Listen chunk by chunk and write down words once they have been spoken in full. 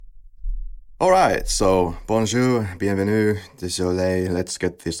Alright, so bonjour, bienvenue, désolé, let's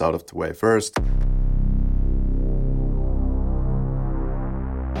get this out of the way first.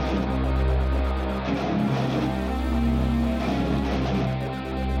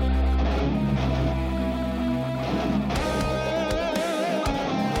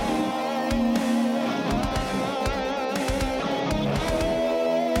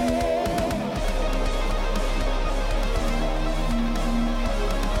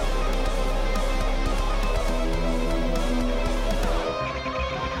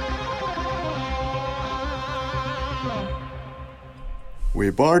 We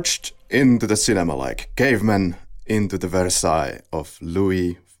barged into the cinema like cavemen into the Versailles of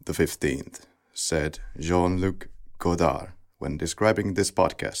Louis XV, said Jean-Luc Godard when describing this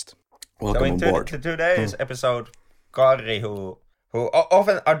podcast. Welcome on board. Today's episode, Kari, who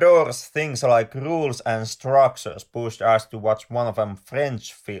often adores things like rules and structures, pushed us to watch one of them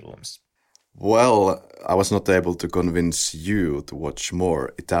French films. Well, I was not able to convince you to watch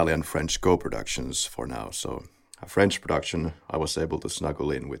more Italian-French co-productions for now, so a French production I was able to snuggle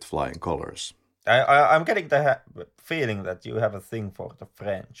in with flying colors. I'm getting the feeling that you have a thing for the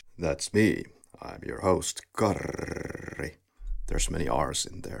French. That's me. I'm your host, Kari. There's many R's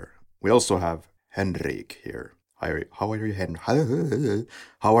in there. We also have Henrik here. How are you, How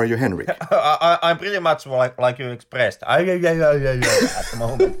are you, Henrik? I'm pretty much like you expressed. At the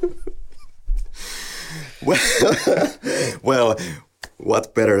moment. Well,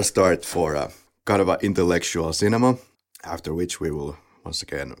 what better start for a kind of an intellectual cinema, after which we will once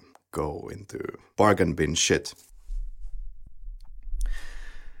again go into bargain bin shit.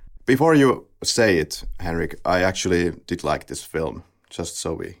 Before you say it, Henrik, I actually did like this film, just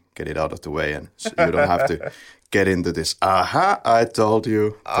so we get it out of the way and so you don't have to get into this, I told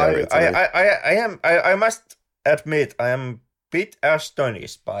you. I must admit, I am a bit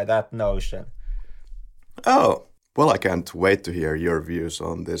astonished by that notion. Oh, well, I can't wait to hear your views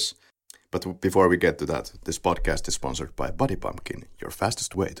on this. But before we get to that, this podcast is sponsored by Body Pumpkin, your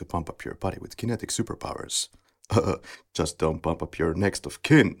fastest way to pump up your body with kinetic superpowers. Just don't pump up your next of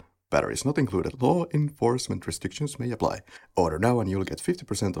kin. Batteries not included. Law enforcement restrictions may apply. Order now and you'll get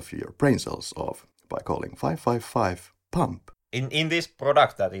 50% of your brain cells off by calling 555-PUMP. In this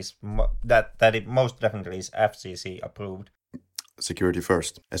product that it most definitely is FCC approved. Security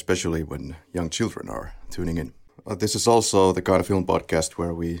first, especially when young children are tuning in. This is also the kind of film podcast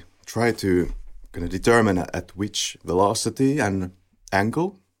where we try to kind of determine at which velocity and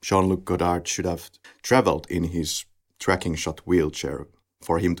angle Jean-Luc Godard should have traveled in his tracking shot wheelchair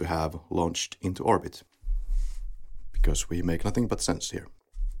for him to have launched into orbit. Because we make nothing but sense here.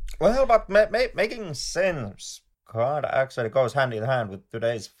 Well, but making sense kind of actually goes hand in hand with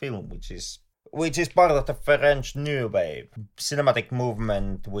today's film, which is part of the French New Wave cinematic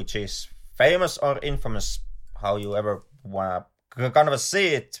movement, which is famous or infamous, how you ever want to kind of see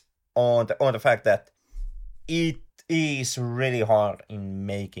it, on the fact that it is really hard in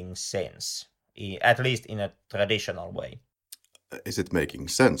making sense, at least in a traditional way. Is it making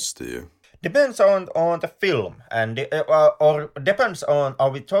sense to you? Depends on the film, and or depends on, are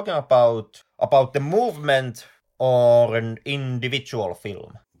we talking about the movement or an individual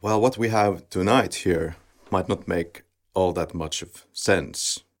film? Well, what we have tonight here might not make all that much of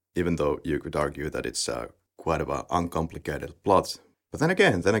sense, even though you could argue that it's quite of an uncomplicated plot. But then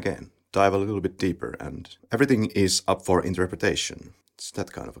again, dive a little bit deeper, and everything is up for interpretation. It's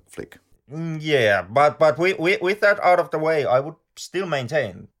that kind of a flick. Yeah, but with that out of the way, I would still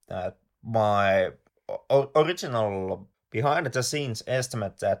maintain that my original behind-the-scenes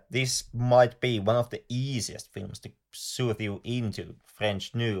estimate that this might be one of the easiest films to soothe you into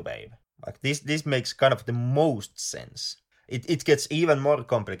French New Wave. Like this makes kind of the most sense. It gets even more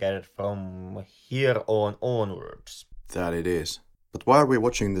complicated from here on onwards. That it is. But why are we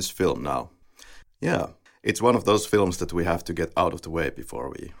watching this film now? Yeah, it's one of those films that we have to get out of the way before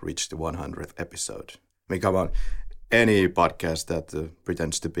we reach the 100th episode. I mean, come on, any podcast that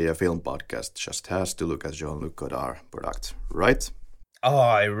pretends to be a film podcast just has to look at Jean-Luc Godard product, right? Oh,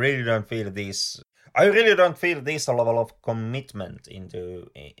 I really don't feel this level of commitment into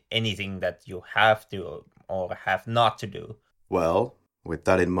anything that you have to or have not to do. Well, with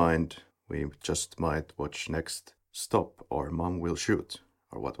that in mind, we just might watch next Stop or Mom Will Shoot.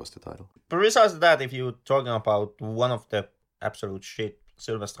 Or what was the title? Precisely that, if you're talking about one of the absolute shit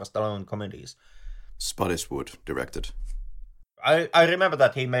Sylvester Stallone comedies. Spottiswoode directed. I remember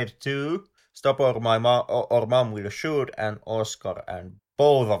that he made two, Stop or Mom Will Shoot and Oscar, and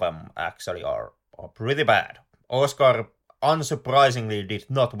both of them actually are pretty bad. Oscar, unsurprisingly, did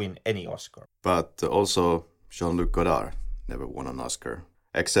not win any Oscar. But also Jean-Luc Godard never won an Oscar.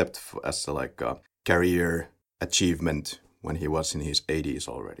 except as a career achievement when he was in his 80s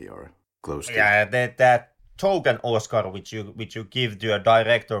already or close to. Yeah, that token Oscar which you give to a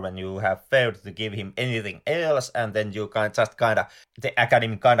director when you have failed to give him anything else, and then you the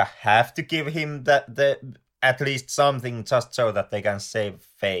Academy kind of have to give him the at least something just so that they can save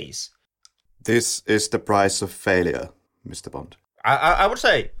face. This is the price of failure, Mr. Bond. I would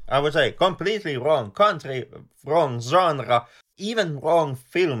say completely wrong country, wrong genre, even wrong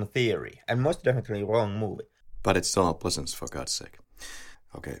film theory, and most definitely wrong movie. But it's Donald Pleasance, for God's sake.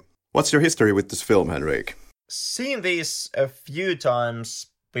 Okay. What's your history with this film, Henrik? Seen this a few times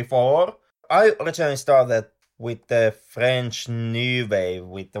before. I originally started with the French New Wave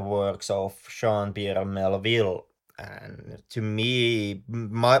with the works of Jean-Pierre Melville. And to me,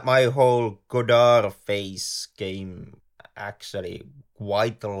 my whole Godard phase came actually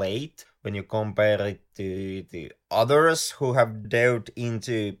quite late when you compare it to the others who have delved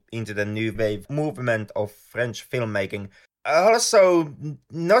into the New Wave movement of French filmmaking. Also,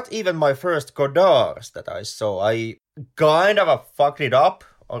 not even my first Godards that I saw. I kind of fucked it up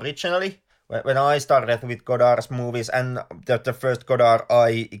originally when I started with Godard's movies, and the first Godard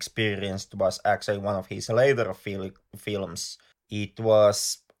I experienced was actually one of his later films. It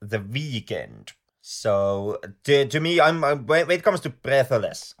was The Weekend. So to me, when it comes to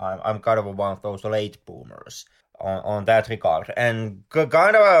Breathless, I'm kind of one of those late boomers on that regard. And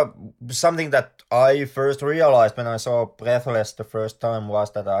kind of something that I first realized when I saw Breathless the first time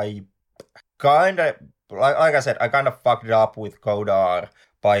was that I kind of, like I said, I kind of fucked it up with Godard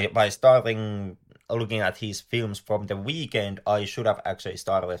by starting looking at his films from The Weekend. I should have actually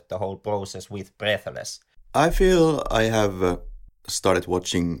started the whole process with Breathless. I feel I have started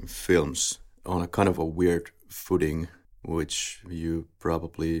watching films on a kind of a weird footing, which you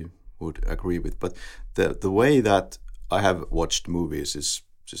probably would agree with. But the way that I have watched movies is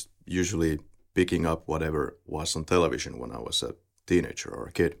just usually picking up whatever was on television when I was a teenager or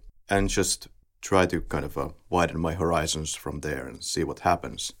a kid, and just try to kind of widen my horizons from there and see what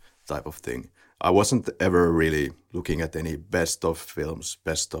happens type of thing. I wasn't ever really looking at any best of films,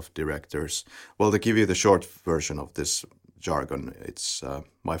 best of directors. Well, to give you the short version of this jargon, it's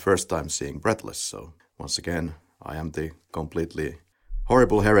my first time seeing Breathless, so once again, I am the completely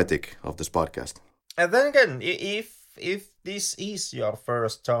horrible heretic of this podcast. And then again, if this is your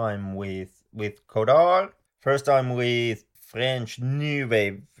first time with Godard, first time with French New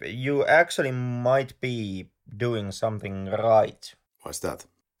Wave, you actually might be doing something right. Why's that?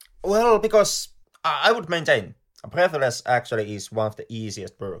 Well, because I would maintain Breathless actually is one of the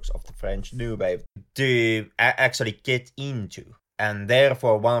easiest works of the French New Wave to actually get into, and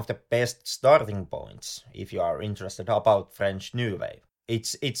therefore one of the best starting points if you are interested about French New Wave.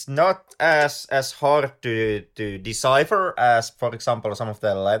 It's not as hard to decipher as, for example, some of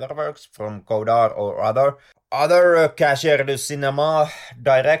the later works from Godard or other Cachet du Cinéma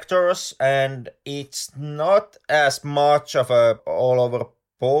directors, and it's not as much of a all over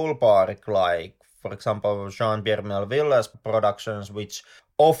ballpark like, for example, Jean-Pierre Melville's productions,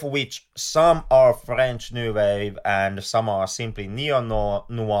 of which some are French New Wave and some are simply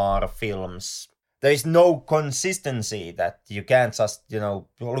neo-noir films. There is no consistency that you can't just,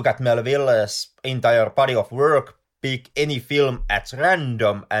 look at Melville's entire body of work, pick any film at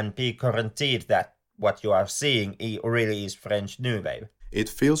random and be guaranteed that what you are seeing really is French New Wave. It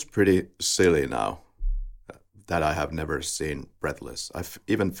feels pretty silly now that I have never seen Breathless. I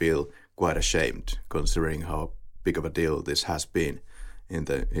even feel quite ashamed considering how big of a deal this has been in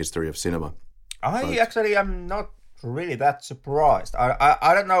the history of cinema. I actually am not really that surprised.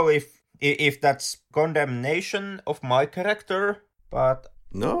 I don't know if that's condemnation of my character, but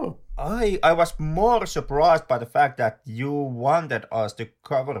no. I was more surprised by the fact that you wanted us to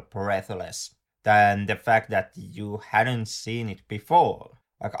cover Breathless than the fact that you hadn't seen it before.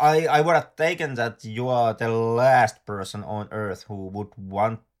 Like, I would have taken that you are the last person on earth who would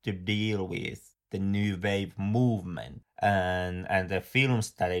want to deal with the New Wave movement and the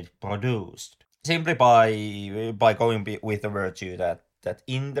films that it produced. Simply by going with the virtue that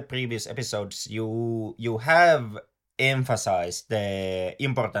in the previous episodes you have emphasized the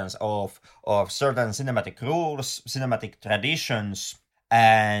importance of certain cinematic rules, cinematic traditions,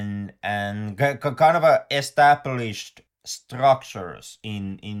 and kind of established structures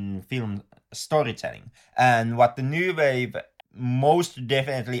in film storytelling. And what the New Wave most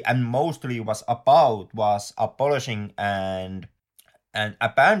definitely and mostly was about was abolishing and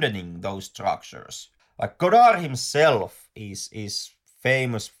abandoning those structures. Like, Godard himself is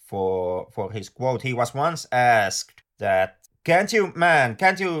famous for his quote. He was once asked that, can't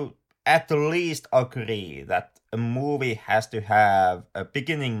you at least agree that a movie has to have a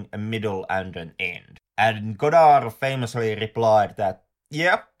beginning, a middle, and an end. And Godard famously replied that,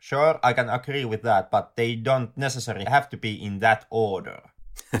 yeah, sure, I can agree with that, but they don't necessarily have to be in that order.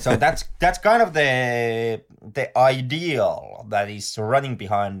 So that's kind of the ideal that is running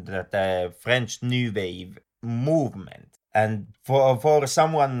behind the French New Wave movement. And for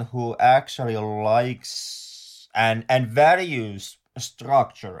someone who actually likes and values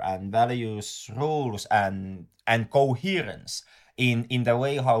structure and values rules and coherence in the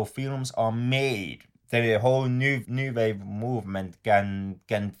way how films are made, the whole new wave movement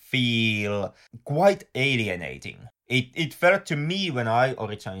can feel quite alienating. It felt to me when I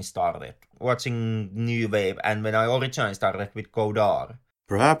originally started watching new wave and when I originally started with Godard.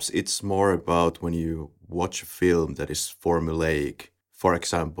 Perhaps it's more about when you watch a film that is formulaic. For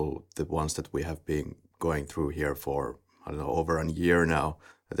example, the ones that we have been going through here for, I don't know, over a year now,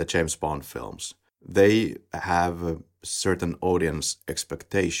 the James Bond films. They have certain audience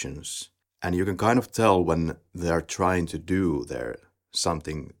expectations, and you can kind of tell when they're trying to do their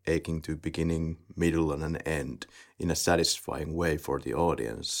something aching to beginning, middle, and an end in a satisfying way for the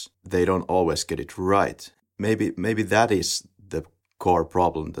audience. They don't always get it right. Maybe that is the core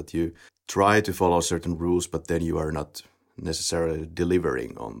problem, that you try to follow certain rules, but then you are not necessarily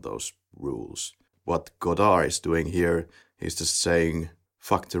delivering on those rules. What Godard is doing here is just saying,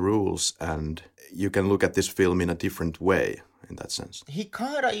 fuck the rules, and you can look at this film in a different way in that sense. He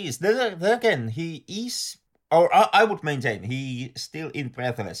kind of is. Then again, he is, or I would maintain, he still in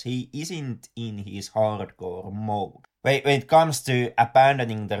Breathless, he isn't in his hardcore mode. When it comes to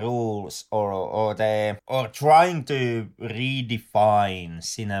abandoning the rules or trying to redefine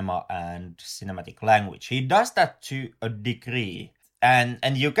cinema and cinematic language, he does that to a degree, and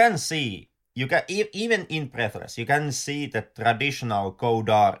you can see. Even in Breathless, you can see the traditional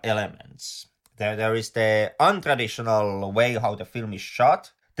Godard elements. There is the untraditional way how the film is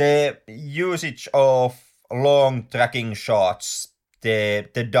shot, the usage of long tracking shots,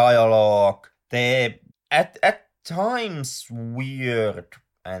 the dialogue, the at times weird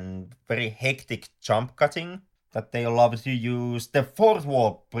and very hectic jump cutting that they love to use, the fourth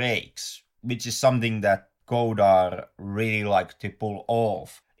wall breaks, which is something that Godard really liked to pull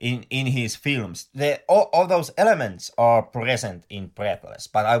off in his films. All those elements are present in Breathless,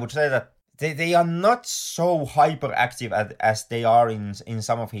 but I would say that they are not so hyperactive as they are in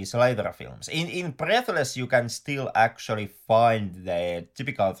some of his later films. In Breathless, you can still actually find the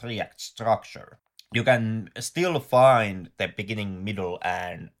typical 3-act structure. You can still find the beginning, middle,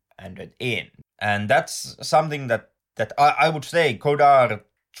 and an end. And that's something that I would say Godard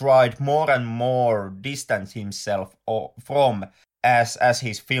tried more and more distance himself from as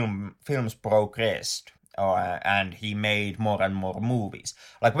his films progressed. And he made more and more movies.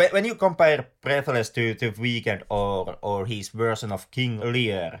 Like when you compare Breathless to Weekend or his version of King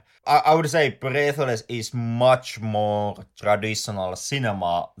Lear, I would say Breathless is much more traditional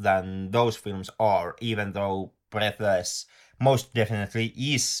cinema than those films are, even though Breathless most definitely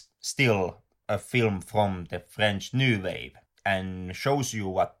is still a film from the French New Wave and shows you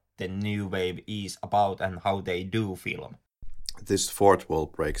what the New Wave is about and how they do film. This fourth wall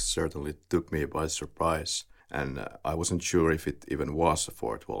break certainly took me by surprise, and I wasn't sure if it even was a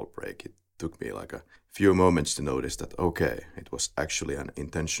fourth wall break. It took me like a few moments to notice that, okay, it was actually an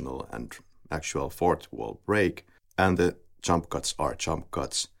intentional and actual fourth wall break, and the jump cuts are jump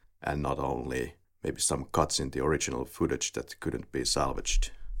cuts, and not only maybe some cuts in the original footage that couldn't be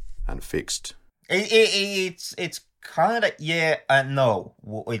salvaged and fixed. It's kind of yeah and no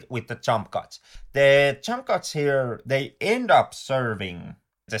with the jump cuts. The jump cuts here, they end up serving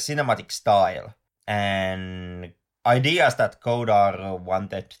the cinematic style and ideas that Godard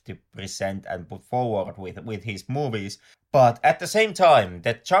wanted to present and put forward with his movies. But at the same time,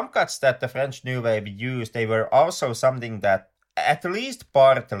 the jump cuts that the French New Wave used, they were also something that at least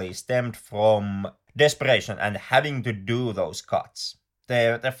partly stemmed from desperation and having to do those cuts.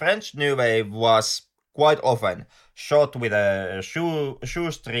 The French New Wave was quite often shot with a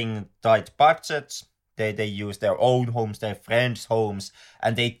shoestring tight budgets. They used their own homes, their friends' homes,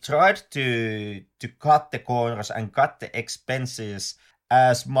 and they tried to cut the corners and cut the expenses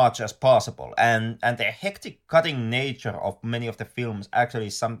as much as possible. And the hectic cutting nature of many of the films actually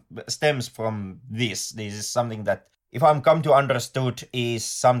stems from this. This is something that, if I'm come to understood, is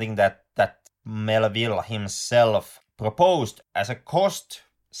something that Melville himself proposed as a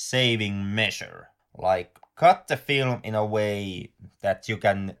cost-saving measure. Like, cut the film in a way that you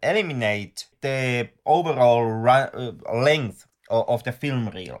can eliminate the overall length of the film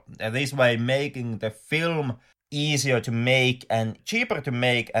reel. This way, making the film easier to make and cheaper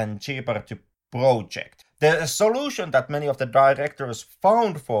to project. the solution that many of the directors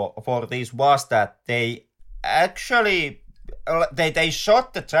found for this was that they actually they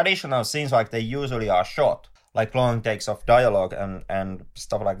shot the traditional scenes like they usually are shot, like long takes of dialogue and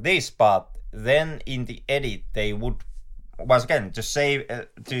stuff like this, but then in the edit they would, once again, to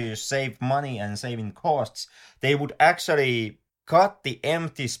save money and saving costs, they would actually cut the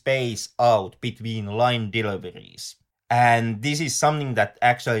empty space out between line deliveries. And this is something that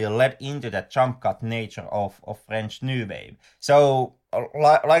actually led into the jump cut nature of French New Wave. So,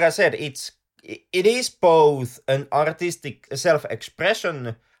 like I said, it is both an artistic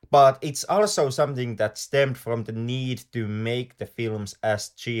self-expression, but it's also something that stemmed from the need to make the films as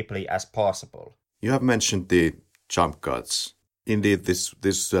cheaply as possible. You have mentioned the jump cuts. Indeed, this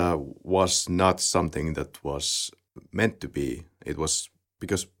was not something that was meant to be. It was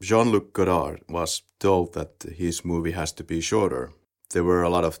because Jean-Luc Godard was told that his movie has to be shorter. There were a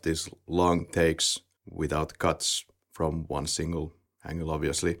lot of these long takes without cuts from one single angle,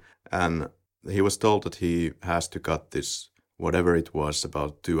 obviously. And he was told that he has to cut this, whatever it was,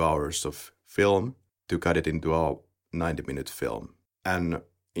 about 2 hours of film, to cut it into a 90-minute film. And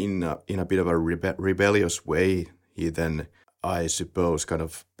in a bit of a rebellious way, he then, I suppose, kind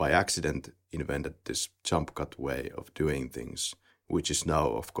of by accident invented this jump cut way of doing things, which is now,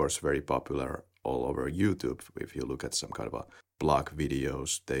 of course, very popular all over YouTube. If you look at some kind of a blog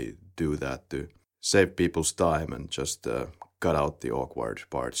videos, they do that to save people's time and just cut out the awkward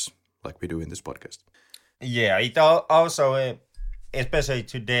parts, like we do in this podcast. Yeah, it also, especially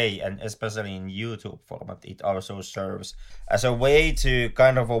today and especially in YouTube format, it also serves as a way to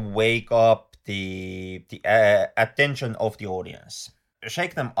kind of wake up the attention of the audience.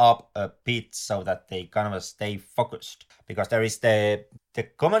 Shake them up a bit so that they kind of stay focused, because there is the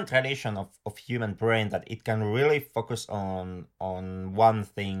common tradition of human brain that it can really focus on one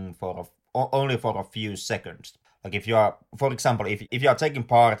thing only for a few seconds. Like if you are, for example, if you are taking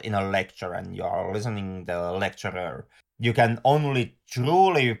part in a lecture and you are listening to the lecturer, you can only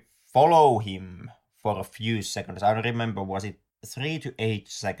truly follow him for a few seconds. I don't remember, was it 3 to 8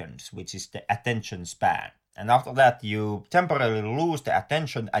 seconds, which is the attention span. And after that, you temporarily lose the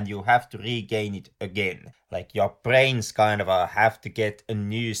attention and you have to regain it again. Like your brains kind of have to get a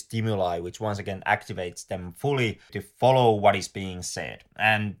new stimuli, which once again activates them fully to follow what is being said.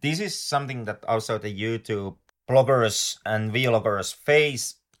 And this is something that also the YouTube bloggers and vloggers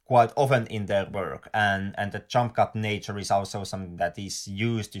face quite often in their work. And the jump cut nature is also something that is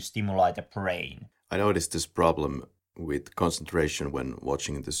used to stimulate the brain. I noticed this problem with concentration when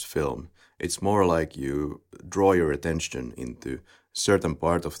watching this film. It's more like you draw your attention into certain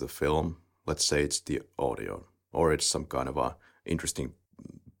part of the film. Let's say it's the audio, or it's some kind of a interesting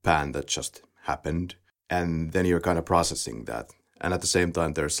pan that just happened, and then you're kind of processing that. And at the same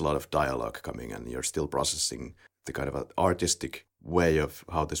time, there's a lot of dialogue coming, and you're still processing the kind of artistic way of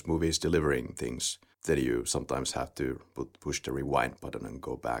how this movie is delivering things. That you sometimes have to push the rewind button and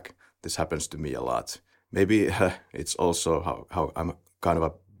go back. This happens to me a lot. Maybe it's also how I'm kind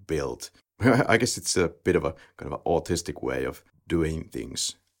of built. I guess it's a bit of a kind of an autistic way of doing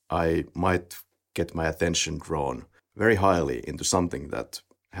things. I might get my attention drawn very highly into something that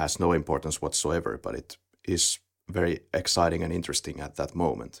has no importance whatsoever, but it is very exciting and interesting at that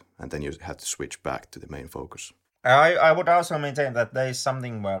moment. And then you have to switch back to the main focus. I would also maintain that there is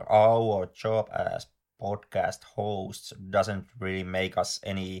something where our job as podcast hosts doesn't really make us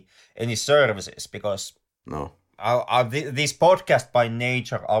any services, because no. This podcast by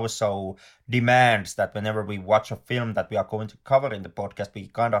nature also demands that whenever we watch a film that we are going to cover in the podcast, we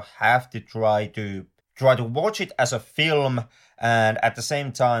kind of have to try to watch it as a film and at the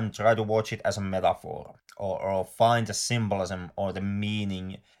same time try to watch it as a metaphor, or find the symbolism or the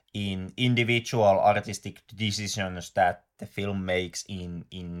meaning in individual artistic decisions that the film makes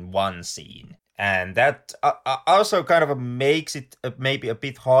in one scene. And that also kind of makes it maybe a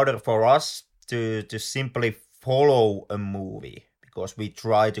bit harder for us to simply follow a movie, because we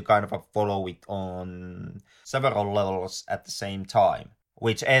try to kind of follow it on several levels at the same time,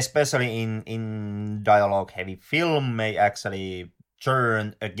 which especially in dialogue heavy film may actually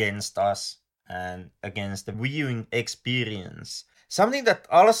turn against us and against the viewing experience. Something that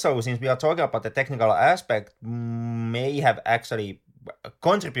also, since we are talking about the technical aspect, may have actually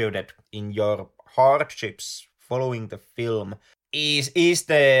contributed in your hardships following the film is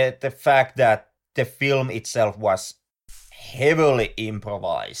the fact that the film itself was heavily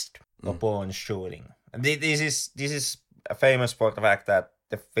improvised upon shooting. This is famous for the fact that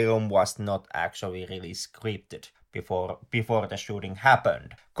the film was not actually really scripted before the shooting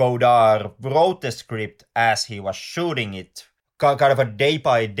happened. Godard wrote the script as he was shooting it, kind of a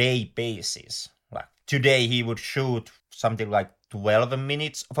day-by-day basis. Like today he would shoot something like 12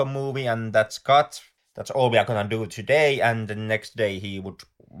 minutes of a movie and that's cut. That's all we are gonna do today. And the next day he would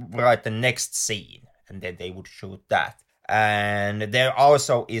write the next scene and then they would shoot that. And there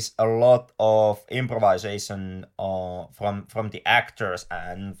also is a lot of improvisation from the actors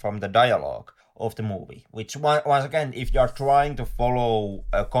and from the dialogue of the movie, which once again, if you're trying to follow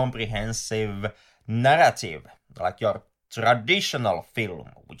a comprehensive narrative, like your traditional film,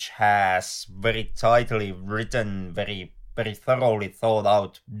 which has very tightly written, very thoroughly thought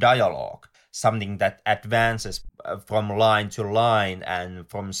out dialogue, something that advances from line to line and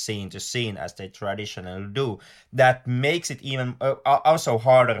from scene to scene as they traditionally do, that makes it even also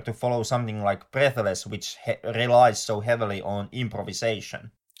harder to follow something like Breathless, which relies so heavily on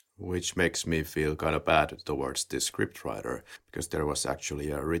improvisation. Which makes me feel kind of bad towards this scriptwriter, because there was actually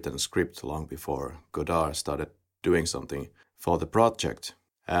a written script long before Godard started doing something for the project,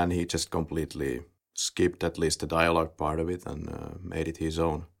 and he just completely skipped at least the dialogue part of it and made it his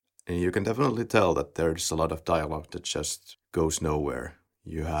own. And you can definitely tell that there's a lot of dialogue that just goes nowhere.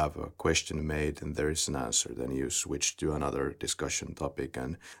 You have a question made and there is an answer, then you switch to another discussion topic,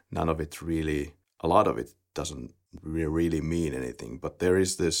 and none of it really, a lot of it doesn't really mean anything, but there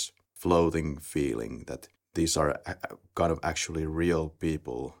is this floating feeling that these are kind of actually real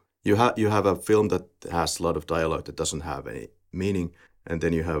people. You have a film that has a lot of dialogue that doesn't have any meaning, and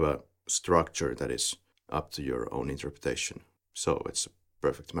then you have a structure that is up to your own interpretation. So it's a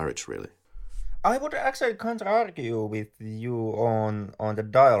perfect marriage, really. I would actually counter-argue with you on the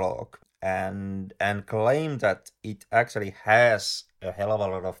dialogue and claim that it actually has a hell of a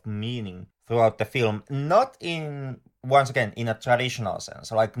lot of meaning throughout the film. Not in, once again, in a traditional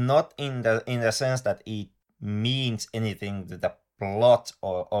sense, like not in the sense that it means anything to the plot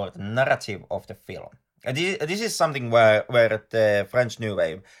or the narrative of the film. This is something where the French New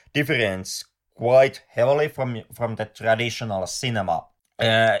Wave differentiates quite heavily from the traditional cinema.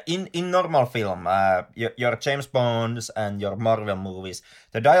 In normal film, your James Bonds and your Marvel movies,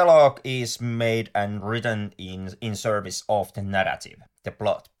 the dialogue is made and written in service of the narrative, the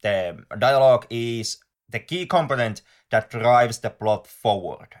plot. The dialogue is the key component that drives the plot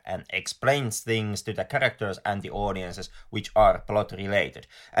forward and explains things to the characters and the audiences which are plot related.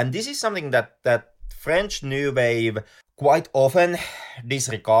 And this is something that French New Wave quite often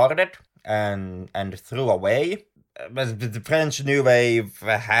disregarded and threw away. But the French New Wave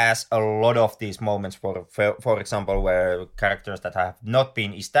has a lot of these moments, for example, where characters that have not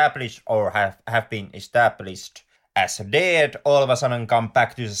been established or have been established as dead all of a sudden come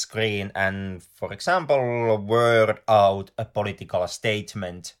back to the screen and, for example, word out a political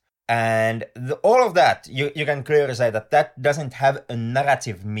statement. And all of that, you can clearly say that doesn't have a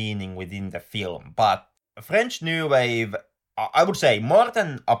narrative meaning within the film. But French New Wave, I would say, more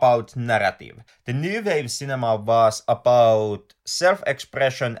than about narrative, the New Wave cinema was about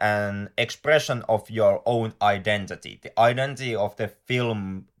self-expression and expression of your own identity, the identity of the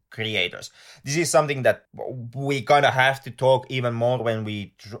film creators. This is something that we kind of have to talk even more when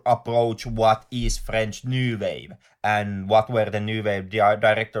we approach what is French New Wave and what were the New Wave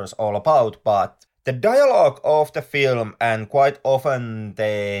directors all about. But the dialogue of the film, and quite often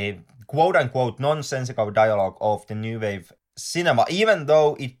the quote-unquote nonsensical dialogue of the New Wave cinema, even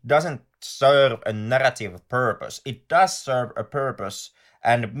though it doesn't serve a narrative purpose, it does serve a purpose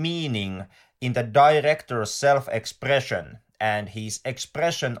and meaning in the director's self-expression and his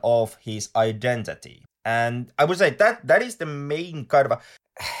expression of his identity. And I would say that is the main kind of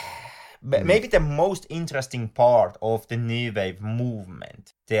maybe the most interesting part of the New Wave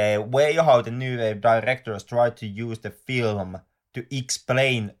movement. The way how the New Wave directors try to use the film to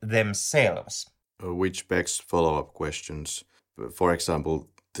explain themselves. Which begs follow-up questions. For example,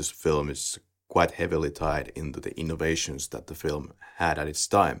 this film is quite heavily tied into the innovations that the film had at its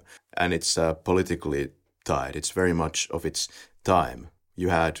time. And it's politically tied. It's very much of its time. You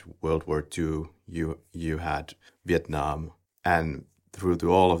had World War II, you had Vietnam, and through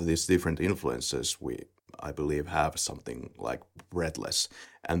to all of these different influences, we, I believe, have something like Breathless.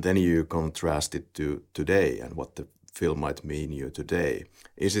 And then you contrast it to today and what the film might mean you today.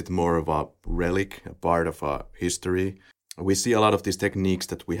 Is it more of a relic, a part of a history? We see a lot of these techniques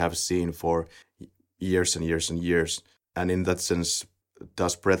that we have seen for years and years and years. And in that sense,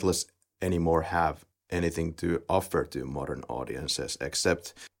 does Breathless anymore have anything to offer to modern audiences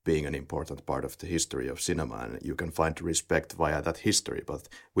except being an important part of the history of cinema? And you can find respect via that history. But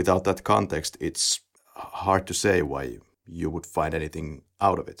without that context, it's hard to say why you would find anything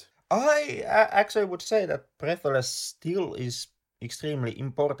out of it. I actually would say that Breathless still is extremely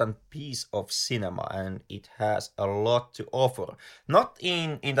important piece of cinema and it has a lot to offer. Not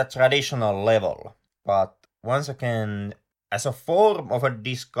in the traditional level, but once again, as a form of a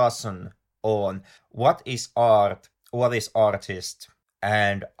discussion on what is art, what is artist,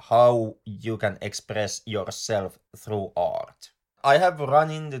 and how you can express yourself through art. I have run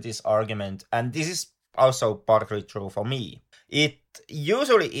into this argument, and this is also partly true for me. It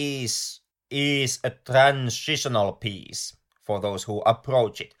usually is a transitional piece for those who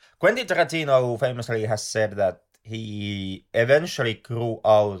approach it. Quentin Tarantino famously has said that he eventually grew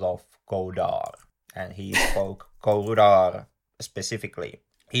out of Godard, and he spoke Godard specifically.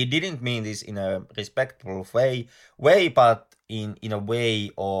 He didn't mean this in a respectful way, but in a way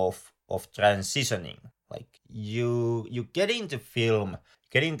of transitioning. Like you get into film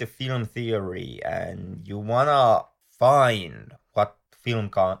theory, and you wanna find what film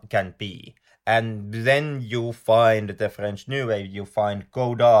can be. And then you find the French New Wave, you find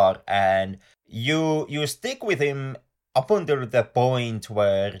Godard, and you stick with him up until the point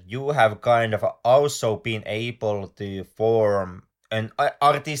where you have kind of also been able to form an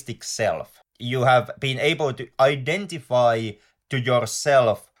artistic self. You have been able to identify to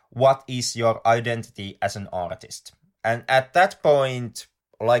yourself what is your identity as an artist. And at that point,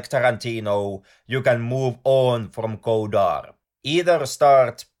 like Tarantino, you can move on from Godard. Either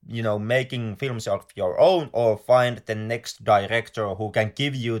start, making films of your own, or find the next director who can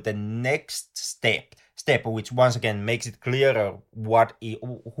give you the next step, which once again makes it clearer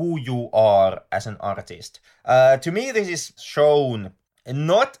who you are as an artist. To me, this is shown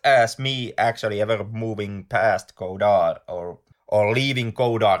not as me actually ever moving past Godard or leaving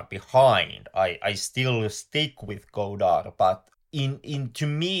Godard behind. I still stick with Godard, but to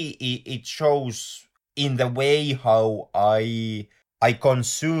me it shows in the way how I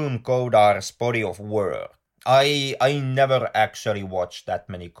consume Godard's body of work. I never actually watched that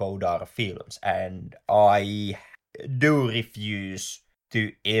many Godard films, and I do refuse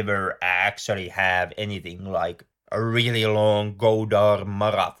to ever actually have anything like a really long Godard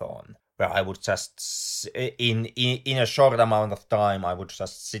marathon, where I would just, in a short amount of time, I would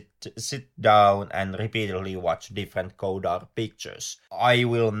just sit down and repeatedly watch different Godard pictures. I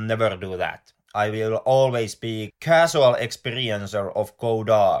will never do that. I will always be a casual experiencer of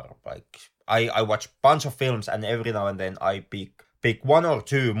Godard. Like, I watch a bunch of films, and every now and then I pick one or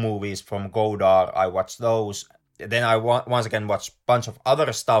two movies from Godard. I watch those. Then I once again watch a bunch of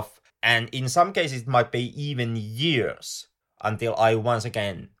other stuff. And in some cases, it might be even years until I once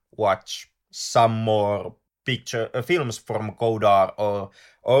again watch some more films from Godard, or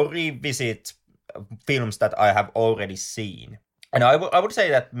revisit films that I have already seen. And I would say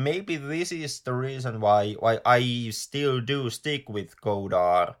that maybe this is the reason why I still do stick with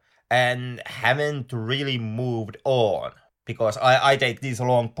Godard and haven't really moved on, because I take these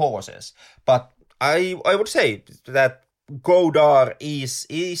long pauses. But I would say that Godard is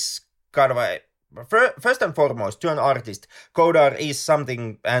kind of a, first and foremost, to an artist, Godard is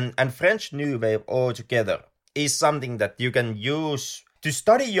something, and French New Wave altogether is something that you can use to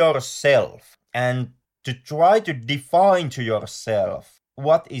study yourself and to try to define to yourself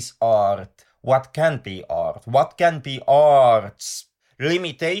what is art, what can be art's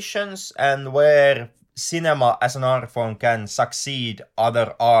limitations, and where cinema as an art form can succeed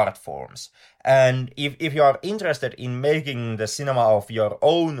other art forms. And if you are interested in making the cinema of your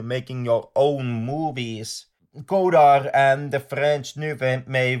own, making your own movies, Godard and the French New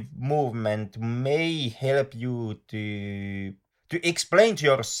Wave movement may help you to explain to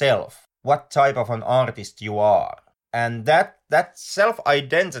yourself what type of an artist you are. And that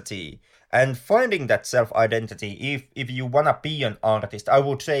self-identity, and finding that self-identity, if you wanna be an artist, I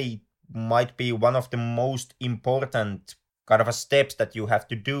would say might be one of the most important kind of steps that you have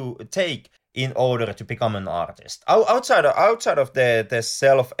to take in order to become an artist. Outside of the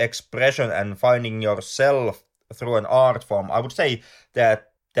self-expression and finding yourself through an art form, I would say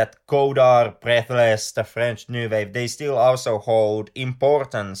that Godard, Breathless, the French New Wave, they still also hold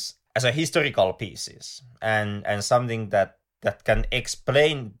importance as a historical pieces, and something that can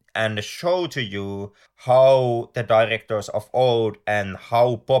explain and show to you how the directors of old and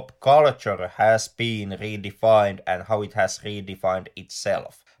how pop culture has been redefined and how it has redefined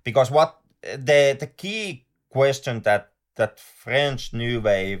itself. Because what the key question that French New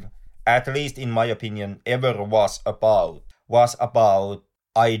Wave, at least in my opinion, ever was about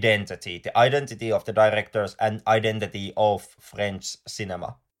identity, the identity of the directors and identity of French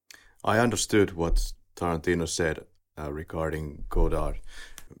cinema. I understood what Tarantino said regarding Godard,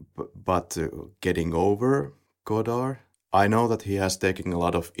 but getting over Godard, I know that he has taken a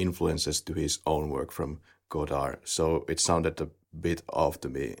lot of influences to his own work from Godard, so it sounded a bit off to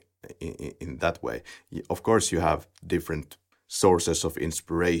me in that way. Of course, you have different sources of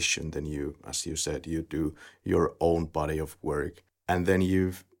inspiration, then you, as you said, you do your own body of work. And then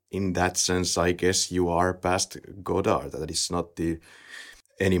in that sense, I guess you are past Godard. That is not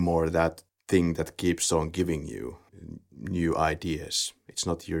anymore that thing that keeps on giving you new ideas. It's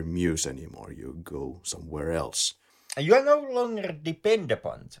not your muse anymore. You go somewhere else. You are no longer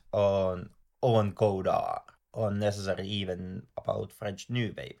dependent on Godard, or necessarily even about French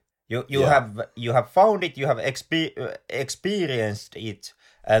New Wave. You have found it, you have experienced it,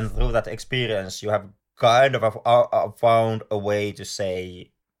 and through that experience, you have kind of found a way to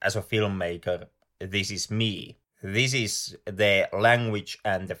say, as a filmmaker, this is me. This is the language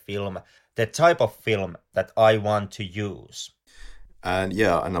and the film, the type of film that I want to use. And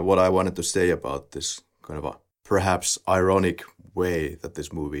what I wanted to say about this kind of a perhaps ironic way that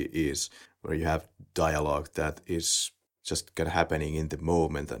this movie is, where you have dialogue that is just kind of happening in the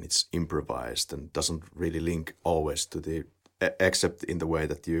moment and it's improvised and doesn't really link always to except in the way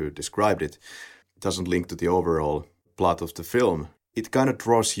that you described it, doesn't link to the overall plot of the film. It kind of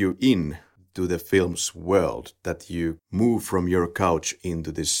draws you in to the film's world, that you move from your couch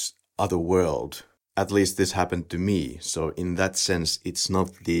into this other world. At least this happened to me. So in that sense, it's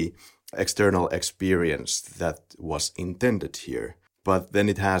not the external experience that was intended here. But then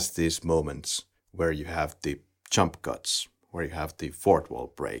it has these moments where you have the jump cuts, where you have the fourth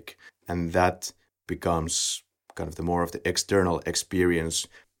wall break. And that becomes kind of the more of the external experience,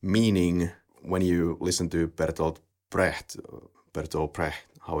 meaning when you listen to Bertolt Brecht,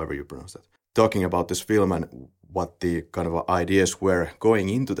 however you pronounce that, talking about this film and what the kind of ideas were going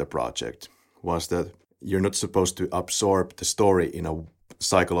into the project, was that you're not supposed to absorb the story in a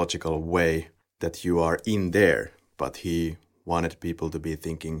psychological way that you are in there, but he wanted people to be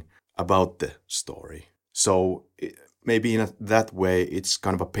thinking about the story. So maybe in that way, it's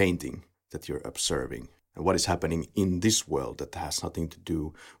kind of a painting that you're observing, and what is happening in this world that has nothing to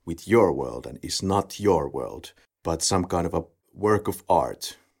do with your world and is not your world, but some kind of a work of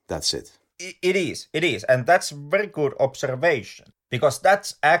art. That's it. It is. And that's very good observation, because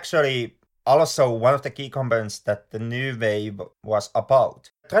that's actually also one of the key components that the New Wave was about.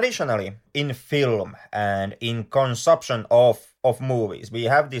 Traditionally, in film and in consumption of movies, we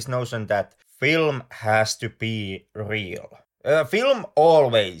have this notion that film has to be real. Film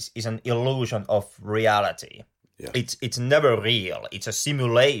always is an illusion of reality. Yeah. It's never real. It's a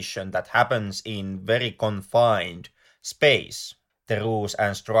simulation that happens in very confined space, the rules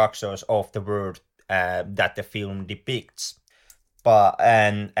and structures of the world that the film depicts. But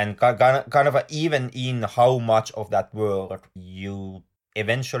and kind of even in how much of that world you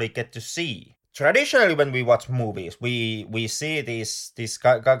eventually get to see. Traditionally, when we watch movies, we see this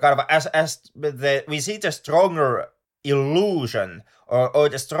kind of we see the stronger illusion or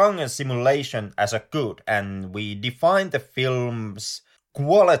the stronger simulation as a good, and we define the film's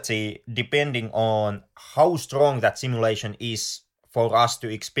quality depending on how strong that simulation is for us to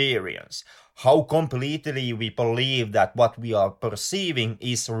experience. How completely we believe that what we are perceiving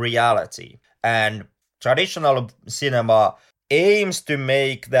is reality. And traditional cinema aims to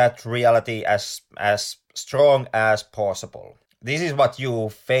make that reality as strong as possible. This is what you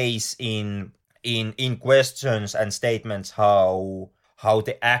face in questions and statements, how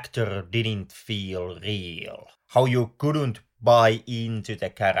the actor didn't feel real, how you couldn't buy into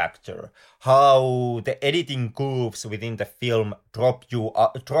the character, how the editing goofs within the film dropped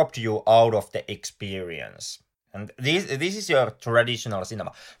you out of the experience. And this is your traditional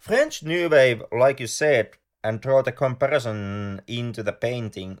cinema. French New Wave, like you said, and draw the comparison into the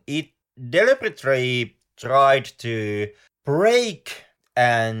painting, it deliberately tried to break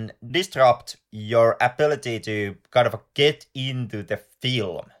and disrupt your ability to kind of get into the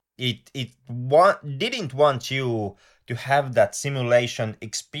film. It didn't want you to have that simulation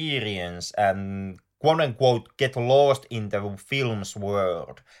experience and quote-unquote get lost in the film's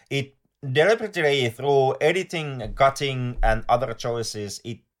world. It deliberately, through editing, cutting, and other choices,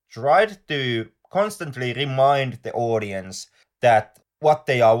 it tried to constantly remind the audience that what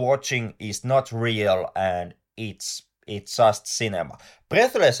they are watching is not real and it's just cinema.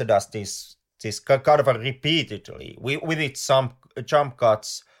 Breathless does this kind of repeatedly with its jump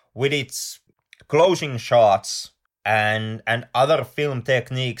cuts, with its closing shots, and other film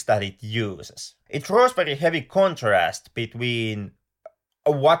techniques that it uses. It draws very heavy contrast between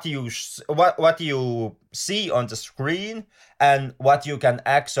what you see on the screen and what you can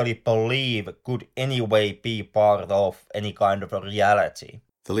actually believe could anyway be part of any kind of a reality.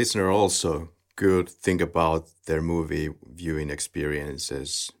 The listener also could think about their movie viewing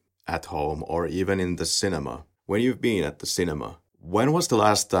experiences at home or even in the cinema. When you've been at the cinema, when was the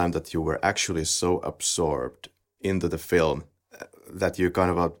last time that you were actually so absorbed into the film that you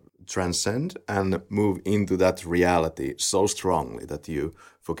kind of transcend and move into that reality so strongly that you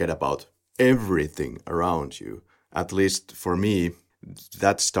forget about everything around you. At least for me,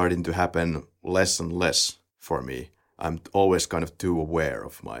 that's starting to happen less and less for me. I'm always kind of too aware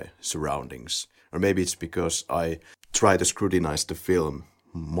of my surroundings. Or maybe it's because I try to scrutinize the film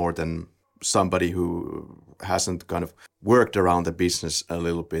more than somebody who hasn't kind of worked around the business a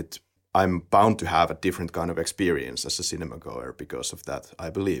little bit. I'm bound to have a different kind of experience as a cinema goer because of that, I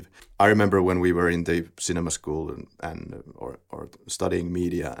believe. I remember when we were in the cinema school or studying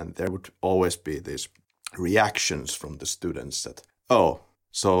media, and there would always be these reactions from the students that, oh,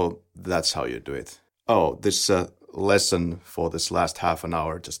 so that's how you do it. Oh, this lesson for this last half an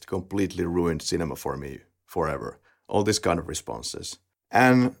hour just completely ruined cinema for me forever. All these kind of responses.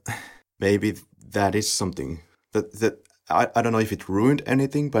 And maybe that is something that I don't know if it ruined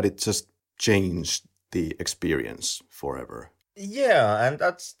anything, but it just changed the experience forever. Yeah, and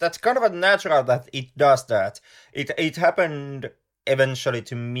that's kind of a natural that it does that. It happened eventually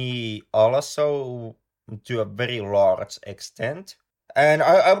to me also to a very large extent. And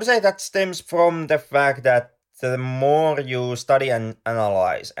I would say that stems from the fact that the more you study and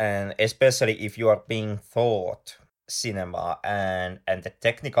analyze, and especially if you are being taught cinema and the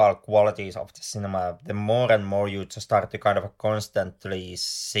technical qualities of the cinema, the more and more you just start to kind of constantly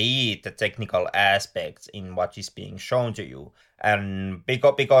see the technical aspects in what is being shown to you. And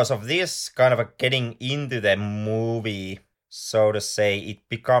because of this kind of getting into the movie, so to say, it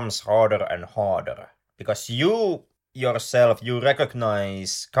becomes harder and harder. Because you yourself, you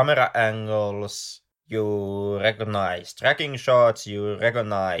recognize camera angles, you recognize tracking shots, you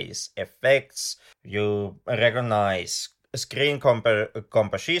recognize effects, you recognize screen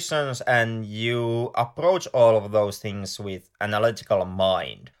compositions, and you approach all of those things with analytical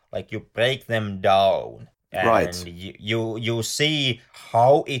mind. Like you break them down. And Right. you see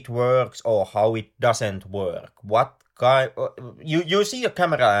how it works or how it doesn't work. What kind you see a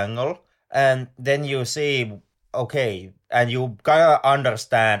camera angle, and then you see, okay, and you kind of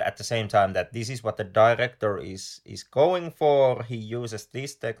understand at the same time that this is what the director is going for. He uses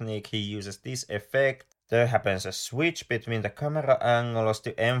this technique, he uses this effect. There happens a switch between the camera angles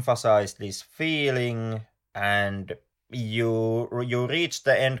to emphasize this feeling, and you reach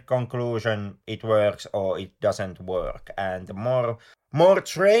the end conclusion, it works or it doesn't work. And the more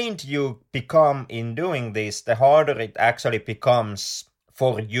trained you become in doing this, the harder it actually becomes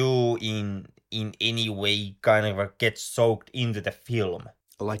for you in any way kind of get soaked into the film.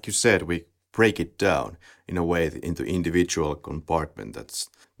 Like you said, we break it down in a way into individual compartments.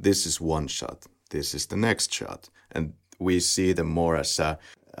 This is one shot, this is the next shot, and we see them more as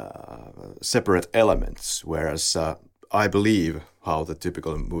separate elements, whereas I believe how the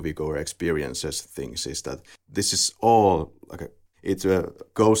typical moviegoer experiences things is that this is all like it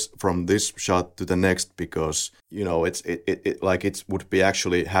goes from this shot to the next because it like it would be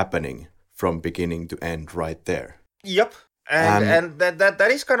actually happening from beginning to end right there. Yep. And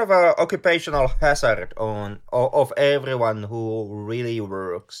that is kind of a occupational hazard of everyone who really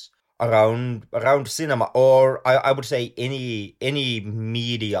works around cinema, or I would say any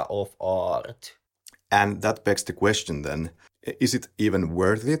media of art. And that begs the question then, is it even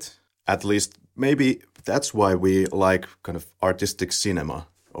worth it? At least maybe that's why we like kind of artistic cinema,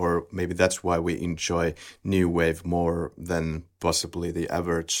 or maybe that's why we enjoy New Wave more than possibly the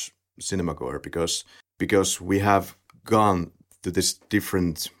average cinema goer, because we have gone to this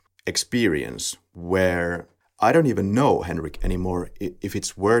different experience where I don't even know, Henrik, anymore if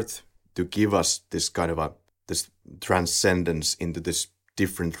it's worth to give us this kind of this transcendence into this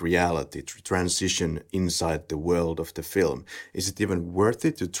different reality, transition inside the world of the film. Is it even worth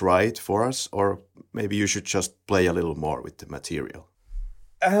it to try it for us, or maybe you should just play a little more with the material?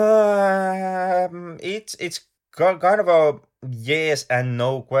 It's kind of a yes and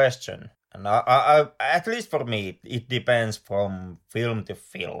no question. And I at least for me, it depends from film to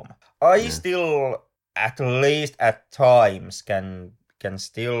film. I still, at least at times, can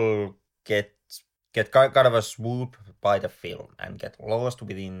still get kind of a swoop by the film and get lost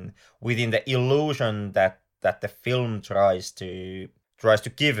within the illusion that the film tries to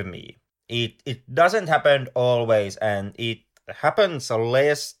give me. It doesn't happen always, and it happens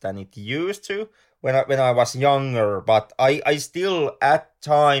less than it used to when I was younger, but I still at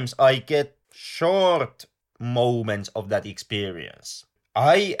times I get short moments of that experience.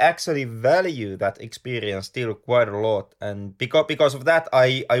 I actually value that experience still quite a lot, and because of that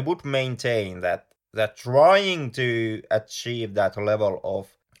I would maintain that trying to achieve that level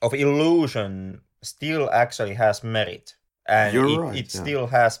of illusion still actually has merit, and You're right, it yeah. still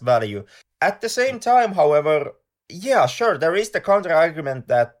has value. At the same time, however, Yeah, sure. There is the counter argument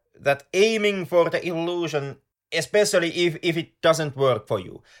that aiming for the illusion, especially if it doesn't work for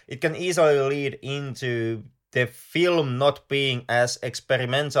you, it can easily lead into the film not being as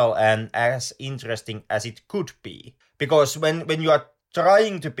experimental and as interesting as it could be. Because when you are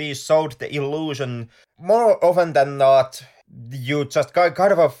trying to be sold the illusion, more often than not, you just kind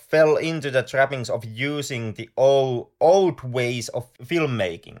of fell into the trappings of using the old ways of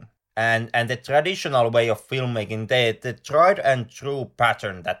filmmaking. And the traditional way of filmmaking, the tried and true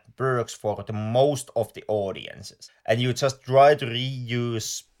pattern that works for the most of the audiences, and you just try to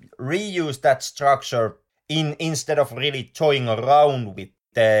reuse that structure instead of really toying around with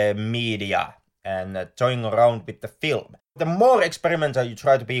the media and toying around with the film. The more experimental you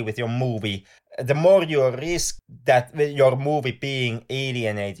try to be with your movie, the more you risk that your movie being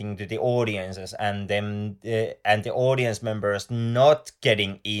alienating to the audiences and them and the audience members not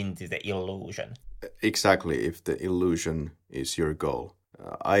getting into the illusion. Exactly, if the illusion is your goal.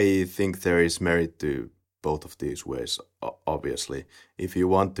 I think there is merit to both of these ways, obviously. If you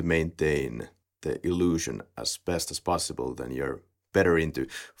want to maintain the illusion as best as possible, then you're better into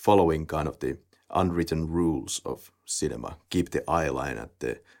following kind of the unwritten rules of cinema. Keep the eye line at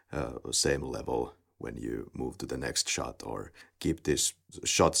the same level when you move to the next shot, or keep this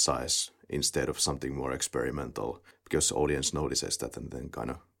shot size instead of something more experimental, because the audience notices that and then kind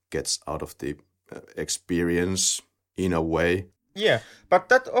of gets out of the experience in a way. Yeah, but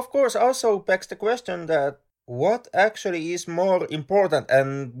that of course also begs the question that what actually is more important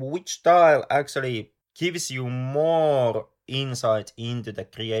and which style actually gives you more insight into the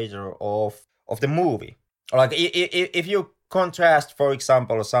creator of the movie. Like if you contrast, for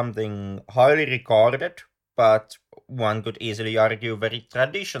example, something highly regarded, but one could easily argue very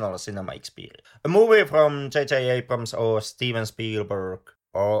traditional cinema experience. A movie from J.J. Abrams or Steven Spielberg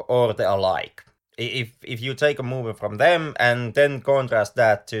or the alike. If you take a movie from them and then contrast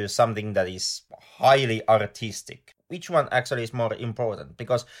that to something that is highly artistic, which one actually is more important?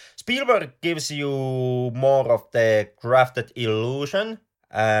 Because Spielberg gives you more of the crafted illusion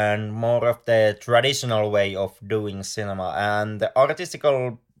and more of the traditional way of doing cinema, and the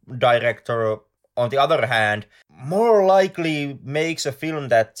artistical director, on the other hand, more likely makes a film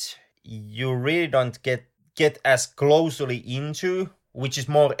that you really don't get as closely into, which is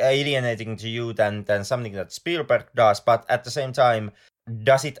more alienating to you than something that Spielberg does, but at the same time,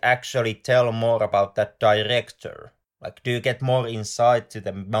 does it actually tell more about that director? Like, do you get more insight to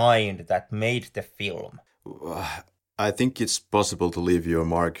the mind that made the film? I think it's possible to leave your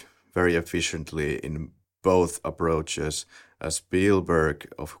mark very efficiently in both approaches.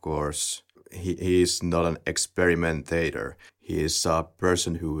 Spielberg, of course, he is not an experimentator. He is a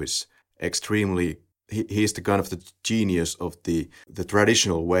person who is extremely... He is the kind of the genius of the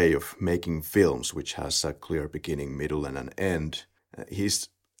traditional way of making films, which has a clear beginning, middle, and an end. He's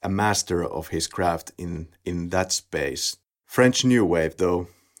a master of his craft in that space. French New Wave, though,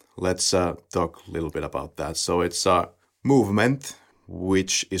 let's talk a little bit about that. So it's a movement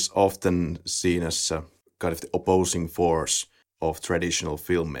which is often seen as kind of the opposing force of traditional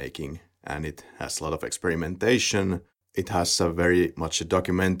filmmaking, and it has a lot of experimentation. It has a very much a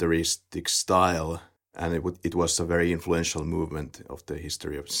documentaristic style, and it was a very influential movement of the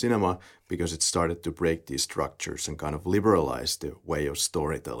history of cinema because it started to break these structures and kind of liberalize the way of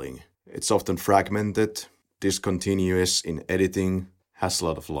storytelling. It's often fragmented, discontinuous in editing, has a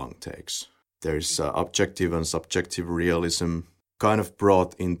lot of long takes. There's objective and subjective realism, kind of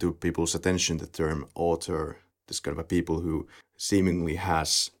brought into people's attention the term author, this kind of a people who seemingly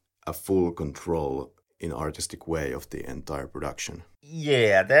has a full control in artistic way of the entire production.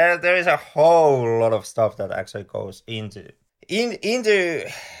 Yeah, there is a whole lot of stuff that actually goes into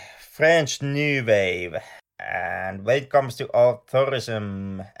French New Wave. And when it comes to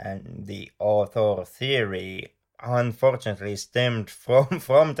authorism and the author theory, unfortunately stemmed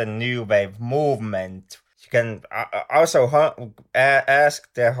from the New Wave movement. You can also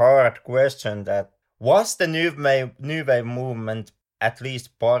ask the hard question that was the New Wave movement at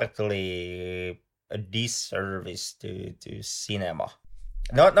least partly a disservice to cinema?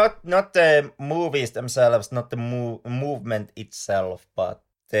 Not the movies themselves, not the movement itself, but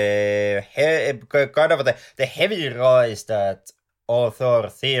the kind of the heavy rise that author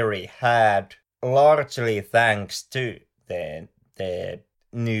theory had, largely thanks to the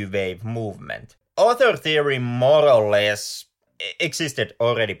New Wave movement. Author theory more or less existed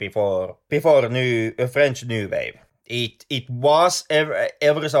already before French New Wave. It was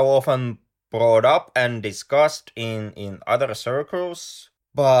ever so often brought up and discussed in other circles,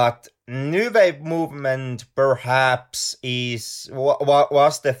 But New Wave movement perhaps was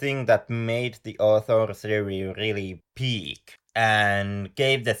the thing that made the author theory really peak and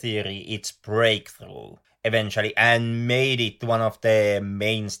gave the theory its breakthrough eventually and made it one of the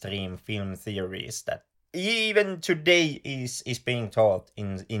mainstream film theories that even today is being taught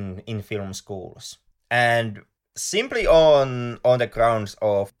in film schools. And simply on the grounds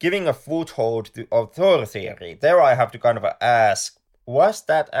of giving a foothold to author theory, there I have to kind of ask, was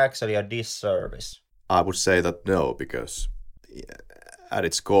that actually a disservice? I would say that no, because at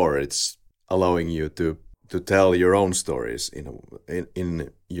its core, it's allowing you to tell your own stories in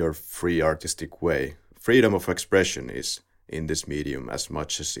your free artistic way. Freedom of expression is in this medium as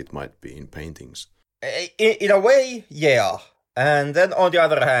much as it might be in paintings. In a way, yeah. And then on the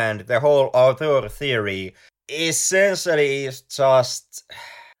other hand, the whole author theory essentially is just,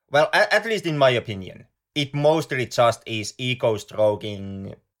 well, at least in my opinion, it mostly just is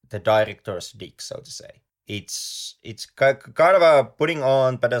ego-stroking the director's dick, so to say. It's kind of a putting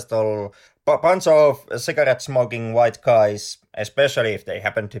on pedestal a bunch of cigarette-smoking white guys, especially if they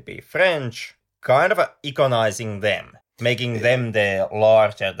happen to be French, kind of iconizing them, making them the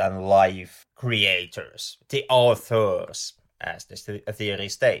larger-than-life creators, the authors, as the theory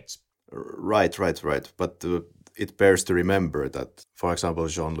states. Right. But it bears to remember that, for example,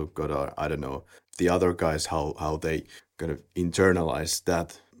 Jean-Luc Godard, I don't know, the other guys, how they kind of internalize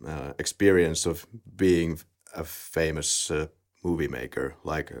that experience of being a famous movie maker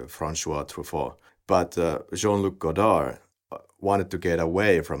like Francois Truffaut. But Jean-Luc Godard wanted to get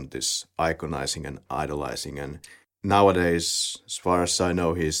away from this iconizing and idolizing, and nowadays, as far as I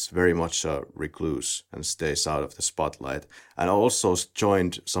know, he's very much a recluse and stays out of the spotlight, and also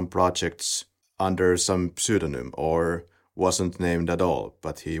joined some projects under some pseudonym or wasn't named at all,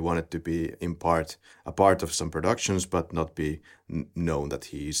 but he wanted to be a part of some productions but not be known that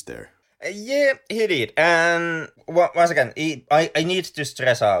he is there. Yeah, he did. And once again, I need to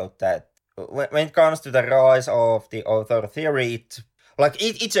stress out that when it comes to the rise of the author theory,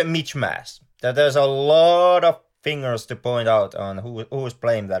 it's a mismatch. That there's a lot of fingers to point out on whose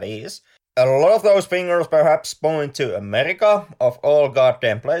blame that is. A lot of those fingers perhaps point to America, of all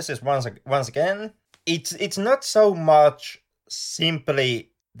goddamn places. Once again, it's not so much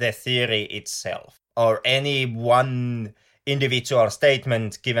simply the theory itself or any one individual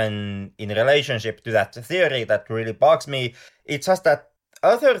statement given in relationship to that theory that really bugs me. It's just that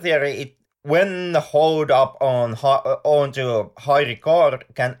author theory, when held up onto high regard,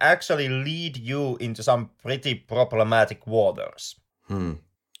 can actually lead you into some pretty problematic waters.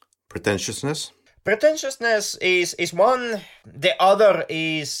 Pretentiousness? Pretentiousness is one. The other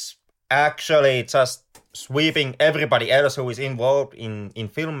is actually just sweeping everybody else who is involved in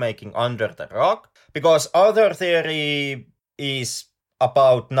filmmaking under the rug. Because author theory is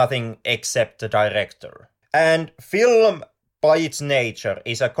about nothing except the director. And film, by its nature,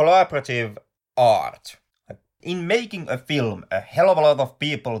 is a collaborative art. In making a film, a hell of a lot of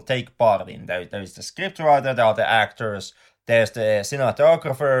people take part in. There's the scriptwriter, there are the actors, there's the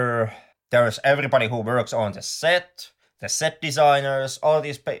cinematographer, there's everybody who works on the set designers. All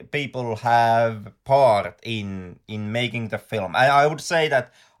these people have part in making the film. And I would say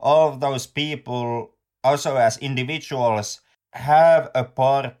that all of those people, also as individuals, have a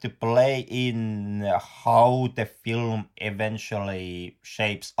part to play in how the film eventually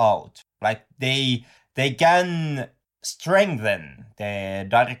shapes out. Like they can strengthen the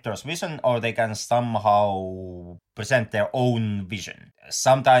director's vision, or they can somehow present their own vision.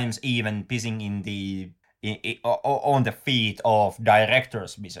 Sometimes even pissing on the feet of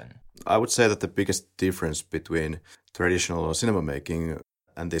director's vision. I would say that the biggest difference between traditional cinema making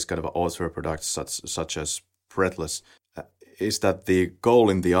and this kind of author products such as Breathless is that the goal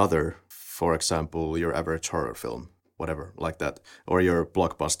in the other, for example, your average horror film, whatever, like that, or your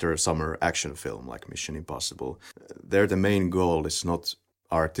blockbuster summer action film like Mission Impossible, there the main goal is not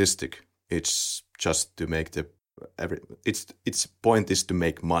artistic. It's just to make its point is to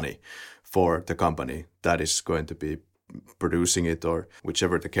make money for the company that is going to be producing it, or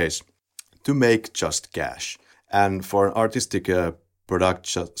whichever the case, to make just cash. And for an artistic product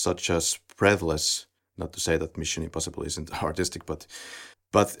such as Breathless, not to say that Mission Impossible isn't artistic, but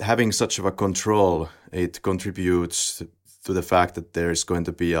having such of a control, it contributes to the fact that there is going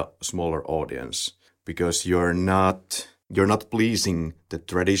to be a smaller audience, because you're not pleasing the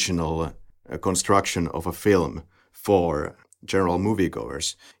traditional construction of a film for general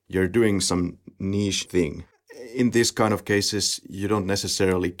moviegoers. You're doing some niche thing. In this kind of cases, you don't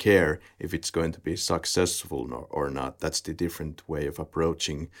necessarily care if it's going to be successful or not. That's the different way of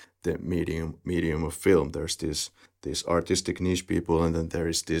approaching the medium of film. There's this these artistic niche people, and then there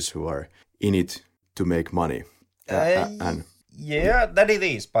is this who are in it to make money. And yeah, that it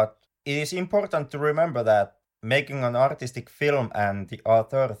is, but it is important to remember that making an artistic film and the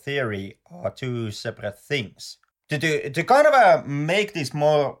author theory are two separate things. To kind of make this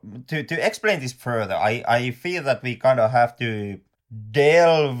more, to explain this further, I feel that we kind of have to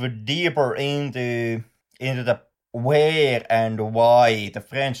delve deeper into the where and why the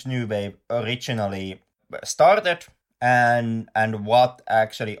French New Wave originally started and what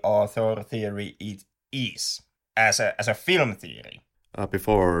actually author theory it is as a film theory.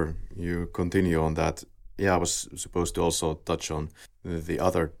 Before you continue on that, I was supposed to also touch on the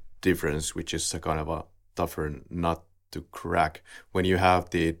other difference, which is a kind of a tougher nut to crack. When you have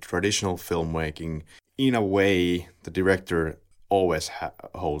the traditional filmmaking, in a way, the director always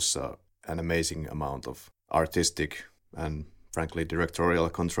holds an amazing amount of artistic and, frankly, directorial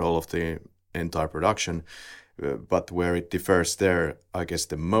control of the entire production. But where it differs there, I guess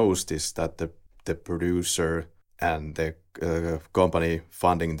the most is that the producer and the company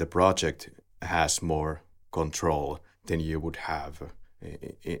funding the project has more control than you would have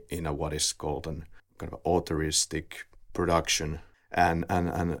in a what is called an kind of authoristic production.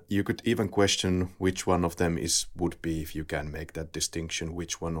 And you could even question which one of them would be, if you can make that distinction,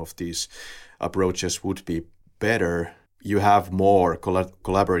 which one of these approaches would be better. You have more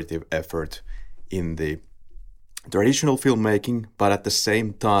collaborative effort in the traditional filmmaking, but at the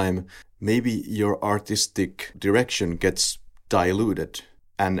same time, maybe your artistic direction gets diluted,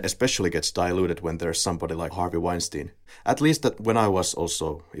 and especially gets diluted when there's somebody like Harvey Weinstein. At least that when I was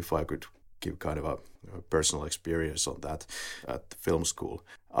also, if I could give kind of a personal experience on that at the film school,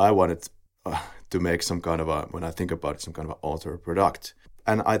 I wanted to make some kind of when I think about it, some kind of author product.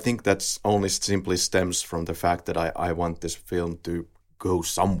 And I think that's only simply stems from the fact that I want this film to go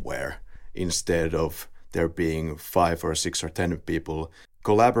somewhere instead of there being 5 or 6 or 10 people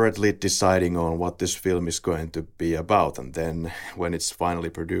collaboratively deciding on what this film is going to be about. And then when it's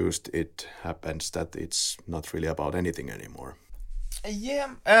finally produced, it happens that it's not really about anything anymore.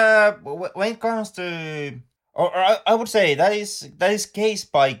 Yeah, when it comes to, or I would say that is case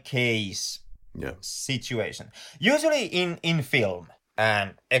by case situation. Usually in film,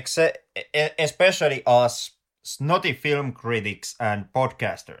 and especially us snotty film critics and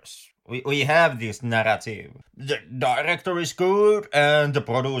podcasters, we have this narrative. The director is good and the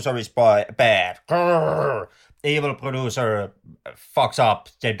producer is bad. Grrr. Evil producer fucks up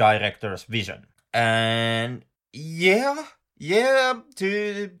the director's vision. And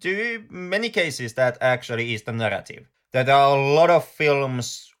to many cases that actually is the narrative. There are a lot of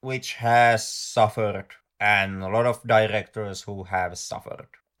films which has suffered and a lot of directors who have suffered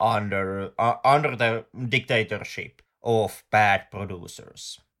under the dictatorship of bad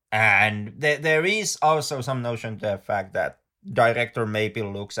producers. And there is also some notion to the fact that director maybe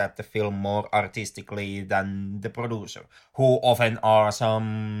looks at the film more artistically than the producer, who often are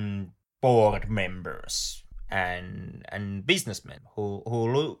some board members and businessmen who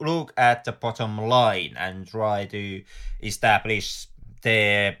look at the bottom line and try to establish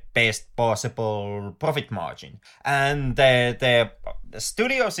the best possible profit margin. And the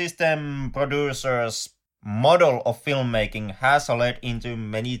studio system producers model of filmmaking has led into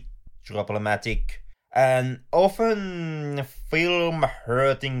many problematic and often film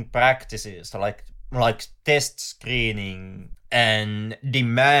hurting practices like test screening and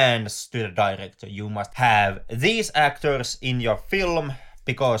demands to the director. You must have these actors in your film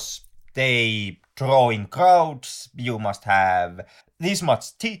because they draw in crowds. You must have this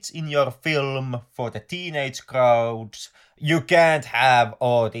much tits in your film for the teenage crowds. You can't have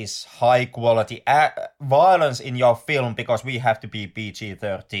all this high quality violence in your film because we have to be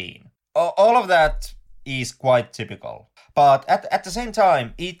PG-13. All of that is quite typical. But at the same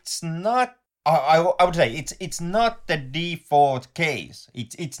time, it's not, I would say, it's not the default case.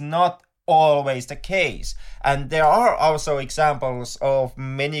 It's not always the case. And there are also examples of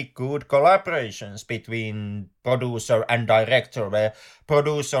many good collaborations between producer and director, where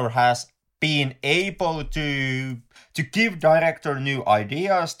producer has been able to give director new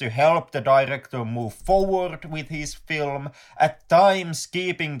ideas, to help the director move forward with his film, at times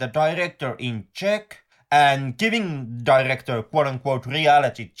keeping the director in check and giving director quote-unquote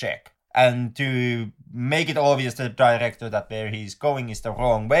reality check, and to make it obvious to the director that where he's going is the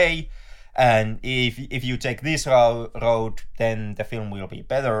wrong way, and if you take this road, then the film will be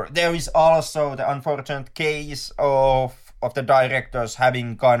better. There is also the unfortunate case of the directors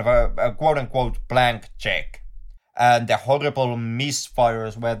having kind of a quote-unquote blank check, and the horrible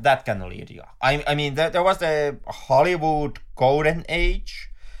misfires where that can lead you. I mean, there was the Hollywood golden age.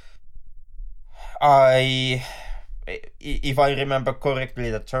 I if I remember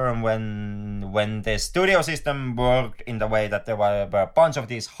correctly, the term when the studio system worked in the way that there were a bunch of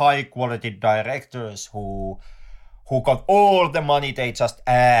these high quality directors who got all the money they just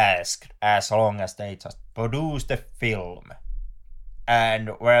asked as long as they just produced the film. And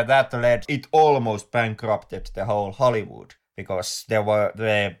where that led, it almost bankrupted the whole Hollywood, because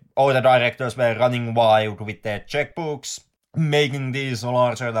all the directors were running wild with their checkbooks, making these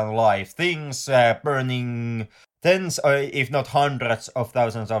larger than life things, burning tens, if not hundreds of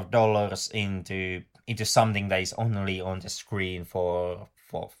thousands of dollars into something that is only on the screen for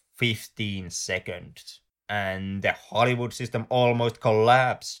 15 seconds. And the Hollywood system almost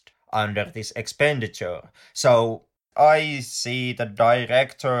collapsed under this expenditure. So I see the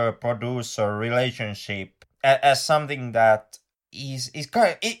director-producer relationship as something that is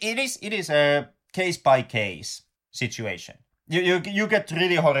a case-by-case situation. You get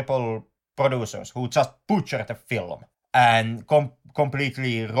really horrible producers who just butcher the film and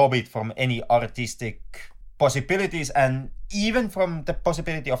completely rob it from any artistic possibilities and even from the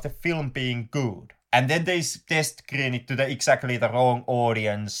possibility of the film being good. And then they test screen it to exactly the wrong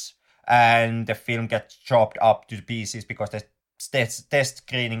audience, and the film gets chopped up to pieces because the test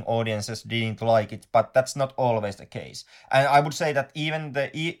screening audiences didn't like it. But that's not always the case. And I would say that even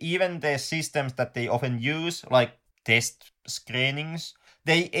the systems that they often use, like test screenings,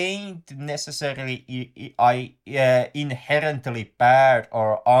 they ain't necessarily inherently bad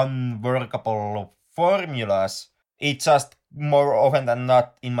or unworkable formulas. It just more often than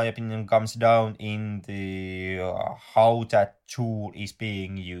not, in my opinion, comes down in the how that tool is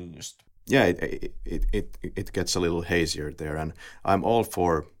being used. Yeah, it gets a little hazier there, and I'm all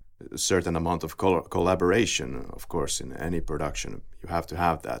for a certain amount of collaboration, of course, in any production. You have to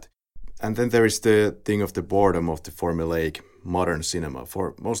have that. And then there is the thing of the boredom of the formulaic modern cinema.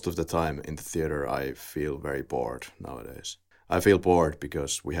 For most of the time in the theater, I feel very bored nowadays. I feel bored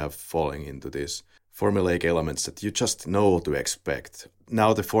because we have fallen into these formulaic elements that you just know to expect.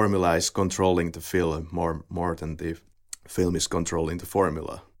 Now the formula is controlling the film more than the film is controlling the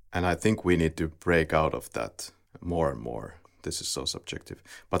formula. And I think we need to break out of that more and more. This is so subjective.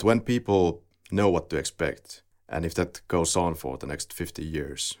 But when people know what to expect, and if that goes on for the next 50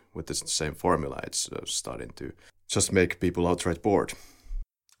 years with the same formula, it's starting to just make people outright bored.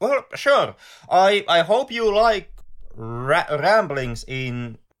 Well, sure. I hope you like ramblings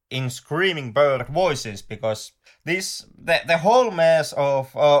in screaming bird voices, because the whole mess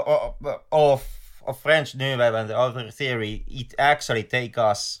of French New Wave and the other theory, it actually takes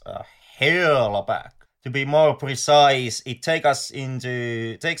us a hell back. To be more precise, it takes us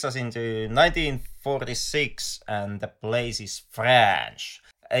into 1946, and the place is France.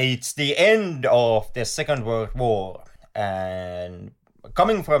 It's the end of the Second World War, and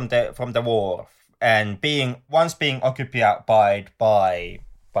coming from the war and being occupied by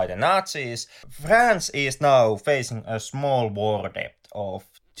the Nazis, France is now facing a small war debt of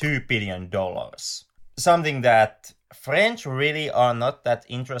 $2 billion. Something that French really are not that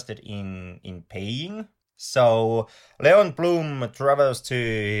interested in paying. So Leon Blum travels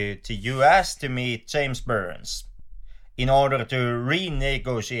to US to meet James Burns in order to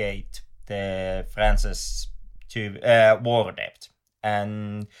renegotiate the France's war debt.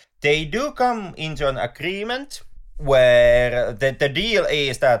 And they do come into an agreement where the deal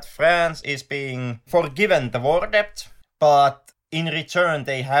is that France is being forgiven the war debt, but in return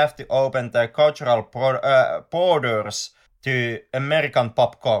they have to open the cultural borders to American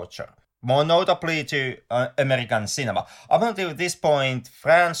pop culture, more notably to American cinema. Up until this point,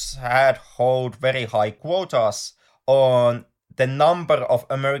 France had held very high quotas on the number of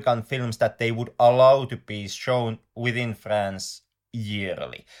American films that they would allow to be shown within France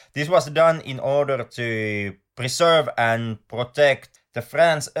yearly. This was done in order to preserve and protect the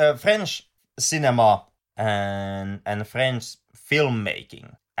French cinema and French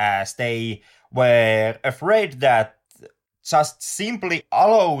filmmaking, as they were afraid that just simply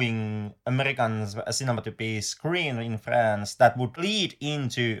allowing American cinema to be screened in France, that would lead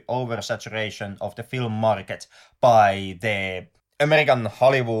into oversaturation of the film market by the American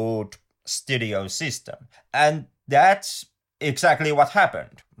Hollywood studio system. And that's exactly what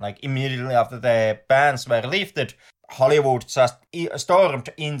happened. Like, immediately after the bans were lifted, Hollywood just stormed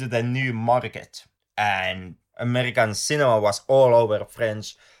into the new market, and American cinema was all over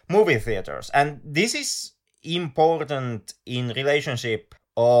French movie theaters. And this is important in relationship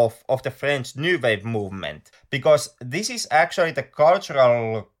of the French New Wave movement, because this is actually the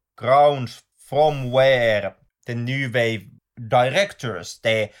cultural ground from where the New Wave directors,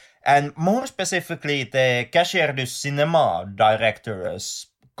 and more specifically the Cahiers du Cinéma directors,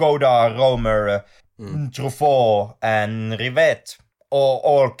 Godard, Romer, Truffaut and Rivette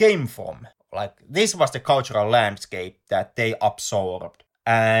all came from. Like, this was the cultural landscape that they absorbed.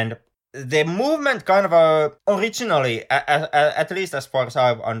 And the movement kind of originally, at least as far as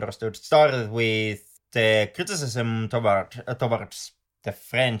I've understood, started with the criticism towards the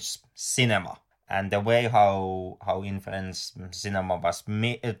French cinema and the way how in French cinema was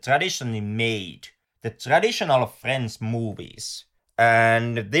traditionally made, the traditional French movies.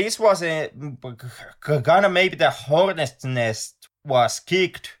 And this was kind of maybe the hornet's nest was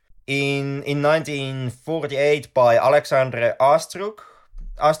kicked in 1948 by Alexandre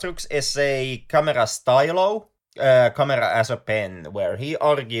Astruc's essay Camera Stylo, Camera as a Pen, where he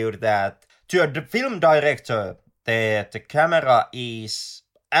argued that to a film director, the camera is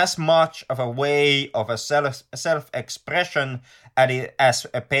as much of a way of a self-expression as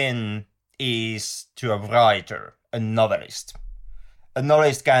a pen is to a writer, a novelist. A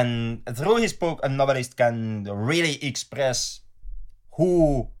novelist can, through his book, a novelist can really express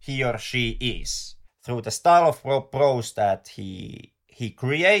who he or she is through the style of prose that he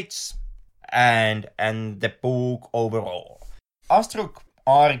creates and the book overall. Astruc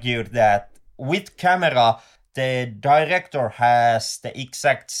argued that with camera, the director has the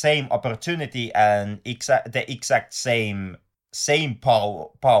exact same opportunity and the exact same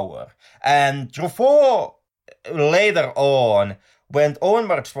power. And Truffaut later on went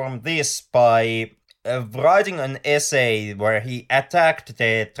onwards from this by writing an essay where he attacked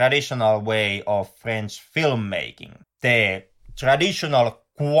the traditional way of French filmmaking, the traditional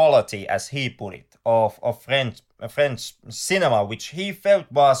quality, as he put it, of French cinema, which he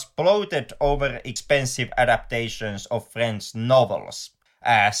felt was bloated over expensive adaptations of French novels,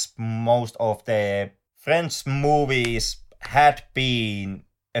 as most of the French movies had been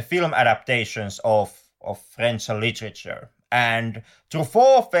film adaptations of French literature. And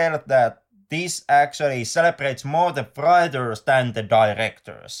Truffaut felt that this actually celebrates more the writers than the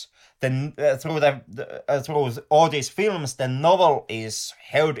directors. Then through all these films, the novel is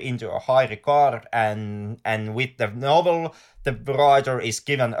held into a high regard, and with the novel, the writer is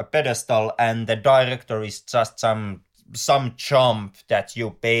given a pedestal, and the director is just some chump that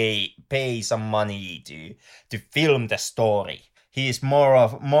you pay some money to film the story. He is more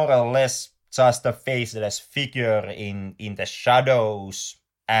or less just a faceless figure in the shadows,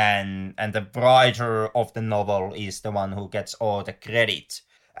 and the writer of the novel is the one who gets all the credit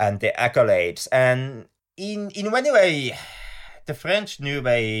and the accolades. And in many ways, the French New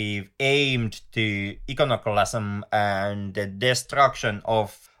Wave aimed to iconoclasm and the destruction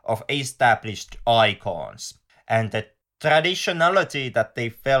of established icons, and the traditionality that they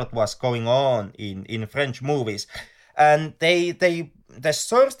felt was going on in French movies. And the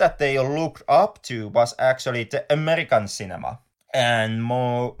source that they looked up to was actually the American cinema, and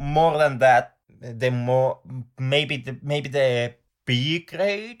more than that, maybe the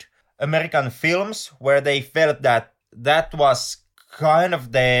B-grade American films, where they felt that was kind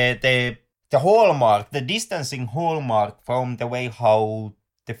of the hallmark, the distancing hallmark from the way how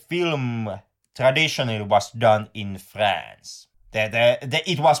the film traditionally was done in France.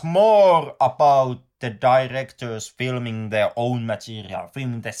 It was more about the directors filming their own material,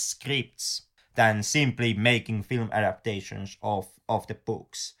 filming the scripts, than simply making film adaptations of the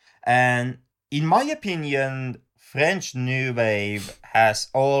books. And in my opinion, French New Wave has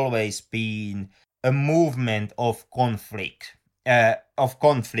always been a movement of conflict. And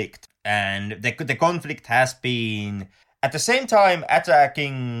the conflict has been at the same time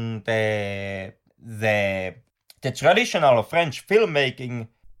attacking the traditional French filmmaking,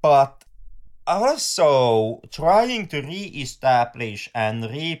 but also trying to re-establish and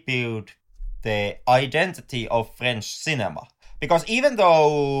rebuild the identity of French cinema. Because even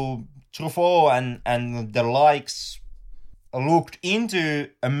though Truffaut and the likes looked into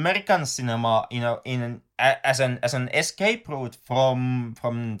American cinema, as an escape route from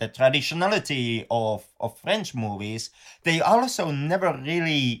the traditionality of French movies, they also never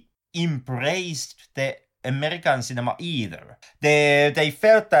really embraced the American cinema either. They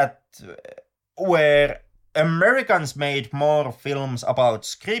felt that where Americans made more films about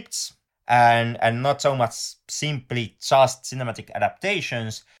scripts and not so much simply just cinematic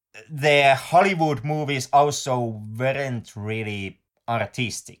adaptations, the Hollywood movies also weren't really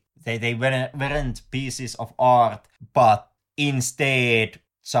artistic. They weren't pieces of art, but instead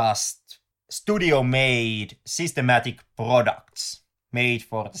just studio-made systematic products made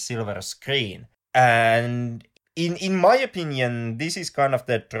for the silver screen. And in my opinion, this is kind of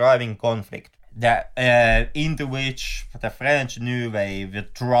the driving conflict that into which the French New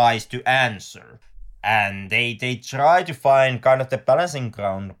Wave tries to answer. and they try to find kind of the balancing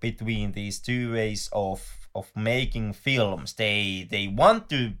ground between these two ways of making films. They want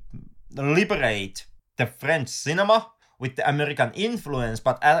to liberate the French cinema with the American influence,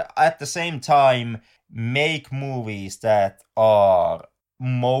 but at the same time make movies that are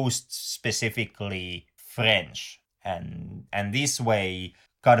most specifically French, and this way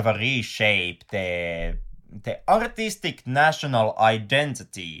kind of reshape the artistic national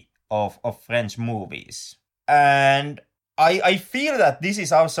identity of French movies. And I feel that this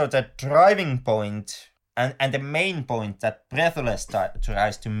is also the driving point and the main point that Breathless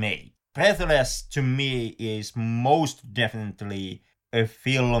tries to make. Breathless to me is most definitely a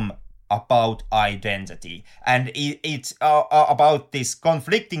film about identity, and it's about this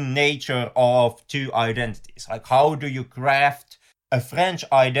conflicting nature of two identities. Like, how do you craft a French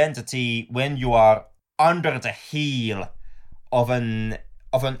identity when you are under the heel of an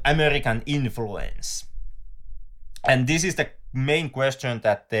American influence? And this is the main question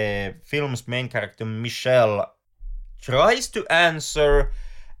that the film's main character Michelle tries to answer,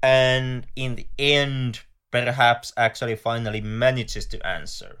 and in the end perhaps actually finally manages to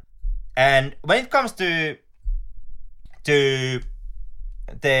answer. And when it comes to the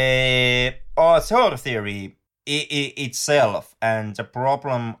author theory itself and the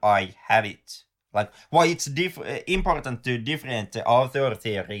problem I have it, like why it's important to differentiate the author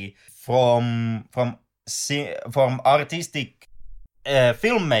theory from artistic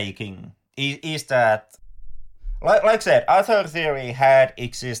filmmaking is that, like I said, author theory had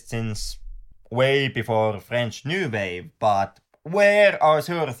existence way before French New Wave, but where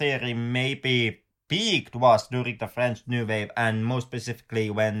author theory maybe peaked was during the French New Wave, and more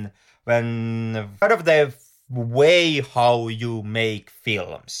specifically when part of the way how you make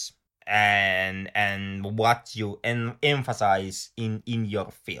films and what you emphasize in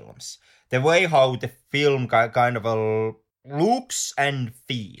your films, the way how the film kind of looks and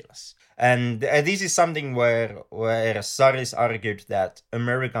feels. And this is something where Saris argued that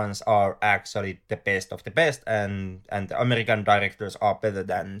Americans are actually the best of the best, and the American directors are better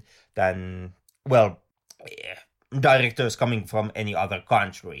than directors coming from any other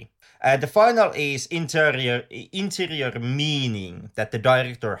country. The final is interior meaning that the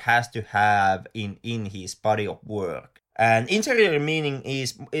director has to have in his body of work. And interior meaning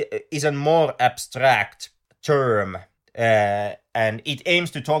is a more abstract term. And it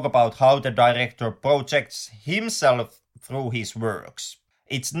aims to talk about how the director projects himself through his works.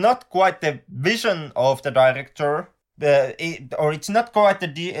 It's not quite the vision of the director, or it's not quite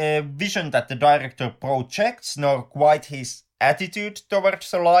the vision that the director projects, nor quite his attitude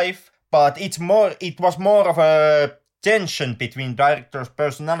towards life, but it was more of a tension between director's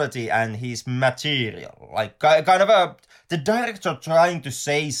personality and his material, like kind of the director trying to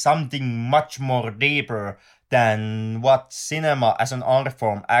say something much more deeper than what cinema as an art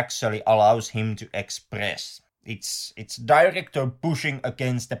form actually allows him to express. It's director pushing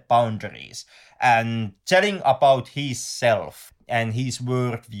against the boundaries and telling about himself and his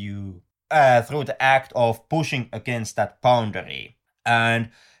worldview through the act of pushing against that boundary.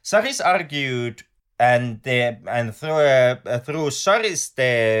 And Saris argued, and through Saris,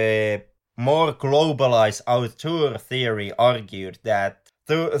 the more globalized auteur theory argued that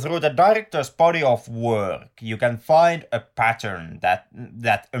through the director's body of work, you can find a pattern that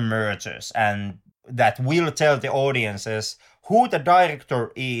emerges and that will tell the audiences who the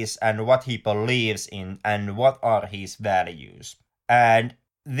director is and what he believes in and what are his values. And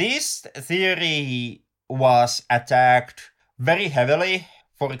this theory was attacked very heavily.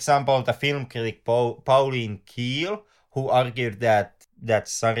 For example, the film critic Pauline Kael, who argued that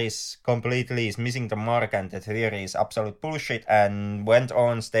Saris completely is missing the mark and the theory is absolute bullshit, and went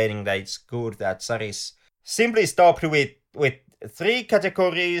on stating that it's good that Saris simply stopped with 3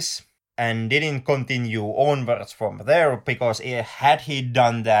 categories and didn't continue onwards from there, because had he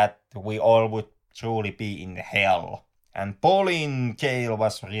done that, we all would truly be in hell. And Pauline Kael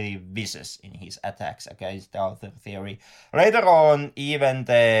was really vicious in his attacks against the author theory. Later on, even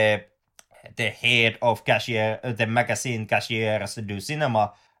the head of the magazine Cashiers du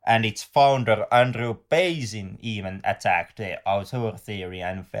Cinema and its founder Andrew Bazin even attacked the auteur theory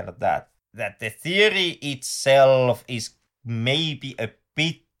and felt that the theory itself is maybe a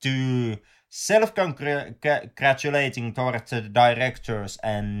bit too self-congratulating towards the directors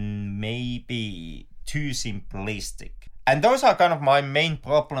and maybe too simplistic. And those are kind of my main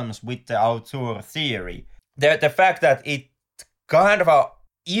problems with the auteur theory. The fact that it kind of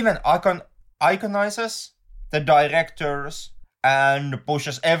even iconizes the directors and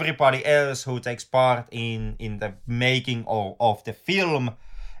pushes everybody else who takes part in the making of the film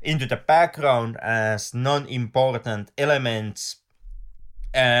into the background as non-important elements.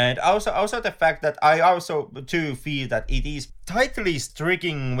 And also the fact that I also too feel that it is tightly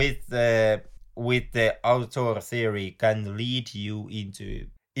striking with the author theory can lead you into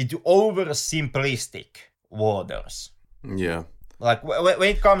oversimplistic waters. Yeah. Like when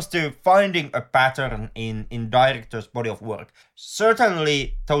it comes to finding a pattern in director's body of work,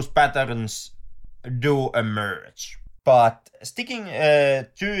 certainly those patterns do emerge. But sticking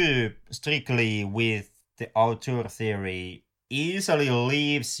too strictly with the auteur theory easily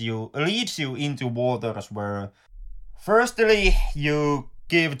leads you into waters where, firstly, you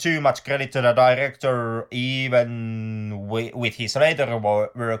give too much credit to the director, even with his later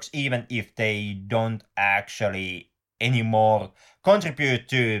works, even if they don't actually anymore contribute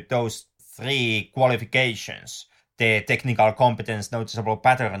to those three qualifications: the technical competence, noticeable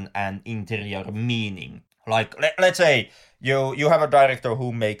pattern, and interior meaning. Like, let's say you have a director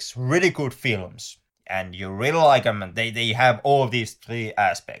who makes really good films, and you really like them, and they have all these three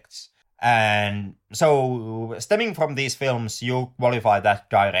aspects. And so, stemming from these films, you qualify that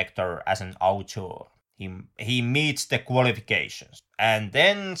director as an auteur. He meets the qualifications. And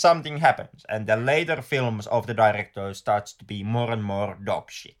then something happens, and the later films of the director starts to be more and more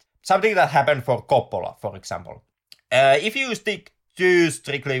dog shit. Something that happened for Coppola, for example. If you stick too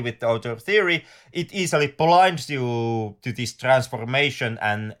strictly with the auteur theory, it easily blinds you to this transformation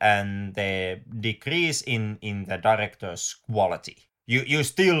and the decrease in the director's quality. You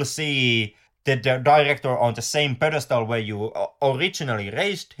still see the director on the same pedestal where you originally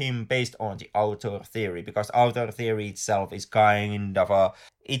raised him based on the auteur theory, because auteur theory itself is kind of a...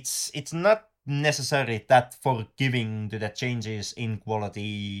 It's not necessarily that forgiving to the changes in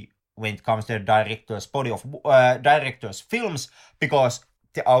quality when it comes to the director's body of director's films, because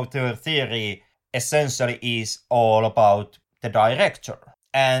the auteur theory essentially is all about the director.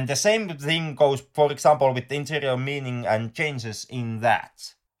 And the same thing goes, for example, with the interior meaning and changes in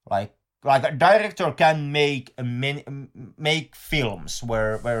that. Like a director can make films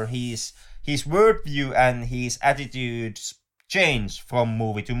where his worldview and his attitudes change from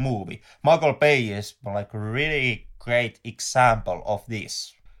movie to movie. Michael Bay is like a really great example of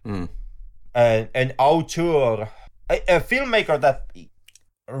this. An auteur, a filmmaker that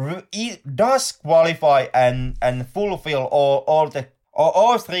does qualify and fulfill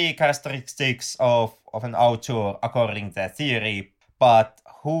all three characteristics of an auteur according to the theory, but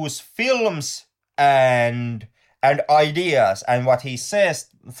whose films and ideas and what he says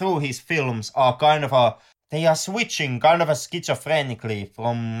through his films are they are switching kind of schizophrenically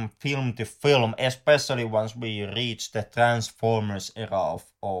from film to film, especially once we reach the Transformers era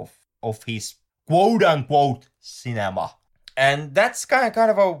of his quote-unquote cinema. And that's kind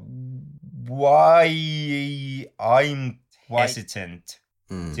of why I'm hesitant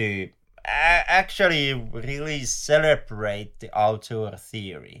to actually really celebrate the auteur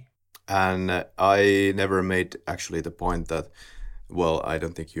theory. And I never made actually the point that, well, I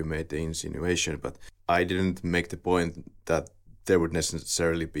don't think you made the insinuation, but I didn't make the point that there would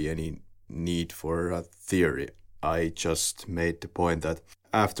necessarily be any need for a theory. I just made the point that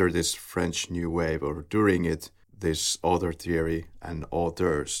after this French New Wave, or during it, this author theory and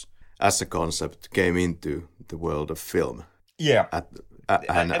authors as a concept came into the world of film. Yeah.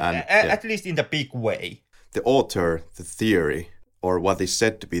 At least in the big way. The author, the theory, or what is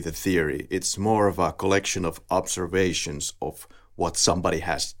said to be the theory, it's more of a collection of observations of what somebody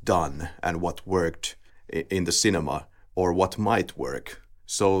has done and what worked in the cinema, or what might work.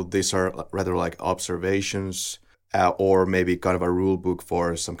 So these are rather like observations, or maybe kind of a rule book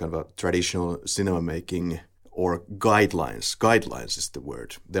for some kind of a traditional cinema making, or guidelines. Guidelines is the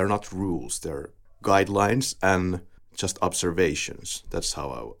word. They're not rules, they're guidelines and just observations. That's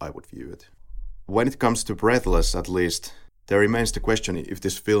how I would view it. When it comes to Breathless, at least, there remains the question if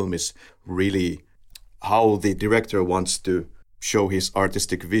this film is really how the director wants to show his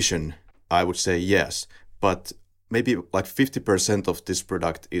artistic vision. I would say yes, but maybe like 50% of this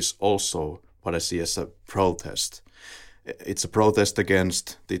product is also what I see as a protest. It's a protest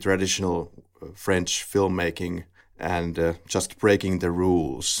against the traditional French filmmaking, and just breaking the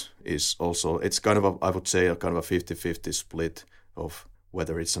rules is also, it's kind of I would say, a kind of a 50-50 split of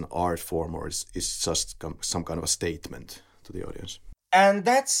whether it's an art form or it's just some kind of a statement to the audience. And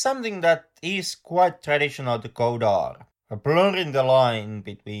that's something that is quite traditional to Godard. Blurring the line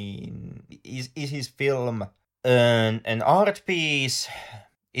between is his film an art piece?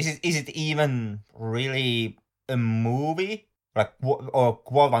 Is it even really a movie, like, or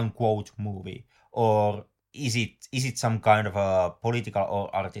quote unquote movie, or is it some kind of a political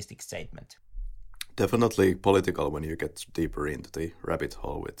or artistic statement? Definitely political when you get deeper into the rabbit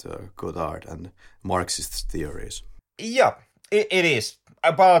hole with Godard and Marxist theories. Yeah, it is.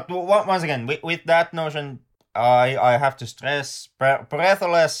 But once again, with that notion, I have to stress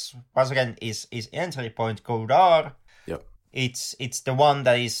Breathless once again is entry point Godard. Yep. It's the one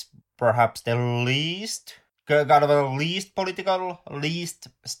that is perhaps the least kind of a least political, least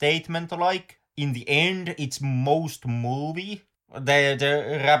statement-like. In the end, it's most movie.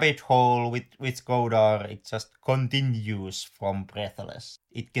 The rabbit hole with Godard, it just continues from Breathless.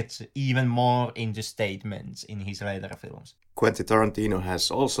 It gets even more into statements in his later films. Quentin Tarantino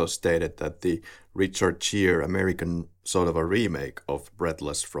has also stated that the Richard Gere American sort of a remake of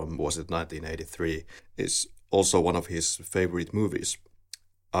Breathless from, was it 1983, is also one of his favorite movies.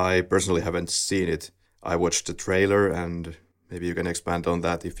 I personally haven't seen it. I watched the trailer, and maybe you can expand on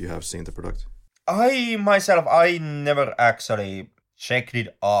that if you have seen the product. I never actually checked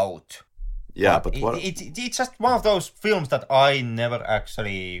it out. Yeah, but what... It's just one of those films that I never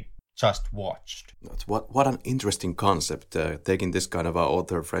actually just watched. What an interesting concept, taking this kind of a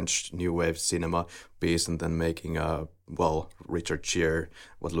author French New Wave cinema piece and then making a, Richard Gere,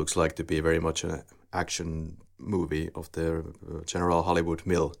 what looks like to be very much an action movie of the General Hollywood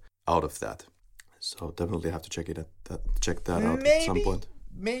mill out of that. So definitely have to check that out at some point.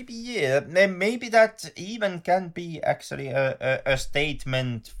 Maybe, yeah. Maybe that even can be actually a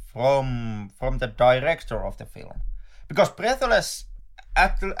statement from the director of the film. Because Breathless,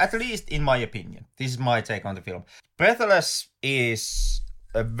 at least in my opinion, this is my take on the film, Breathless is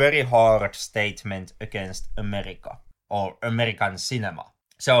a very hard statement against America or American cinema.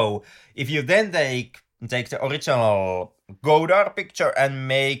 So if you then take the original Godard picture and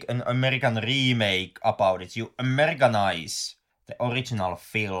make an American remake about it, you Americanize the original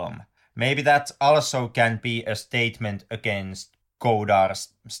film. Maybe that also can be a statement against Godard's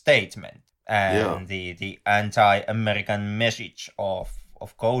statement and the anti-American message of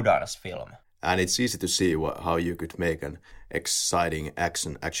Godard's film. And it's easy to see how you could make an exciting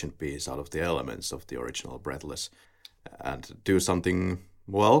action piece out of the elements of the original Breathless and do something,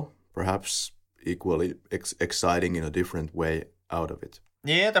 perhaps equally exciting in a different way out of it.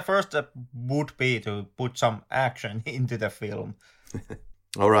 Yeah, the first step would be to put some action into the film.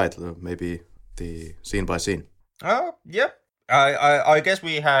 All right, maybe the scene by scene. Oh, yeah. I guess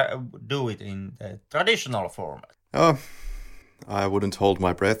we do it in the traditional format. I wouldn't hold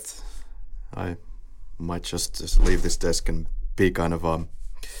my breath. I might just leave this desk and be kind of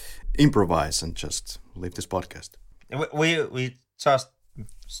improvise and just leave this podcast. We just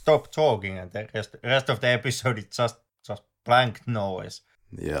stop talking and the rest of the episode is just blank noise.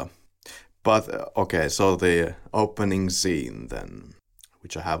 Yeah. But, okay, so the opening scene then,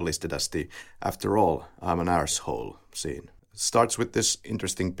 which I have listed as the "after all, I'm an arsehole" scene, starts with this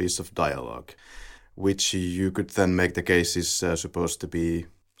interesting piece of dialogue, which you could then make the case is supposed to be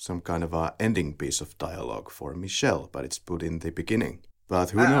some kind of a ending piece of dialogue for Michelle, but it's put in the beginning. But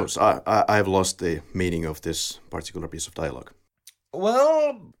who knows? I've lost the meaning of this particular piece of dialogue.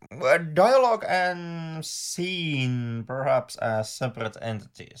 Well, dialogue and scene perhaps as separate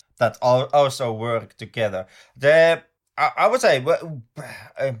entities that also work together. I would say,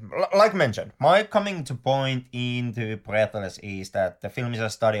 like mentioned, my coming to point into Breathless is that the film is a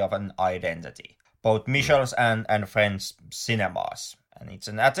study of an identity, both Michel's and French cinemas. And it's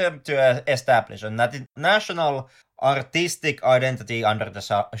an attempt to establish a national artistic identity under the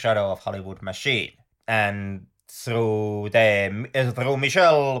shadow of Hollywood machine. And through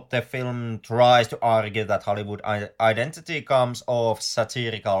Michel, the film tries to argue that Hollywood identity comes off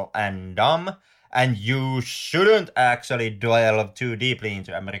satirical and dumb, and you shouldn't actually delve too deeply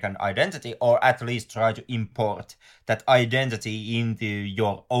into American identity, or at least try to import that identity into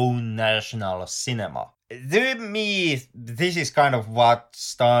your own national cinema. To me, this is kind of what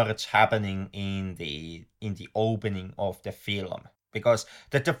starts happening in the opening of the film, because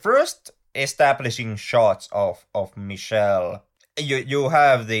the first establishing shots of Michel, you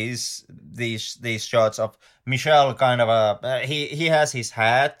have these shots of Michel kind of he has his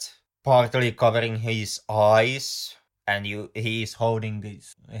hat partly covering his eyes, and he's holding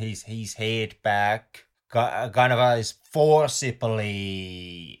his head back kind of a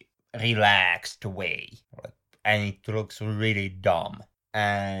forcibly relaxed way, and it looks really dumb.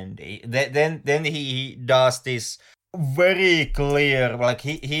 And then he does this very clear, like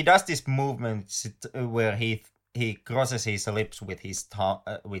he does this movement where he crosses his lips with his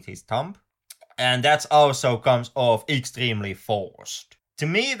thumb, and that also comes off extremely forced. To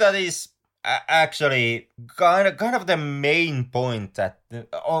me, that is actually kind of the main point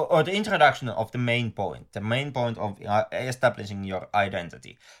or the introduction of the main point of establishing your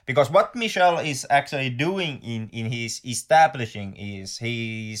identity. Because what Michel is actually doing in his establishing is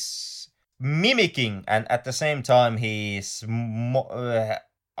he's mimicking, and at the same time he's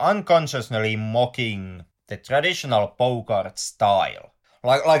unconsciously mocking the traditional Bogart style,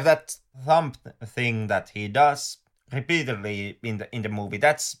 like that thump thing that he does repeatedly in the movie.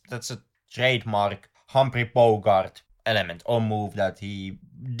 That's a trademark Humphrey Bogart element or move that he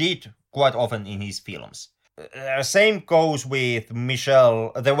did quite often in his films. Same goes with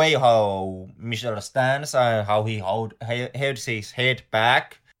Michel, the way how Michel stands, how he holds his head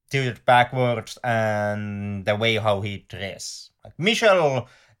back, tilted backwards, and the way how he dresses. Like Michel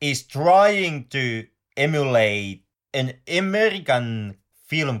is trying to emulate an American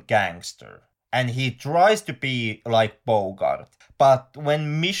film gangster, and he tries to be like Bogart. But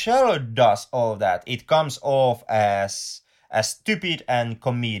when Michel does all that, it comes off as stupid and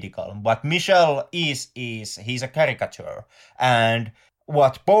comedical. What Michel is he's a caricature. And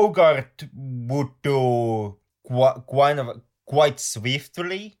what Bogart would do quite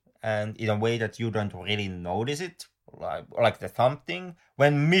swiftly and in a way that you don't really notice it, like the thumping,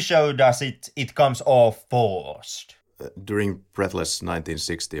 when Michel does it, it comes off forced. During Breathless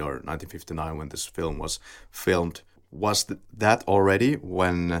 1960 or 1959, when this film was filmed, was that already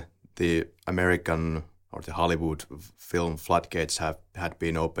when the American or the Hollywood film floodgates had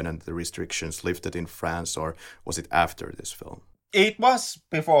been open and the restrictions lifted in France, or was it after this film? It was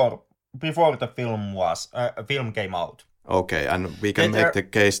before the film came out. Okay, and we can make the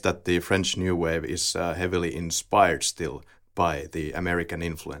case that the French New Wave is heavily inspired still by the American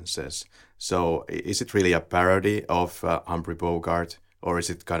influences. So is it really a parody of Humphrey Bogart, or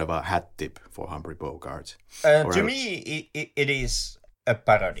is it kind of a hat tip for Humphrey Bogart? To me, it is a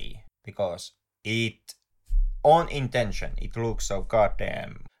parody, because it, on intention, it looks so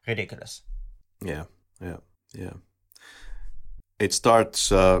goddamn ridiculous. Yeah. It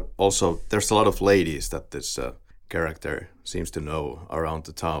starts also, there's a lot of ladies that this character seems to know around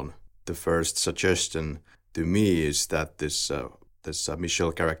the town. The first suggestion to me is that this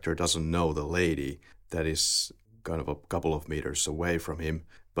Michel character doesn't know the lady that is kind of a couple of meters away from him,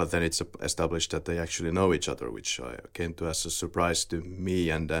 but then it's established that they actually know each other, which came to as a surprise to me.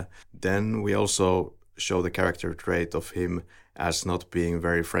 And then we also show the character trait of him as not being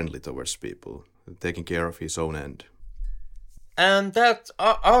very friendly towards people, taking care of his own end. And that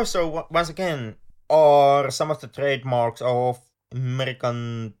also, once again, are some of the trademarks of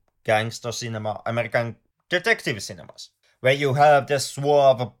American gangster cinema, American detective cinemas, where you have the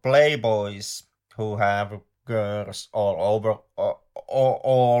suave playboys who have girls all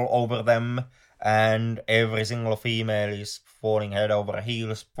over them, and every single female is falling head over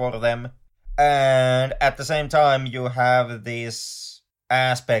heels for them. And at the same time, you have this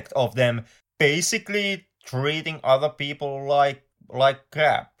aspect of them basically treating other people like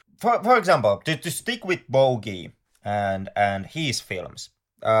crap. For example, to stick with Bogey and his films,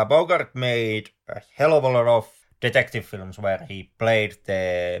 Bogart made a hell of a lot of detective films where he played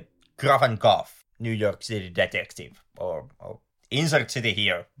the gruff and tough New York City detective, or insert city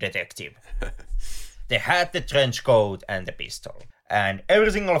here detective. They had the trench coat and the pistol. And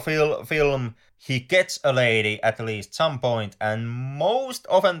every single film, he gets a lady at least some point, and most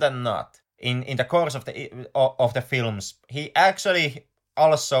often than not, in the course of the films, he actually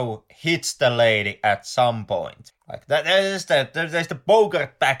also hits the lady at some point. Like there's the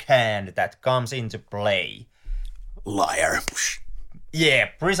Bogart backhand that comes into play. Liar. Yeah,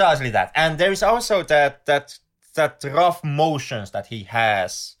 precisely that. And there is also that rough motions that he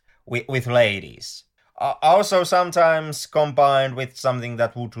has with ladies. Also sometimes combined with something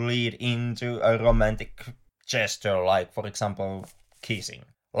that would lead into a romantic gesture, like, for example, kissing.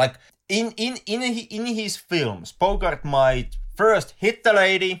 Like, in his films, Bogart might first hit the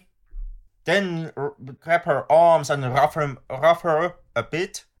lady, then grab her arms and rough her a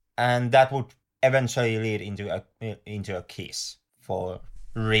bit, and that would eventually lead into a kiss for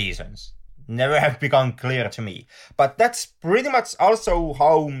reasons never have become clear to me. But that's pretty much also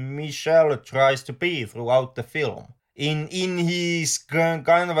how Michel tries to be throughout the film. In his kind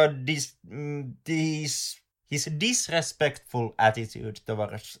of his disrespectful attitude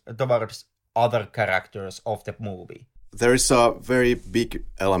towards other characters of the movie. There is a very big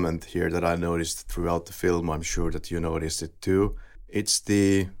element here that I noticed throughout the film. I'm sure that you noticed it too. It's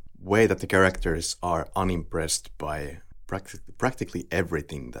the way that the characters are unimpressed by practically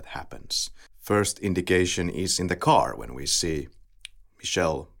everything that happens. First indication is in the car when we see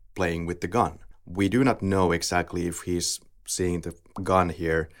Michel playing with the gun. We do not know exactly if he's seeing the gun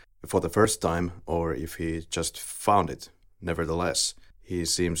here for the first time or if he just found it. Nevertheless, he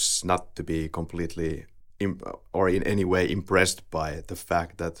seems not to be completely or in any way impressed by the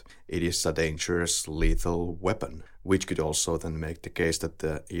fact that it is a dangerous, lethal weapon, which could also then make the case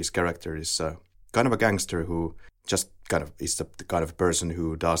that his character is kind of a gangster who just kind of is the kind of person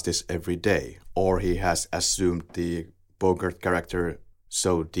who does this every day, or he has assumed the Bogart character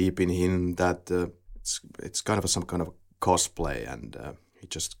so deep in him that it's kind of some kind of cosplay, and he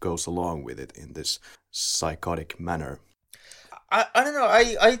just goes along with it in this psychotic manner. I don't know.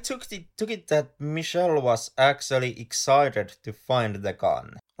 I took it that Michelle was actually excited to find the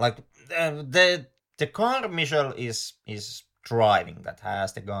gun. Like the car Michelle is driving that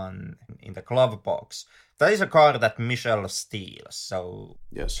has the gun in the glove box. That is a car that Michelle steals. So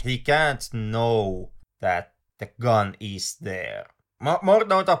yes, he can't know that the gun is there. More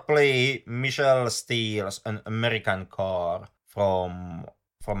notably, Michelle steals an American car from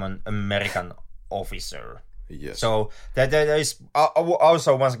an American officer. Yes. So there is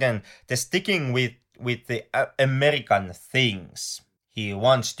also, once again, the sticking with the American things. He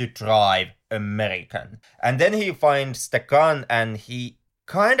wants to drive American. And then he finds the gun and he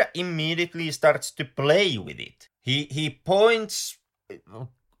kind of immediately starts to play with it. He points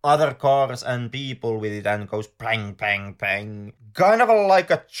other cars and people with it and goes bang, bang, bang. Kind of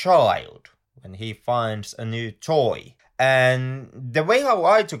like a child when he finds a new toy. And the way how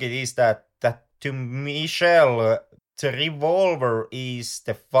I took it is that to Michelle, the revolver is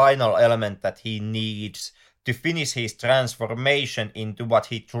the final element that he needs to finish his transformation into what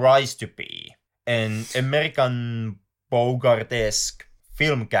he tries to be, an American Bogart-esque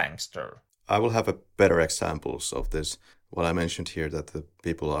film gangster. I will have a better examples of this. What I mentioned here, that the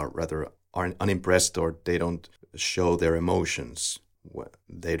people are unimpressed or they don't show their emotions.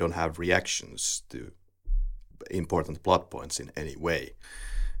 They don't have reactions to important plot points in any way.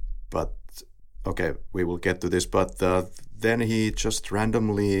 But okay, we will get to this, but then he just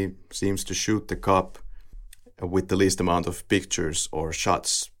randomly seems to shoot the cop with the least amount of pictures or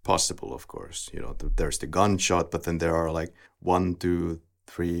shots possible, of course. You know, there's the gunshot, but then there are like 1, 2,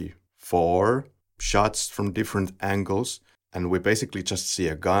 3, 4 shots from different angles. And we basically just see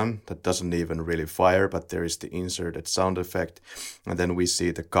a gun that doesn't even really fire, but there is the inserted sound effect. And then we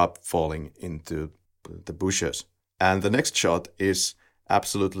see the cop falling into the bushes. And the next shot is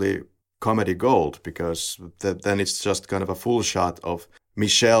absolutely comedy gold, because then it's just kind of a full shot of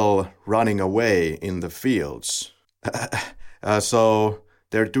Michelle running away in the fields. So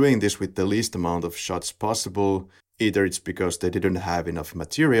they're doing this with the least amount of shots possible. Either it's because they didn't have enough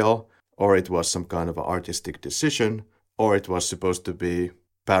material, or it was some kind of artistic decision, or it was supposed to be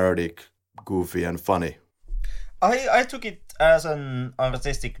parodic, goofy, and funny. I took it as an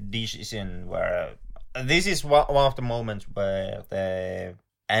artistic decision where this is one of the moments where the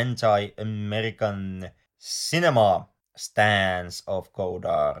anti-American cinema stance of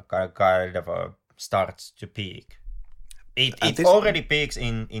Godard kind of starts to peak. It already peaks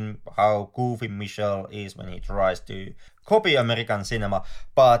in how goofy Michel is when he tries to copy American cinema,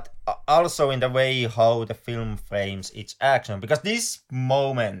 but also in the way how the film frames its action. Because this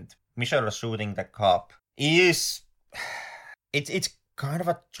moment, Michel shooting the cop, it's kind of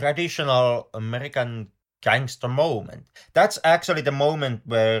a traditional American gangster moment. That's actually the moment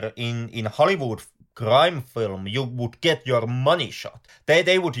where in Hollywood crime film you would get your money shot.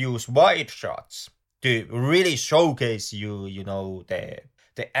 They would use wide shots to really showcase you know,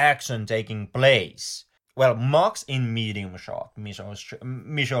 the action taking place. Well, Max in medium shot,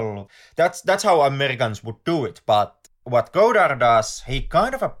 Michel, that's how Americans would do it. But what Godard does, he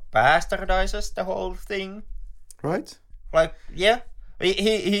kind of bastardizes the whole thing. Right? Like, yeah.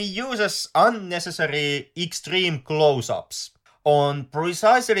 He uses unnecessary extreme close-ups on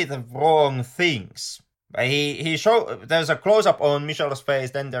precisely the wrong things. There's a close-up on Michel's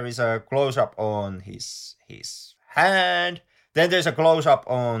face, then there is a close-up on his hand, then there's a close-up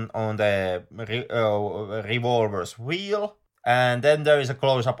on the revolver's wheel, and then there is a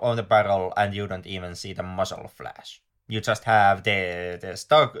close-up on the barrel, and you don't even see the muzzle flash. You just have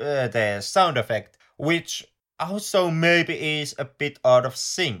the sound effect, which also maybe is a bit out of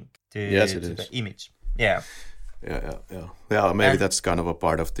sync to the image. Yeah. Yeah, maybe that's kind of a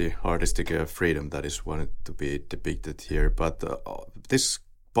part of the artistic freedom that is wanted to be depicted here. But this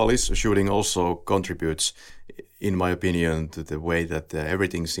police shooting also contributes, in my opinion, to the way that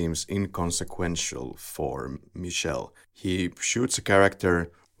everything seems inconsequential for Michel. He shoots a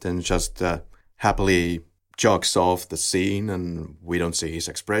character, then just happily jogs off the scene, and we don't see his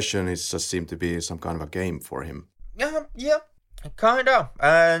expression. It just seemed to be some kind of a game for him. Yeah, kinda.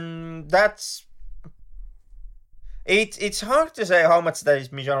 And It's hard to say how much that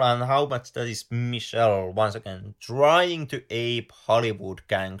is Michelle and how much that is Michelle, once again, trying to ape Hollywood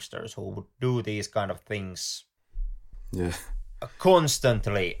gangsters who would do these kind of things Yeah.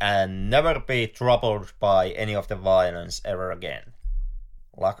 constantly and never be troubled by any of the violence ever again.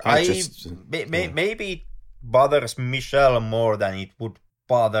 Like, maybe it bothers Michelle more than it would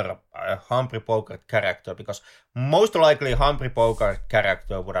bother a Humphrey Bogart character, because most likely Humphrey Bogart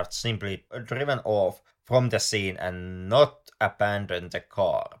character would have simply driven off from the scene and not abandoned the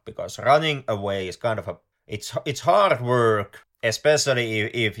car, because running away is kind of it's hard work, especially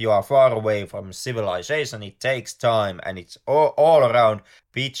if you are far away from civilization. It takes time and it's all around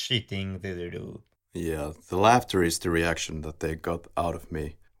bitchy thing to do. Yeah, the laughter is the reaction that they got out of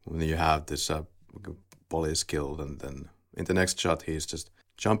me when you have this police killed, and then in the next shot he's just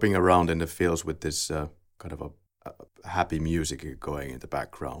jumping around in the fields with this kind of a happy music going in the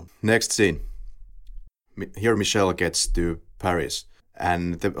background. Next scene. Here Michelle gets to Paris,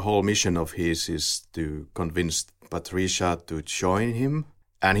 and the whole mission of his is to convince Patricia to join him.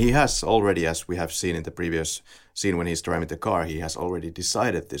 And he has already, as we have seen in the previous scene when he's driving the car, he has already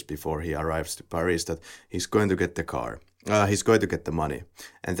decided this before he arrives to Paris, that he's going to get the car. He's going to get the money.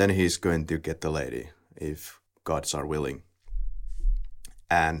 And then he's going to get the lady, if gods are willing.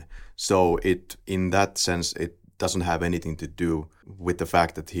 And so in that sense, it doesn't have anything to do with the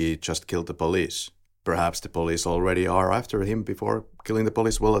fact that he just killed the police. Perhaps the police already are after him before killing the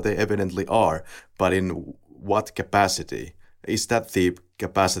police. Well, they evidently are. But in what capacity? Is that the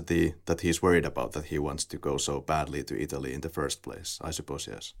capacity that he's worried about, that he wants to go so badly to Italy in the first place? I suppose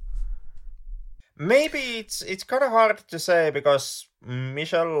yes. Maybe it's kind of hard to say, because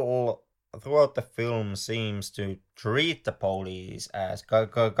Michelle throughout the film seems to treat the police as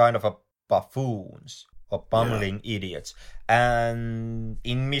kind of a buffoons or bumbling idiots. And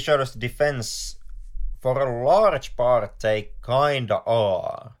in Michelle's defense, for a large part, they kinda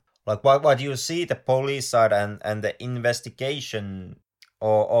are. Like what you see the police side and the investigation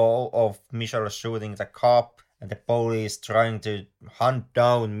of Michelle shooting the cop and the police trying to hunt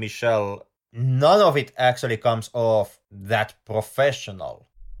down Michelle, none of it actually comes off that professional.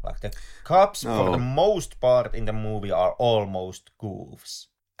 Like the cops, for the most part in the movie, are almost goofs.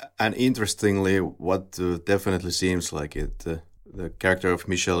 And interestingly, what definitely seems like it, the character of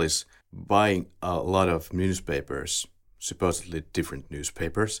Michelle is buying a lot of newspapers, supposedly different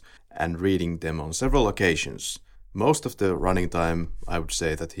newspapers, and reading them on several occasions. Most of the running time, I would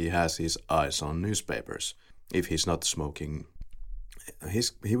say that he has his eyes on newspapers. If he's not smoking,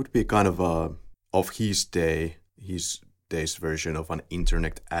 he would be kind of his day's version of an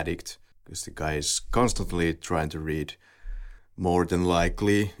internet addict, because the guy is constantly trying to read, more than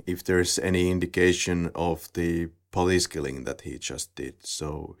likely, if there's any indication of the police killing that he just did.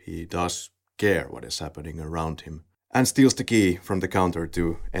 So he does care what is happening around him. And steals the key from the counter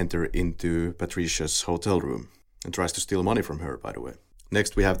to enter into Patricia's hotel room. And tries to steal money from her, by the way.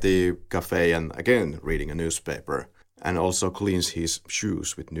 Next we have the cafe, and again reading a newspaper. And also cleans his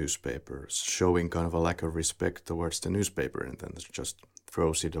shoes with newspapers, showing kind of a lack of respect towards the newspaper, and then just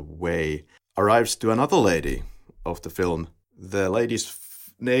throws it away. Arrives to another lady of the film. The lady's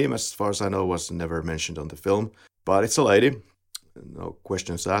name, as far as I know, was never mentioned on the film. But it's a lady, no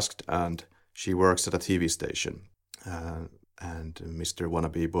questions asked, and she works at a TV station. And Mr.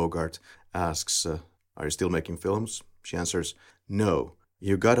 Wannabe Bogart asks, are you still making films? She answers, no,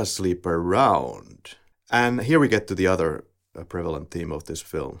 you gotta sleep around. And here we get to the other prevalent theme of this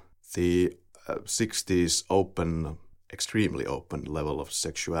film. The 60s extremely open level of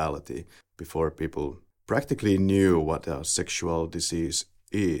sexuality, before people practically knew what a sexual disease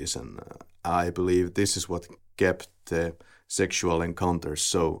is. And I believe this is what kept the sexual encounters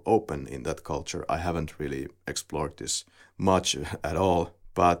so open in that culture. I haven't really explored this much at all,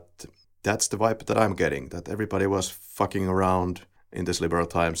 but that's the vibe that I'm getting, that everybody was fucking around in these liberal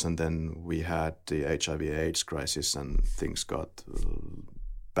times, and then we had the HIV/AIDS crisis and things got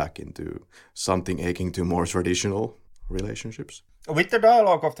back into something akin to more traditional relationships. With the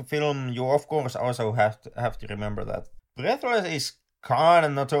dialogue of the film, you of course also have to remember that Breathless is kind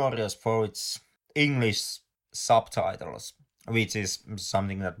of notorious for its English subtitles, which is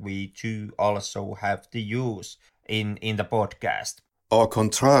something that we too also have to use in the podcast. Au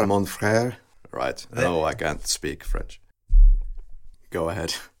contraire, mon frère. Right. No, I can't speak French. Go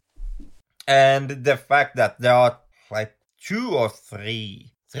ahead. And the fact that there are like two or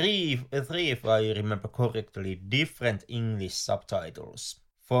three, if I remember correctly, different English subtitles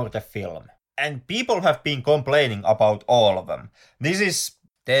for the film. And people have been complaining about all of them. This is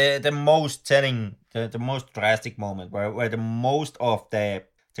the most telling, the most drastic moment where the most of the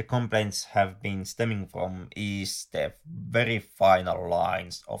the complaints have been stemming from is the very final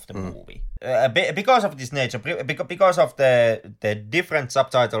lines of the movie. Because of this nature, because of the different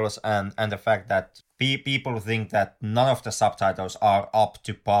subtitles and the fact that people think that none of the subtitles are up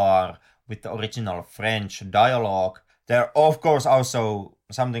to par with the original French dialogue, there of course also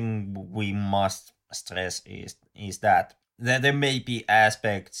something we must stress is that there may be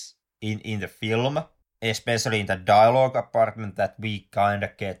aspects in the film, especially in the dialogue apartment, that we kind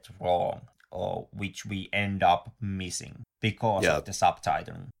of get wrong, or which we end up missing because of the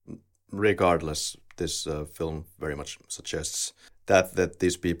subtitling. Regardless, this film very much suggests that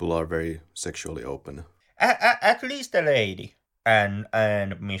these people are very sexually open. At least the lady and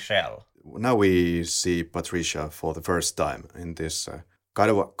Michelle. Now we see Patricia for the first time in this kind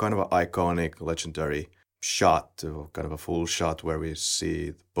of a iconic, legendary shot, kind of a full shot where we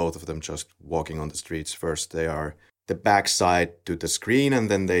see both of them just walking on the streets. First they are the backside to the screen, and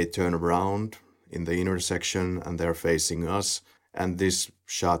then they turn around in the intersection and they're facing us. And this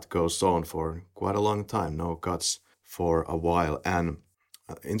shot goes on for quite a long time, no cuts for a while, and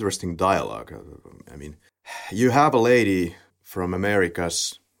interesting dialogue. I mean, you have a lady from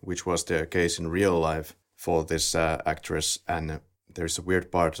Americas, which was the case in real life for this actress, and there's a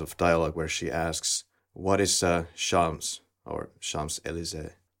weird part of dialogue where she asks, "What is Champs or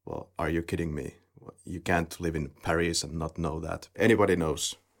Champs-Élysées?" Well, are you kidding me? You can't live in Paris and not know that. Anybody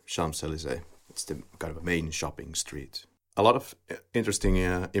knows Champs-Élysées. It's the kind of a main shopping street. A lot of interesting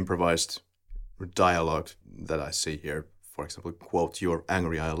improvised dialogue that I see here. For example, quote, "You're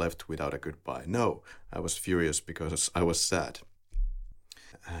angry I left without a goodbye." No, I was furious because I was sad.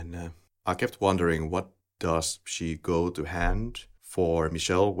 And I kept wondering, what does she go to hand for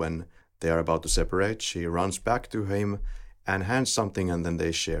Michelle when they are about to separate? She runs back to him and hands something, and then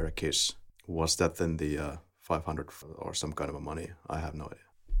they share a kiss. Was that then the 500 or some kind of a money? I have no idea.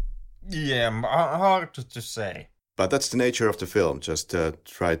 Yeah, hard to say. But that's the nature of the film. Just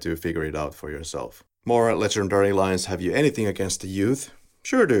try to figure it out for yourself. More legendary lines. Have you anything against the youth?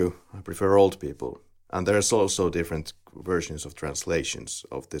 Sure do. I prefer old people. And there's also different versions of translations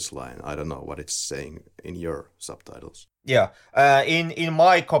of this line. I don't know what it's saying in your subtitles. Yeah. In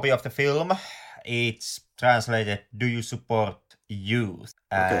my copy of the film, it's translated, "Do you support youth?"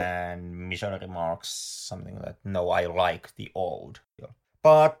 Okay. And Michelle remarks something like, "No, I like the old."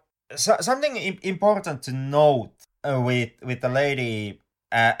 But something important to note with the lady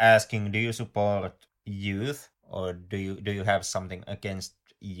asking, "Do you support youth, or do you have something against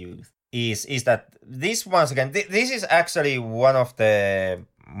youth?" is that this, once again, this is actually one of the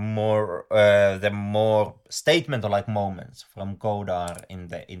more statement-like moments from Godard in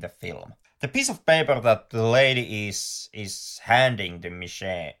the film. The piece of paper that the lady is handing to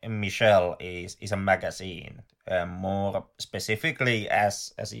Michelle is a magazine. More specifically,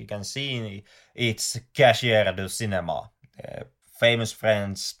 as you can see, it's Cahiers du Cinéma, the famous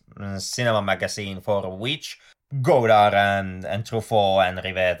French cinema magazine for which Godard and Truffaut and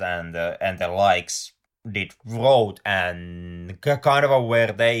Rivette and the likes did wrote, and kind of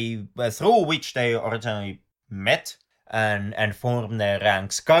where they through which they originally met and formed their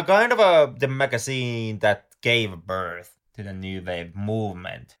ranks. Kind of the magazine that gave birth to the New Wave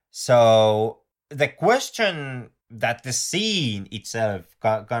movement. So the question that the scene itself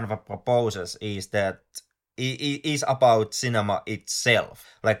kind of proposes is that it is about cinema itself.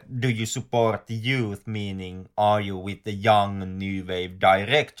 Like, do you support the youth, meaning are you with the young New Wave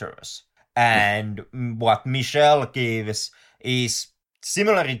directors? And what Michelle gives is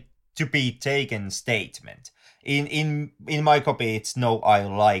similarly to be taken statement. In my copy, it's "No, I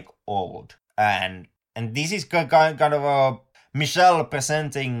like old," and this is kind of a Michelle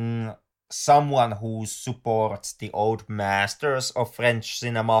presenting someone who supports the old masters of French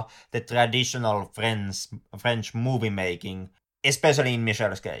cinema, the traditional French movie making, especially in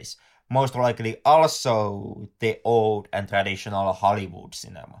Michelle's case. Most likely also the old and traditional Hollywood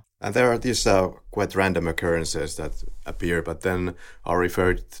cinema. And there are these quite random occurrences that appear, but then are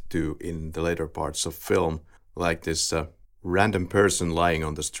referred to in the later parts of film, like this random person lying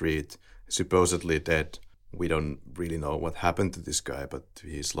on the street, supposedly dead. We don't really know what happened to this guy, but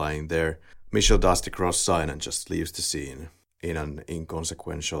he's lying there. Michelle does the cross sign and just leaves the scene in an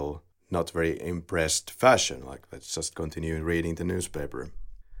inconsequential, not very impressed fashion. Like, let's just continue reading the newspaper.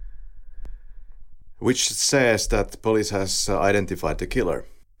 Which says that the police has identified the killer.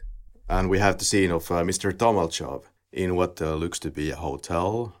 And we have the scene of Mr. Tomalchov in what looks to be a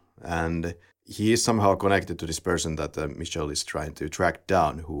hotel. And he is somehow connected to this person that Michelle is trying to track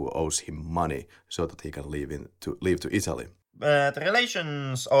down, who owes him money so that he can leave to Italy. The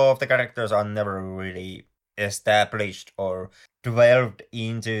relations of the characters are never really established or delved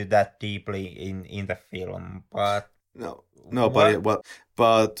into that deeply in the film. But no,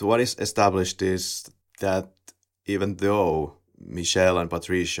 but what is established is that even though Michelle and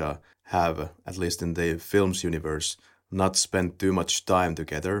Patricia have, at least in the film's universe, not spent too much time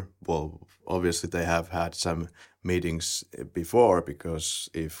together. Well, obviously they have had some meetings before, because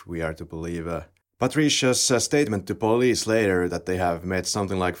if we are to believe Patricia's statement to police later that they have met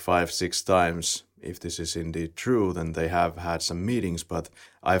something like 5-6 times, if this is indeed true, then they have had some meetings. But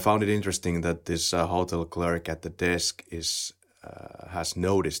I found it interesting that this hotel clerk at the desk has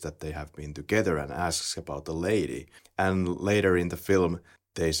noticed that they have been together and asks about the lady. And later in the film,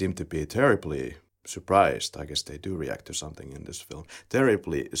 they seem to be terribly surprised. I guess they do react to something in this film.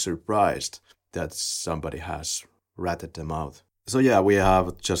 Terribly surprised that somebody has ratted them out. So yeah, we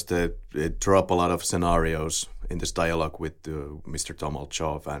have just drop a lot of scenarios in this dialogue with Mr.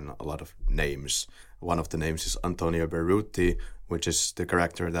 Tomolchov and a lot of names. One of the names is Antonio Berruti, which is the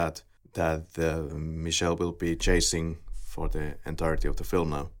character that Michelle will be chasing for the entirety of the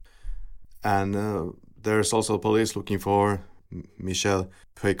film now. And there's also police looking for Michel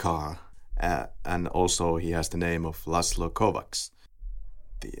Picard, and also he has the name of Laszlo Kovacs,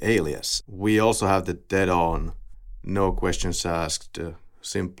 the alias. We also have the dead-on, no questions asked,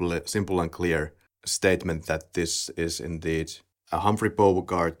 simple and clear statement that this is indeed a Humphrey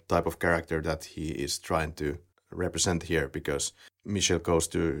Bogart type of character that he is trying to represent here, because Michel goes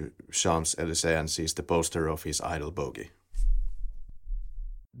to Champs-Élysées and sees the poster of his idol Bogey.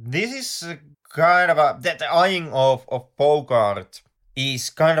 This is kind of the eyeing of Bogart is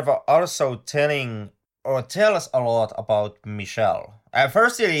kind of also telling or tells a lot about Michel.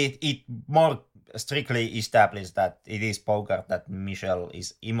 Firstly, it more strictly established that it is Bogart that Michel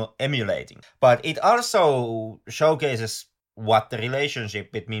is emulating. But it also showcases what the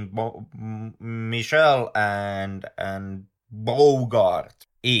relationship between Michel and Bogart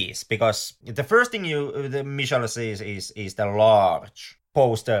is. Because the first thing Michel sees is the large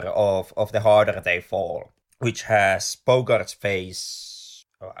poster of The Harder They Fall, which has Bogart's face,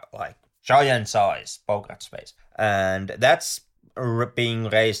 like giant size Bogart's face. And that's being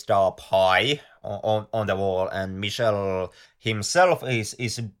raised up high on the wall, and Michel himself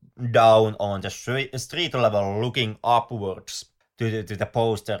is down on the street level looking upwards to the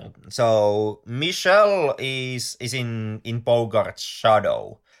poster. So Michel is in Bogart's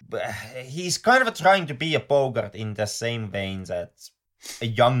shadow. He's kind of trying to be a Bogart in the same vein that a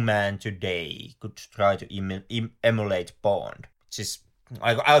young man today could try to emulate Bond, which is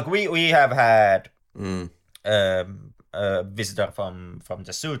we have had a visitor from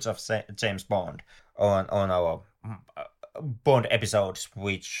the suits of James Bond on our Bond episodes,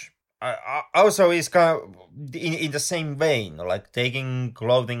 which also is kind of in the same vein, like taking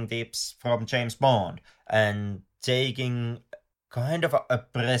clothing tips from James Bond and taking kind of a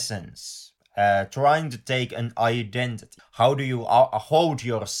presence. Trying to take an identity. How do you hold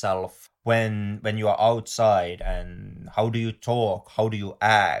yourself when you are outside, and how do you talk? How do you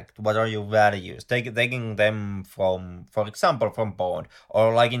act? What are your values? Taking them from, for example, from Bond,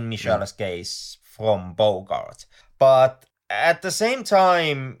 or like in Michel's case, from Bogart. But at the same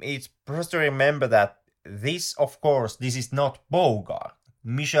time, it's first to remember that this is not Bogart.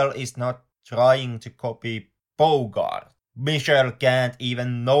 Michel is not trying to copy Bogart. Michel can't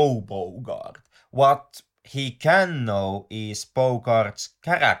even know Bogart. What he can know is Bogart's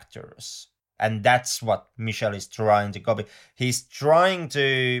characters. And that's what Michel is trying to copy. He's trying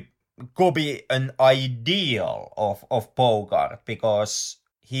to copy an ideal of Bogart, because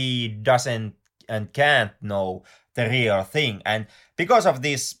he doesn't and can't know the real thing. And because of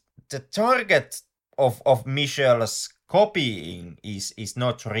this, the target of Michel's copying is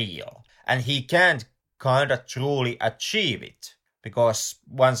not real. And he can't kind of truly achieve it, because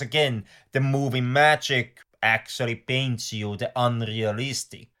once again the movie magic actually paints you the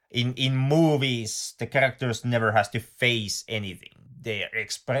unrealistic. In movies, the characters never has to face anything.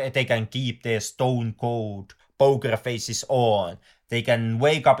 They can keep their stone cold poker faces on. They can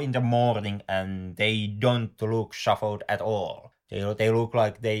wake up in the morning and they don't look shuffled at all. They look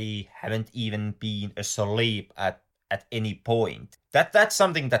like they haven't even been asleep at any point. That's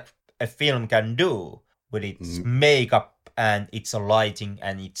something that a film can do with its makeup and its lighting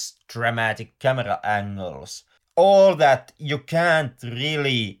and its dramatic camera angles. All that you can't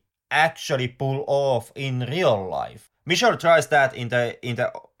really actually pull off in real life. Michel tries that in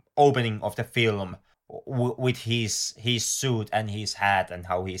the opening of the film with his suit and his hat and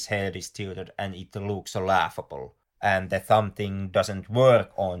how his head is tilted, and it looks laughable. And the thumbing doesn't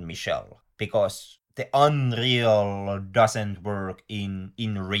work on Michel, because the unreal doesn't work in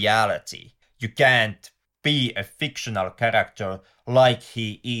reality. You can't be a fictional character like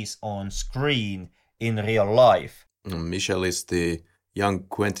he is on screen in real life. Michel is the young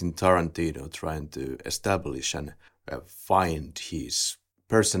Quentin Tarantino trying to establish and find his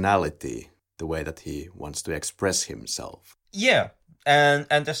personality, the way that he wants to express himself. Yeah, and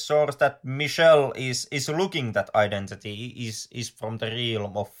the source that Michel is looking that identity is from the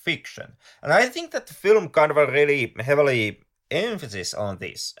realm of fiction. And I think that the film kind of really heavily emphasis on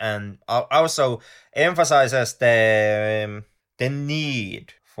this, and also emphasizes the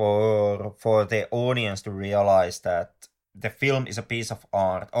need for the audience to realize that the film is a piece of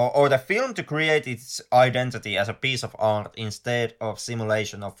art, or the film to create its identity as a piece of art instead of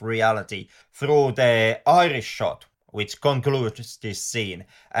simulation of reality through the Irish shot, which concludes this scene,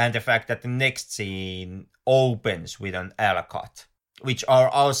 and the fact that the next scene opens with an L cut, which are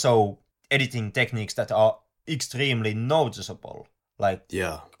also editing techniques that are extremely noticeable. Like,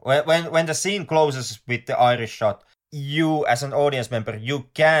 yeah, when the scene closes with the Irish shot, you as an audience member, you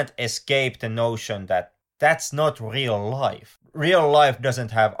can't escape the notion that that's not real life. Real life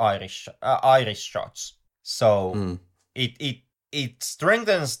doesn't have Irish shots, so it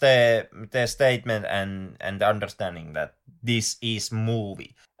strengthens the statement and the understanding that this is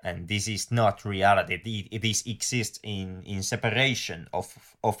movie and this is not reality. This exists in separation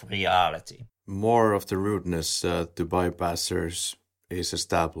of reality. More of the rudeness to bypassers is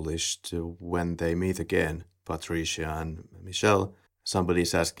established when they meet again, Patricia and Michel.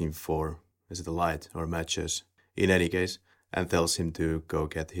 Somebody's asking for, is it a light or matches, in any case, and tells him to go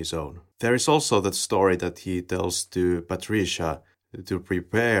get his own. There is also that story that he tells to Patricia to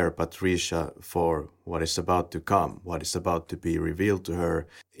prepare Patricia for what is about to come, what is about to be revealed to her.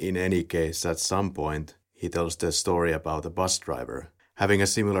 In any case, at some point, he tells the story about a bus driver having a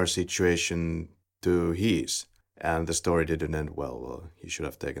similar situation to his, and the story didn't end well. Well, he should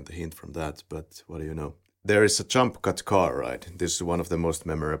have taken the hint from that, but what do you know? There is a jump cut car ride. This is one of the most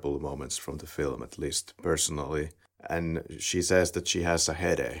memorable moments from the film, at least personally. And she says that she has a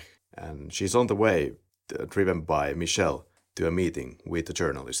headache. And she's on the way, driven by Michel, to a meeting with a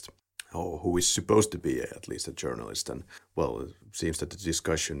journalist, who is supposed to be at least a journalist. And, well, it seems that the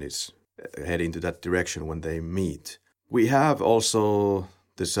discussion is heading to that direction when they meet. We have also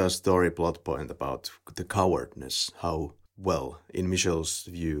this story plot point about the cowardness, how, well, in Michel's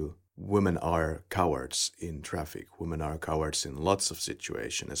view, women are cowards in traffic. Women are cowards in lots of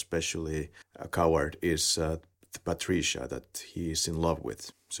situations, especially a coward is Patricia that he is in love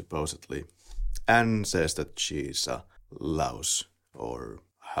with, supposedly, and says that she is a louse, or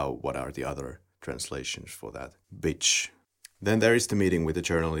what are the other translations for that? Bitch. Then there is the meeting with the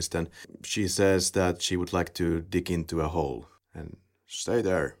journalist, and she says that she would like to dig into a hole and stay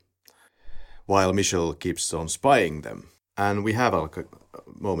there, while Michel keeps on spying them. And we have a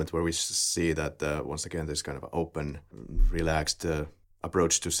moment where we see that, once again, this kind of open, relaxed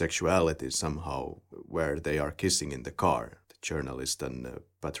approach to sexuality somehow, where they are kissing in the car, the journalist and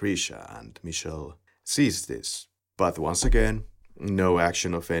Patricia, and Michel sees this. But once again, no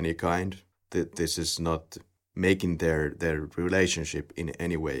action of any kind. This is not making their relationship in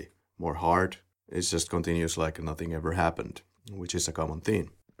any way more hard. It just continues like nothing ever happened, which is a common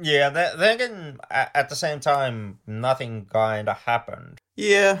theme. Yeah, then again, at the same time, nothing kind of happened.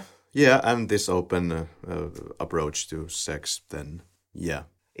 Yeah, and this open approach to sex, then, yeah.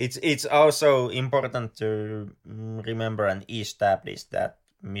 It's also important to remember and establish that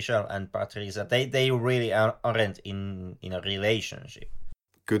Michel and Patricia, they really aren't in a relationship.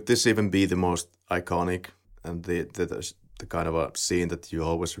 Could this even be the most iconic and the kind of a scene that you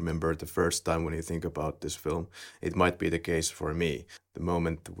always remember the first time when you think about this film? It might be the case for me. The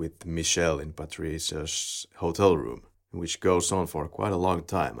moment with Michel in Patricia's hotel room, which goes on for quite a long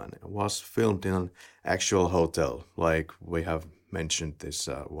time, and it was filmed in an actual hotel. Like we have mentioned, this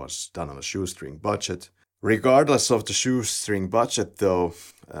was done on a shoestring budget. Regardless of the shoestring budget, though,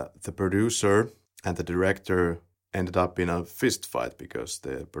 the producer and the director ended up in a fist fight because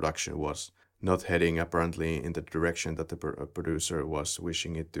the production was not heading apparently in the direction that the producer was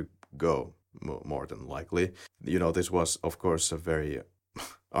wishing it to go, more than likely. You know, this was, of course, a very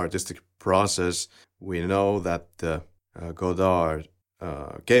artistic process. We know that Godard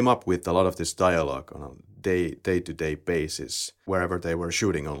came up with a lot of this dialogue on a day-to-day basis, wherever they were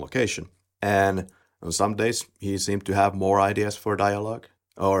shooting on location. And on some days, he seemed to have more ideas for dialogue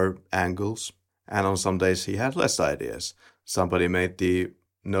or angles, and on some days he had less ideas. Somebody made the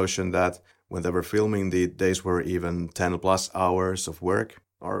notion that when they were filming, the days were even 10 plus hours of work,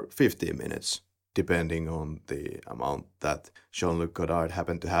 or 15 minutes, depending on the amount that Jean-Luc Godard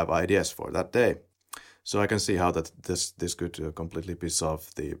happened to have ideas for that day. So I can see how that this could completely piss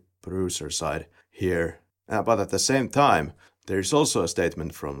off the producer side here. But at the same time, there is also a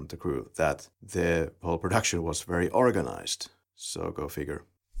statement from the crew that the whole production was very organized. So go figure.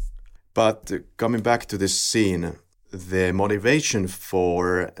 But coming back to this scene, the motivation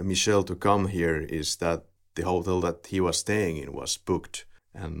for Michel to come here is that the hotel that he was staying in was booked.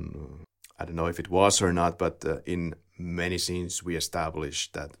 And I don't know if it was or not, but in many scenes we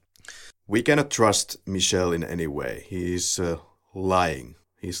established that we cannot trust Michel in any way. He's lying.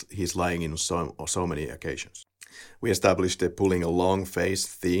 He's lying in so many occasions. We established the pulling a long face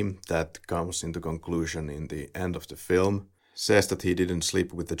theme that comes into conclusion in the end of the film. Says that he didn't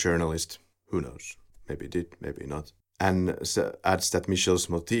sleep with the journalist. Who knows? Maybe did, maybe not. And adds that Michel's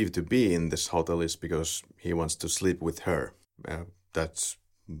motive to be in this hotel is because he wants to sleep with her. That's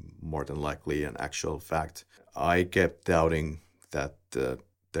more than likely an actual fact. I kept doubting that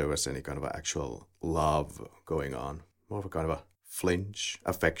there was any kind of actual love going on. More of a kind of a flinch,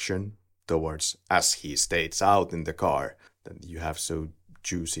 affection towards, as he states out in the car, that you have so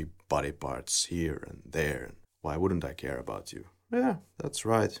juicy body parts here and there. Why wouldn't I care about you? Yeah, that's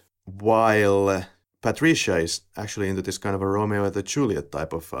right. While Patricia is actually into this kind of a Romeo and Juliet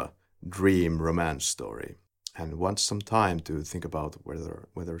type of dream romance story and wants some time to think about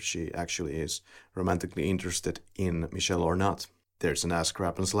whether she actually is romantically interested in Michel or not. There's an ask,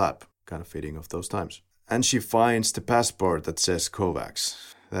 grab and slap, kind of fitting of those times. And she finds the passport that says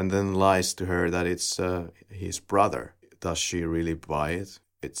Kovacs and then lies to her that it's his brother. Does she really buy it?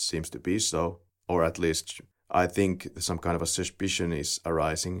 It seems to be so. Or at least I think some kind of a suspicion is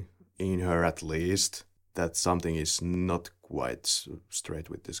arising in her at least that something is not quite straight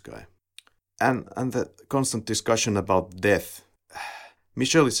with this guy. And the constant discussion about death.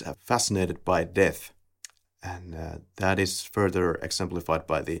 Michel is fascinated by death. And that is further exemplified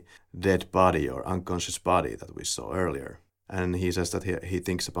by the dead body or unconscious body that we saw earlier. And he says that he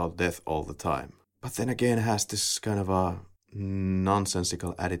thinks about death all the time. But then again has this kind of a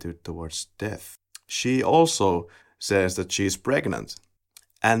nonsensical attitude towards death. She also says that she's pregnant.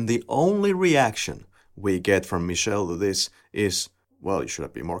 And the only reaction we get from Michel to this is, well, you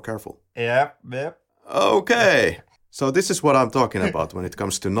should be more careful. Yeah. Okay. So this is what I'm talking about when it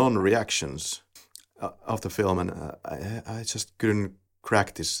comes to non-reactions of the film. And I just couldn't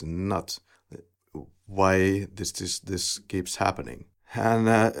crack this nut. Why this keeps happening.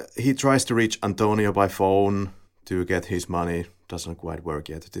 And he tries to reach Antonio by phone to get his money. Doesn't quite work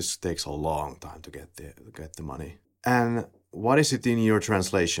yet. This takes a long time to get the money. And what is it in your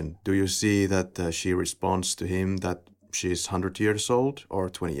translation? Do you see that she responds to him that she's 100 years old or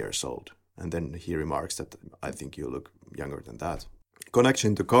 20 years old? And then he remarks that I think you look younger than that.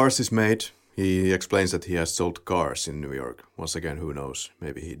 Connection to cars is made. He explains that he has sold cars in New York. Once again, who knows?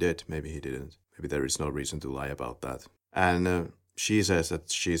 Maybe he did, maybe he didn't. Maybe there is no reason to lie about that. And she says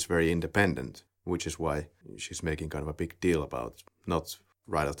that she's very independent, which is why she's making kind of a big deal about not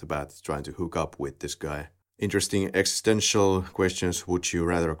right off the bat trying to hook up with this guy. Interesting existential questions. Would you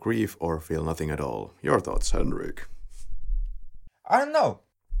rather grieve or feel nothing at all? Your thoughts, Henrik? I don't know.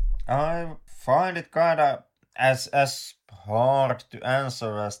 I find it kind of as hard to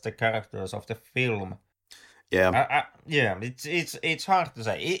answer as the characters of the film. Yeah. It's hard to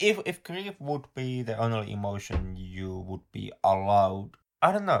say. If grief would be the only emotion you would be allowed,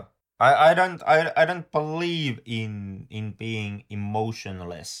 I don't know. I don't believe in being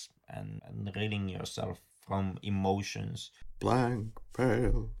emotionless and ridding yourself from emotions. Blank,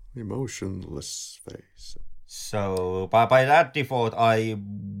 pale, emotionless face. So by that default, I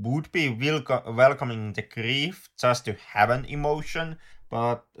would be welcoming the grief just to have an emotion.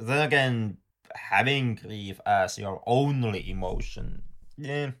 But then again, having grief as your only emotion,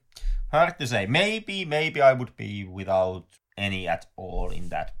 hard to say. Maybe I would be without any at all in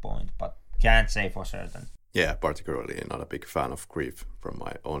that point, but can't say for certain. Yeah, particularly not a big fan of grief from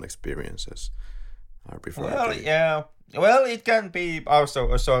my own experiences. I prefer Well, it can be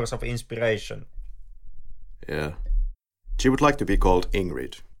also a source of inspiration. Yeah. She would like to be called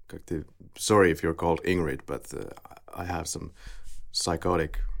Ingrid. Sorry if you're called Ingrid, but I have some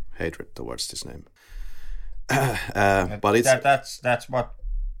psychotic hatred towards this name. But that's what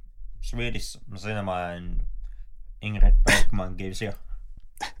Swedish cinema and Ingrid Bergman gives you.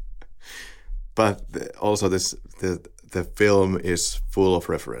 But also the film is full of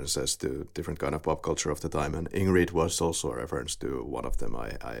references to different kind of pop culture of the time, and Ingrid was also a reference to one of them.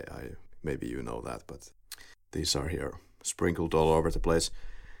 I maybe you know that, but these are here sprinkled all over the place.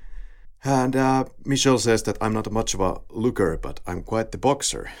 And Michel says that I'm not much of a looker, but I'm quite the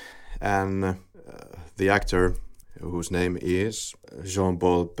boxer. And the actor, whose name is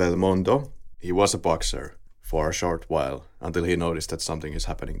Jean-Paul Belmondo, he was a boxer for a short while until he noticed that something is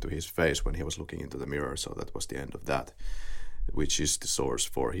happening to his face when he was looking into the mirror. So that was the end of that, which is the source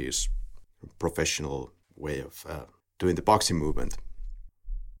for his professional way of doing the boxing movement.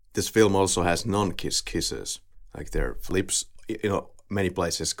 This film also has non-kiss kisses, like their lips, many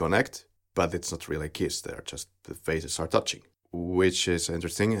places connect, but it's not really a kiss. They're just the faces are touching, which is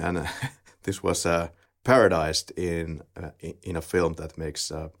interesting. And this was parodized in a film that makes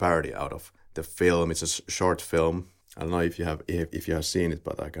a parody out of the film. It's a short film. I don't know if you have seen it,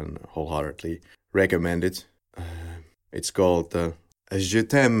 but I can wholeheartedly recommend it. It's called Je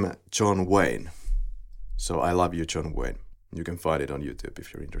t'aime, John Wayne. So I love you, John Wayne. You can find it on YouTube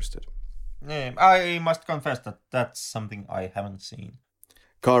if you're interested. Yeah, I must confess that that's something I haven't seen.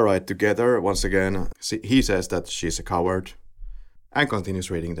 Car ride together, once again, he says that she's a coward and continues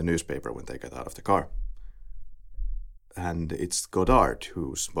reading the newspaper when they get out of the car. And it's Godard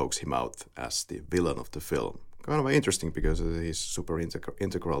who smokes him out as the villain of the film. Kind of interesting because he's super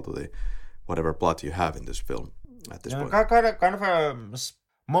integral to the whatever plot you have in this film at this point. Kind of a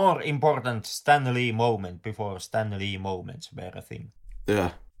more important Stan Lee moment before Stan Lee moments were a thing.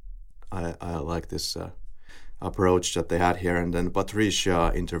 Yeah, I like this approach that they had here. And then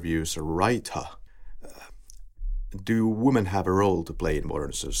Patricia interviews Raita. Do women have a role to play in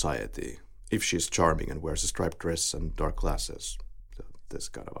modern society? If she's charming and wears a striped dress and dark glasses. So this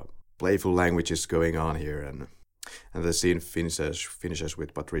kind of a playful language is going on here. And the scene finishes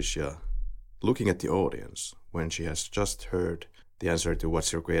with Patricia looking at the audience when she has just heard the answer to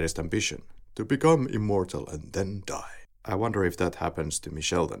what's your greatest ambition? To become immortal and then die. I wonder if that happens to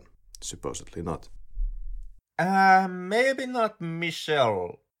Michelle then. Supposedly not. Maybe not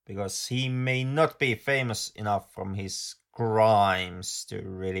Michelle, because he may not be famous enough from his crimes to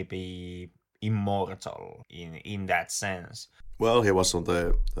really be immortal in that sense. Well, he was on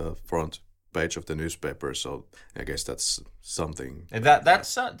the front page of the newspaper, so I guess that's something.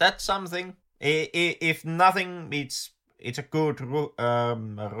 That's something. If nothing, it's a good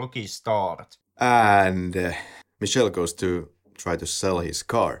rookie start. And Michelle goes to try to sell his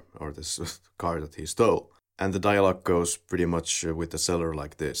car, or this car that he stole. And the dialogue goes pretty much with the seller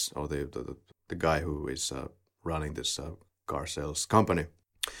like this, or the guy who is running this car sales company.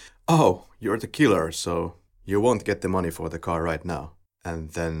 Oh, you're the killer, so you won't get the money for the car right now. And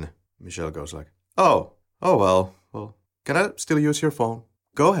then Michelle goes like, oh well, can I still use your phone?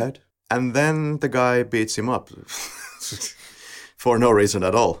 Go ahead. And then the guy beats him up for no reason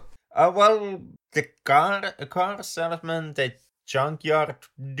at all. Well, the car salesman, the junkyard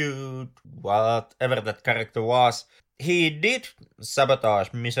dude, whatever that character was, he did sabotage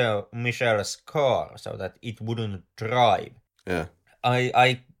Michelle's car so that it wouldn't drive. Yeah.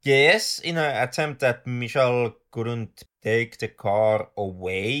 I guess in an attempt that Michelle couldn't take the car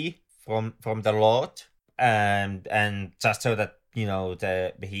away from the lot, and just so that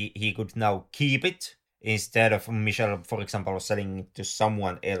he could now keep it instead of Michelle, for example, selling it to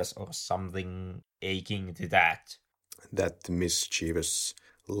someone else or something akin to that. That mischievous,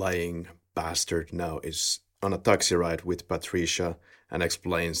 lying bastard now is on a taxi ride with Patricia and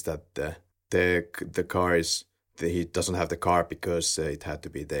explains that the car is. He doesn't have the car because it had to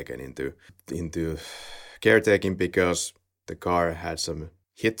be taken into caretaking because the car had some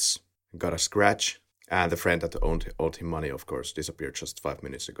hits, got a scratch, and the friend that owed him money, of course, disappeared just 5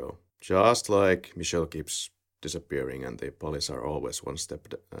 minutes ago. Just like Michelle keeps disappearing, and the police are always one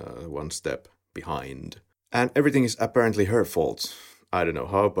step behind. And everything is apparently her fault. I don't know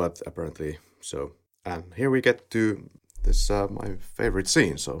how, but apparently so. And here we get to this my favorite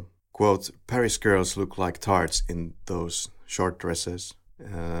scene. So. Quote, Paris girls look like tarts in those short dresses.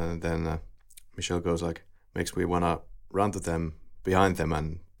 Then Michelle goes like, makes me want to run to them, behind them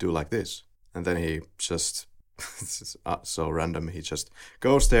and do like this. And then he just, so random, he just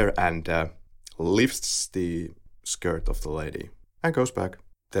goes there and lifts the skirt of the lady and goes back.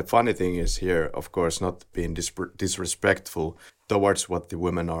 The funny thing is here, of course, not being disrespectful towards what the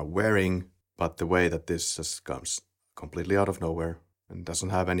women are wearing, but the way that this just comes completely out of nowhere. And doesn't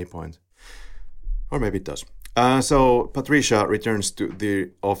have any point. Or maybe it does. So Patricia returns to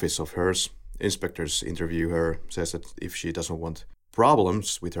the office of hers. Inspectors interview her, says that if she doesn't want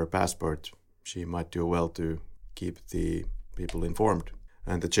problems with her passport, she might do well to keep the people informed.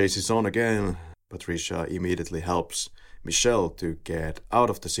 And the chase is on again. Patricia immediately helps Michelle to get out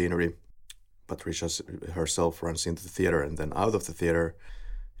of the scenery. Patricia herself runs into the theater and then out of the theater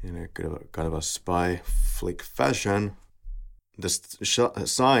in a kind of a spy flick fashion. The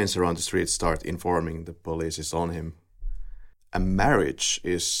signs around the street start informing the police is on him. A marriage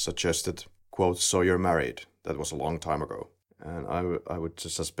is suggested. Quote, so you're married. That was a long time ago. And I would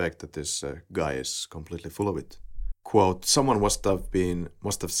just suspect that this guy is completely full of it. Quote, someone must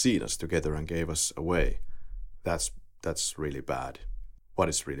have seen us together and gave us away. That's really bad. What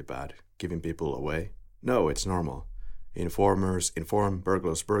is really bad? Giving people away? No, it's normal. Informers inform,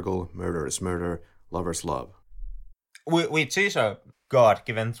 burglars burgle, murder is murder, lovers love. Which is a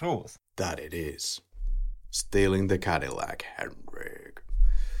God-given truth. That it is. Stealing the Cadillac, Henrik.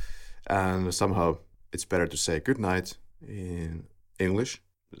 And somehow it's better to say goodnight in English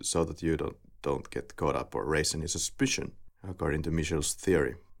so that you don't get caught up or raise any suspicion, according to Michel's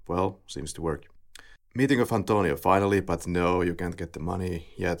theory. Well, seems to work. Meeting of Antonio finally, but no, you can't get the money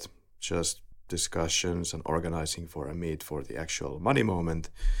yet. Just discussions and organizing for a meet for the actual money moment.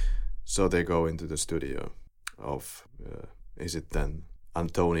 So they go into the studio of, is it then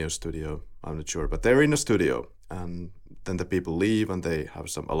Antonio's studio? I'm not sure, but they're in a studio. And then the people leave and they have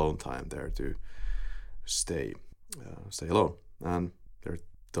some alone time there to stay alone. And they're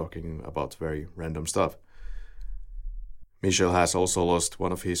talking about very random stuff. Michel has also lost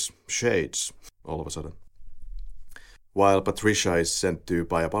one of his shades all of a sudden. While Patricia is sent to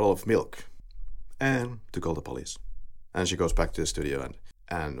buy a bottle of milk and to call the police. And she goes back to the studio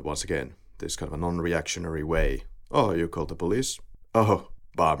and once again, this kind of a non-reactionary way. Oh, you called the police? Oh,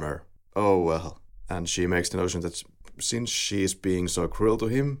 bummer. Oh, well. And she makes the notion that since she's being so cruel to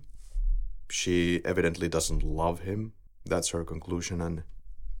him, she evidently doesn't love him. That's her conclusion. And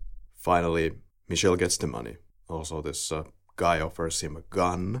finally, Michel gets the money. Also, this guy offers him a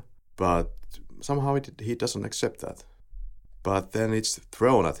gun, but somehow he doesn't accept that. But then it's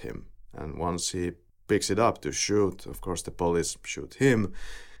thrown at him. And once he picks it up to shoot, of course the police shoot him.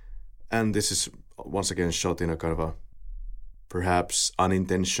 And this is once again shot in a kind of a perhaps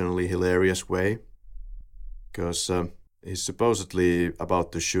unintentionally hilarious way. Because he's supposedly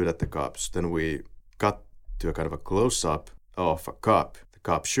about to shoot at the cops. Then we cut to a kind of a close-up of a cop. The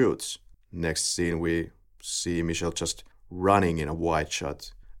cop shoots. Next scene we see Michel just running in a wide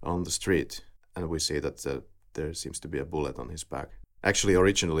shot on the street. And we see that there seems to be a bullet on his back. Actually,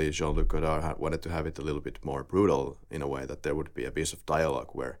 originally, Jean-Luc Godard wanted to have it a little bit more brutal in a way that there would be a piece of dialogue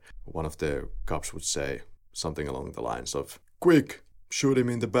where one of the cops would say something along the lines of, "Quick, shoot him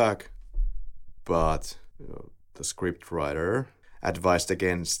in the back." But the scriptwriter advised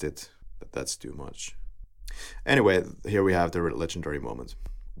against it, that that's too much. Anyway, here we have the legendary moment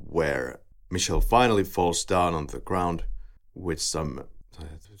where Michel finally falls down on the ground with some,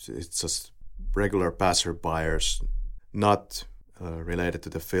 it's just regular passerbyers, not related to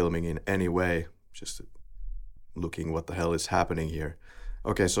the filming in any way, just looking what the hell is happening here.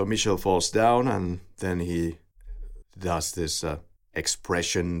 Okay, so Michel falls down and then he does this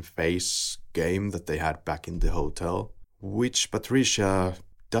expression face game that they had back in the hotel, which Patricia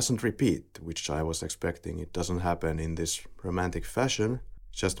doesn't repeat, which I was expecting. It doesn't happen in this romantic fashion,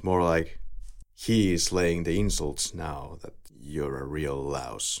 just more like he is laying the insults now that you're a real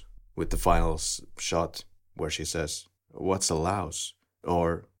louse. With the final shot where she says, "What's a louse?"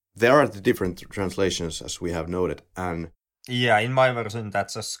 Or there are the different translations as we have noted, and yeah, in my version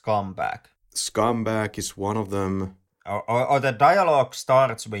that's a scumbag. Scumbag is one of them. Or the dialogue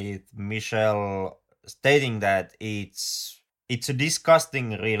starts with Michel stating that it's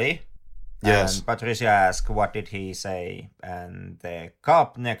disgusting, really. Yes. And Patricia asks, "What did he say?" And the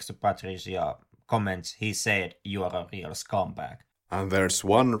cop next to Patricia comments, "He said you are a real scumbag." And there's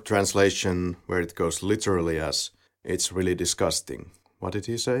one translation where it goes literally as, "It's really disgusting." What did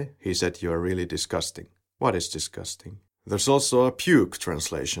he say? He said you are really disgusting. What is disgusting? There's also a puke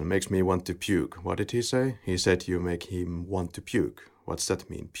translation, makes me want to puke. What did he say? He said you make him want to puke. What's that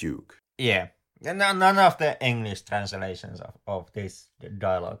mean, puke? Yeah. None of the English translations of this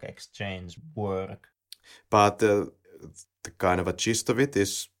dialogue exchange work. But the kind of a gist of it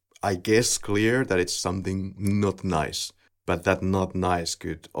is, I guess, clear that it's something not nice. But that not nice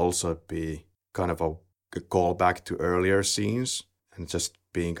could also be kind of a callback to earlier scenes and just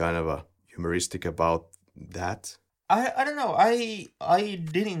being kind of a humoristic about that. I don't know. I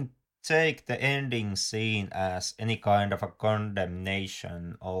didn't take the ending scene as any kind of a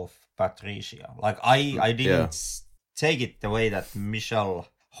condemnation of Patricia. Like I didn't take it the way that Michel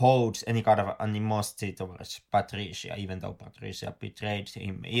holds any kind of animosity towards Patricia, even though Patricia betrayed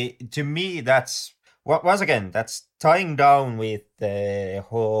him. To me, that's once again, that's tying down with the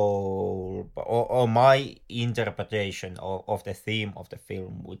whole or my interpretation of the theme of the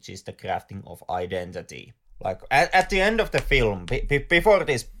film, which is the crafting of identity. Like at the end of the film, before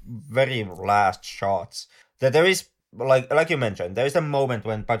these very last shots, that there is like you mentioned, there is a moment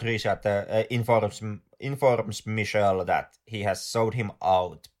when Patricia informs Michel that he has sold him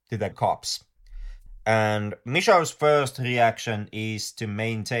out to the cops, And Michelle's first reaction is to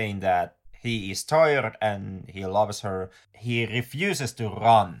maintain that he is tired and he loves her. He refuses to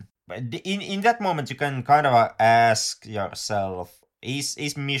run. But in that moment, you can kind of ask yourself,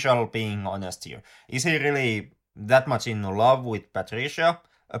 is Michelle being honest here? Is he really that much in love with Patricia?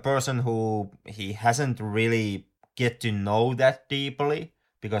 A person who he hasn't really get to know that deeply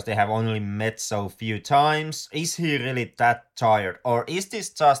because they have only met so few times. Is he really that tired? Or is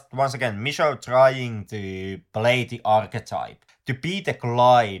this just, once again, Michelle trying to play the archetype? To be the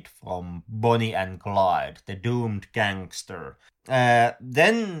Clyde from Bonnie and Clyde, the doomed gangster.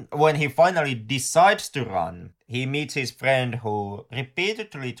 Then, when he finally decides to run, he meets his friend who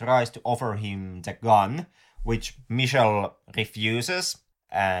repeatedly tries to offer him the gun, which Michelle refuses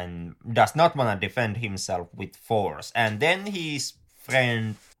and does not want to defend himself with force. And then his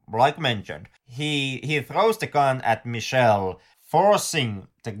friend, like mentioned, he throws the gun at Michelle, forcing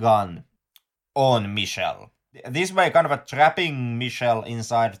the gun on Michelle. This way, kind of trapping Michelle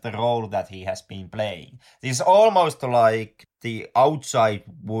inside the role that he has been playing. This is almost like the outside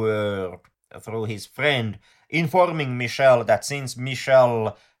world through his friend informing Michelle that since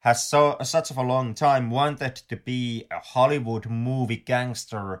Michelle has such of a long time wanted to be a Hollywood movie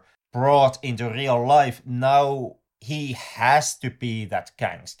gangster brought into real life, now he has to be that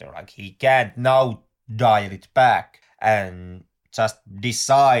gangster. Like, he can't now dial it back and just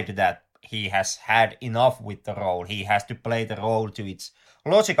decide that he has had enough with the role. He has to play the role to its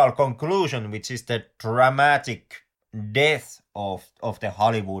logical conclusion, which is the dramatic death of the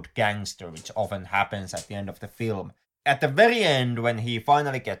Hollywood gangster, which often happens at the end of the film. At the very end, when he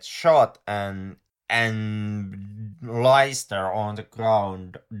finally gets shot and lies there on the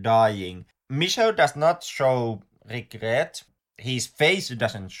ground dying, Michel does not show regret. His face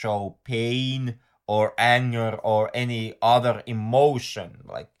doesn't show pain or anger or any other emotion.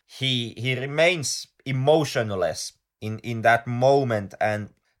 Like, he remains emotionless in that moment. And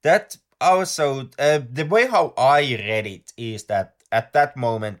that also, the way how I read it is that at that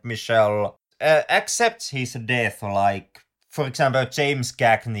moment Michel accepts his death, like, for example, James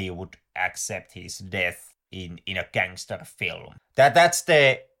Cagney would accept his death in a gangster film. That's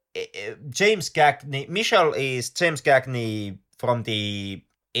the James Cagney. Michel is James Cagney from the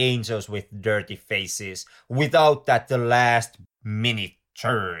Angels with Dirty Faces, without that the last minute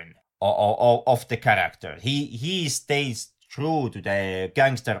turn of the character. He stays true to the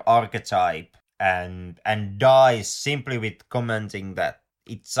gangster archetype and dies simply with commenting that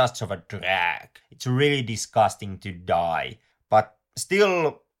it's such of a drag. It's really disgusting to die, but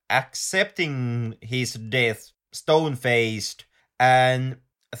still accepting his death, stone-faced, and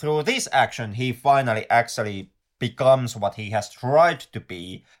through this action he finally actually becomes what he has tried to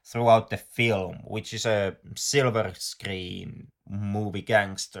be throughout the film, which is a silver screen movie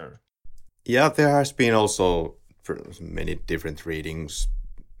gangster. Yeah, there has been also many different readings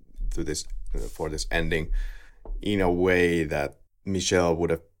to this for this ending, in a way that Michelle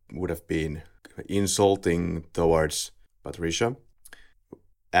would have been insulting towards Patricia,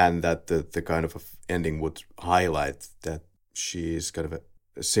 and that the kind of ending would highlight that she is kind of a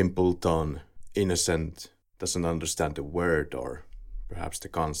simpleton, innocent, doesn't understand the word or perhaps the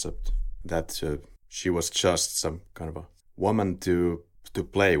concept, that she was just some kind of a woman to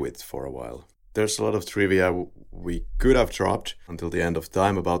play with for a while. There's a lot of trivia we could have dropped until the end of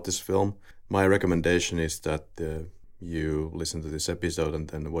time about this film. My recommendation is that you listen to this episode and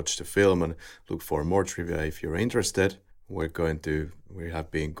then watch the film and look for more trivia if you're interested. We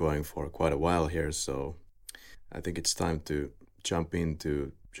have been going for quite a while here, so I think it's time to jump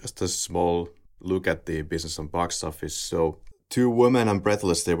into just a small look at the business and box office. So, Two Women and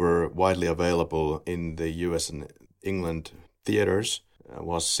Breathless, they were widely available in the US and England theaters.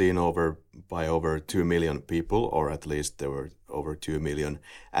 Was seen by over 2 million people, or at least there were over 2 million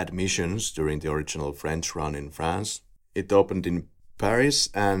admissions during the original French run in France. It opened in Paris,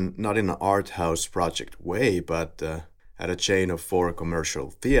 and not in an art house project way, but at a chain of 4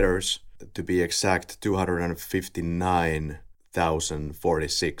 commercial theaters. To be exact,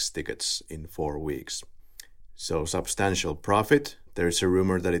 259,046 tickets in 4 weeks. So substantial profit. There's a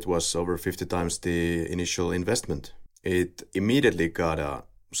rumor that it was over 50 times the initial investment. It immediately got a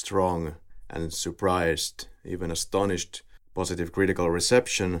strong and surprised, even astonished, positive critical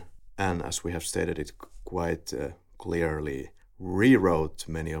reception, and as we have stated, it quite clearly rewrote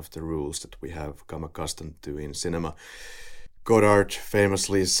many of the rules that we have come accustomed to in cinema. Godard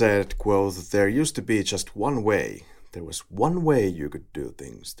famously said, quote, "There used to be just one way. There was one way you could do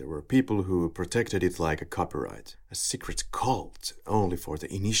things. There were people who protected it like a copyright, a secret cult only for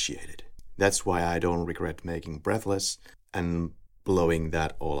the initiated. That's why I don't regret making Breathless and blowing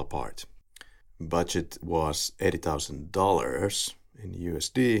that all apart." Budget was $80,000 in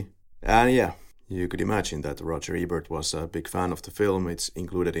USD. And yeah, you could imagine that Roger Ebert was a big fan of the film. It's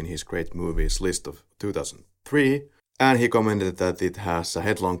included in his great movies list of 2003. And he commented that it has a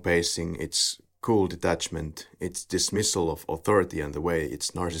headlong pacing, it's cool detachment, its dismissal of authority, and the way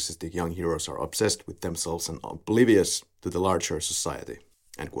its narcissistic young heroes are obsessed with themselves and oblivious to the larger society.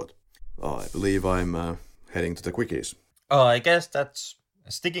 End quote. I believe I'm heading to the quickies. I guess that's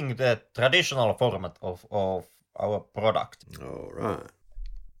sticking to the traditional format of our product. All right.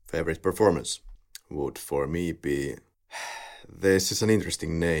 Favorite performance would for me be... This is an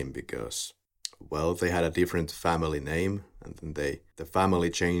interesting name because, well, they had a different family name, and then the family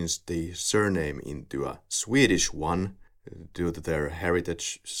changed the surname into a Swedish one due to their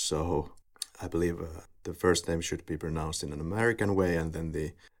heritage. So I believe the first name should be pronounced in an American way, and then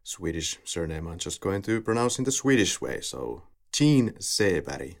the Swedish surname I'm just going to pronounce in the Swedish way. So Gene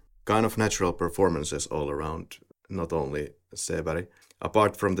Seberg. Kind of natural performances all around, not only Seberg.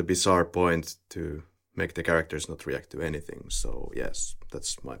 Apart from the bizarre point to make the characters not react to anything. So yes,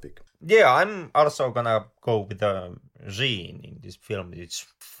 that's my pick. Yeah, I'm also gonna go with the Gene in this film. It's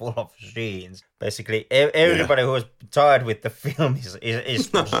full of Genes. Basically, everybody who is tired with the film is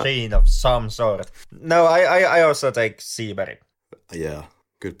Gene of some sort. No, I also take Seberg. Yeah,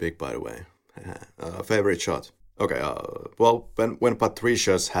 good pick by the way. Favorite shot. Okay, well, when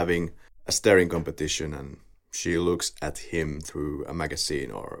Patricia's having a staring competition and she looks at him through a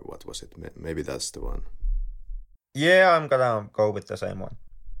magazine, or what was it? Maybe that's the one. Yeah, I'm gonna go with the same one.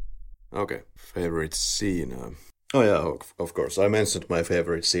 Okay, favorite scene. Oh yeah, of course. I mentioned my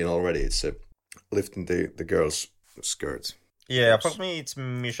favorite scene already. It's lifting the girl's skirt. Yeah, for me it's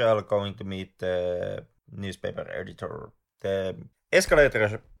Michelle going to meet the newspaper editor. The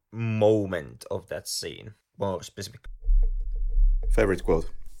escalator moment of that scene, more specific. Favorite quote?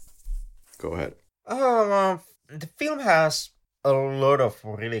 Go ahead. The film has a lot of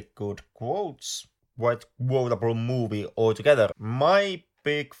really good quotes. Quite quotable movie altogether. My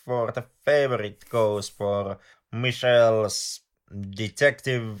pick for the favorite goes for Michelle's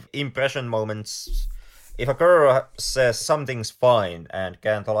detective impression moments. If a girl says something's fine and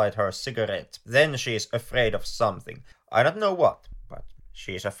can't light her cigarette, then she's afraid of something. I don't know what, but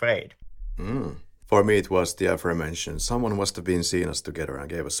she's afraid. For me, it was the aforementioned. Someone must have been seeing us together and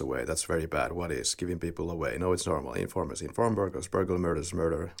gave us away. That's very bad. What is? Giving people away. No, it's normal. Informers inform, burglars burgle, murders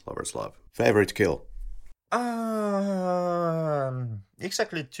murder, lovers love. Favorite kill?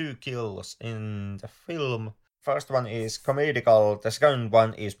 Exactly 2 kills in the film. First one is comedical. The second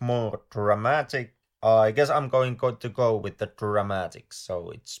one is more dramatic. I guess I'm going to go with the dramatic.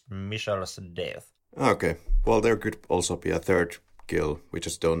 So it's Michelle's death. Okay. Well, there could also be a third kill. We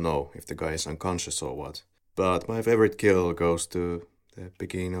just don't know if the guy is unconscious or what. But my favorite kill goes to the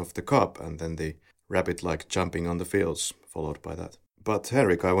beginning of the cup and then the rabbit like jumping on the fields followed by that. But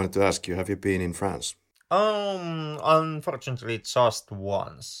Henrik, I wanted to ask you, have you been in France? Unfortunately just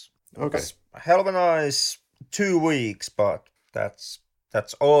once. Okay. It's hell of a nice 2 weeks, but that's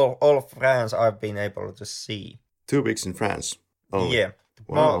all of France I've been able to see. 2 weeks in France? Only. Yeah.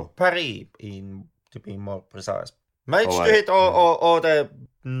 Wow. Paris, to be more precise. Managed to hit all the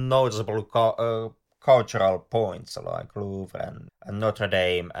noticeable cultural points like Louvre and Notre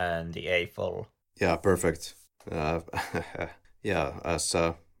Dame and the Eiffel. Yeah, perfect. Yeah, as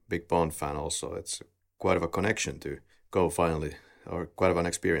a big Bond fan also, it's quite of a connection to go finally, or quite of an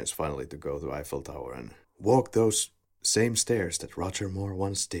experience finally to go to Eiffel Tower and walk those same stairs that Roger Moore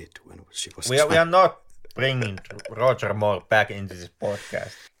once did when she was... We are not bringing Roger Moore back into this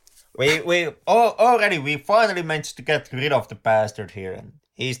podcast. We finally managed to get rid of the bastard here, and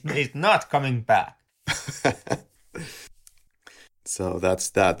he's not coming back. So that's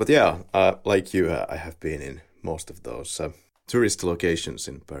that. But yeah, like you, I have been in most of those tourist locations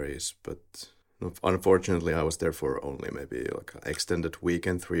in Paris, but unfortunately I was there for only maybe like an extended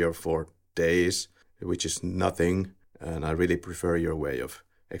weekend, 3 or 4 days, which is nothing. And I really prefer your way of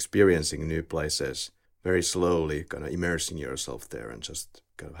experiencing new places very slowly, kind of immersing yourself there and just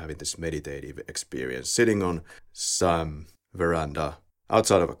kind of having this meditative experience, sitting on some veranda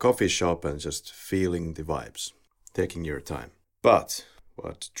outside of a coffee shop and just feeling the vibes, taking your time. But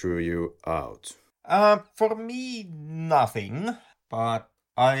what drew you out? For me, nothing. But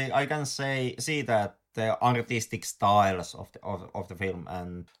I can see that the artistic styles of the film,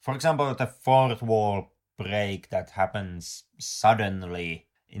 and for example the fourth wall break that happens suddenly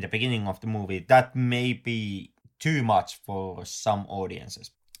in the beginning of the movie, that may be too much for some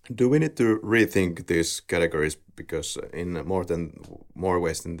audiences. Do we need to rethink these categories, because in more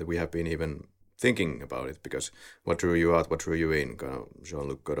ways than we have been even thinking about it, because what drew you out, what drew you in? Kind of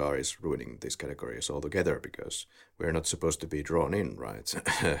Jean-Luc Godard is ruining these categories altogether because we're not supposed to be drawn in, right?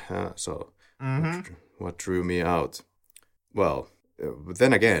 So what drew me out? Well,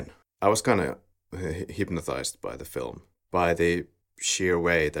 then again, I was kind of hypnotized by the film, by the sheer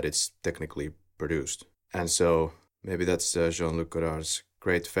way that it's technically produced. And so maybe that's Jean-Luc Godard's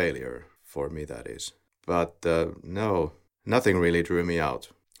great failure, for me that is. But no, nothing really drew me out.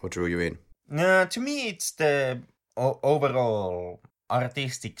 What drew you in? To me, it's the overall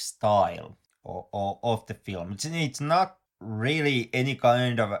artistic style of the film. It's not really any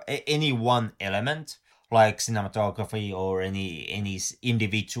kind of any one element like cinematography or any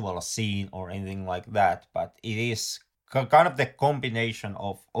individual scene or anything like that, but it is kind of the combination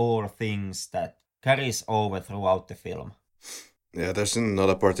of all things that carries over throughout the film. Yeah, there's not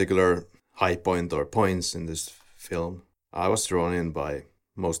a particular high point or points in this film. I was drawn in by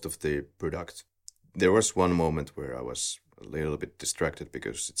most of the product. There was one moment where I was a little bit distracted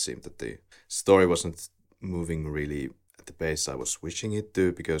because it seemed that the story wasn't moving really at the pace I was wishing it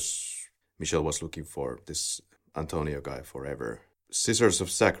to, because Michel was looking for this Antonio guy forever. Scissors of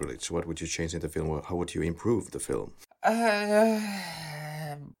Sacrilege, what would you change in the film? How would you improve the film?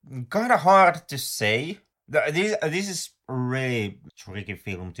 Kind of hard to say. This is a really tricky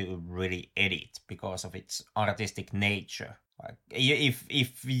film to really edit because of its artistic nature. Like,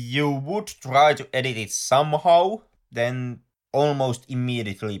 if you would try to edit it somehow, then almost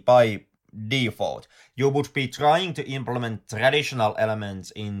immediately by default you would be trying to implement traditional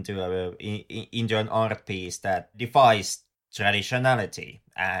elements into an art piece that defies traditionality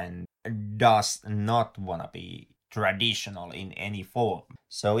and does not want to be traditional in any form.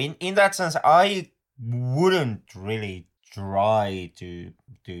 So in that sense, I wouldn't really try to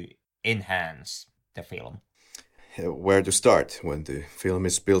enhance the film. Where to start when the film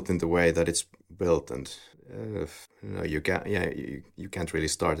is built in the way that it's built, and you can't really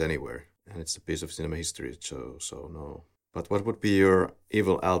start anywhere, and it's a piece of cinema history, so no. But what would be your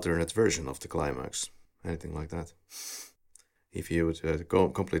evil alternate version of the climax? Anything like that? If you would go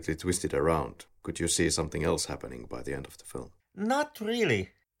completely twist it around, could you see something else happening by the end of the film? Not really,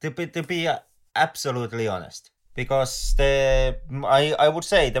 to be absolutely honest. Because I would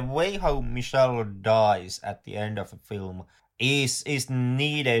say the way how Michel dies at the end of the film is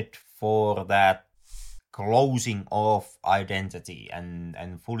needed for that closing of identity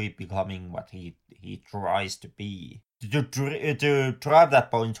and fully becoming what he tries to be. To drive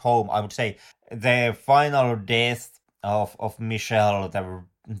that point home, I would say the final death of Michel,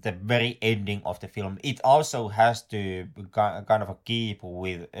 the very ending of the film, it also has to kind of keep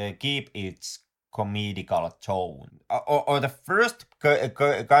its comedical tone. Or the first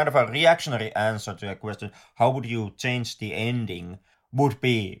kind of a reactionary answer to a question, how would you change the ending, would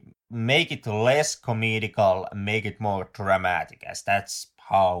be make it less comedical, make it more dramatic, as that's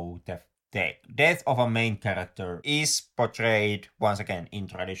how the death of a main character is portrayed once again in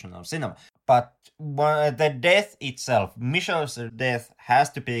traditional cinema. But the death itself, Michel's death, has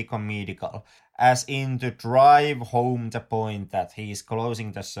to be comedical, as in to drive home the point that he is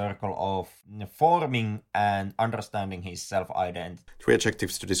closing the circle of forming and understanding his self-identity. 3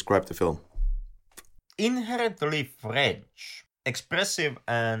 adjectives to describe the film. Inherently French, expressive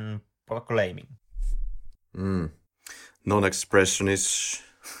and proclaiming. Non-expressionist,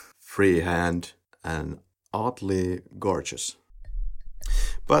 freehand, and oddly gorgeous.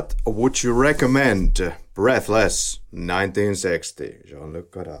 But would you recommend Breathless, 1960,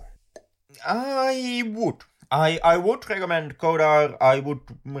 Jean-Luc Godard? I would. I would recommend Godard. I would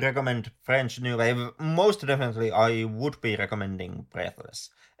recommend French New Wave. Most definitely, I would be recommending Breathless.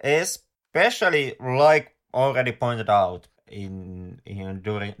 Especially, like already pointed out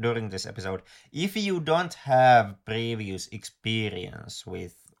during this episode, if you don't have previous experience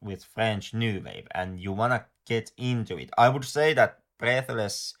with French New Wave and you wanna get into it, I would say that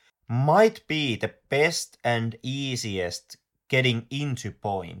Breathless might be the best and easiest getting into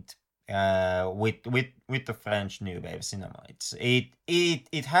point with the French New Wave cinema.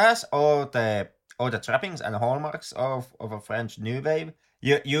 It has all the trappings and hallmarks of a French New Wave.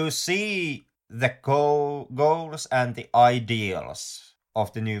 You see the goals and the ideals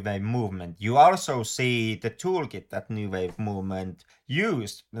of the New Wave movement. You also see the toolkit that New Wave movement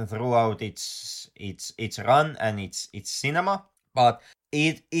used throughout its run and its cinema, but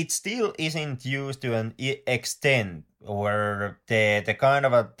it still isn't used to an extent where the kind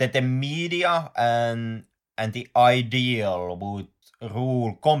of the media and the ideal would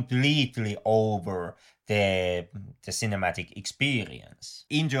rule completely over the cinematic experience,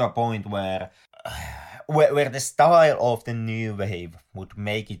 into a point where the style of the New Wave would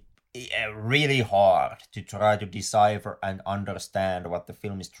make it really hard to try to decipher and understand what the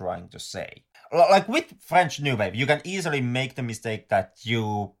film is trying to say. Like with French New Wave, you can easily make the mistake that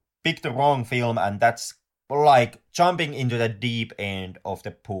you pick the wrong film, and that's like jumping into the deep end of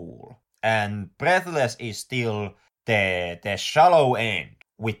the pool. And Breathless is still the shallow end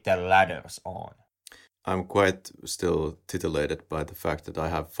with the ladders on. I'm quite still titillated by the fact that I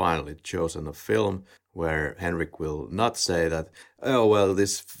have finally chosen a film where Henrik will not say that, oh, well,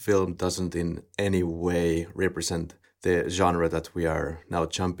 this film doesn't in any way represent the genre that we are now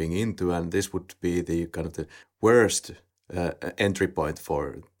jumping into, and this would be the kind of the worst entry point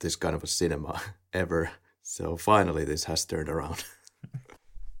for this kind of a cinema ever. So finally this has turned around.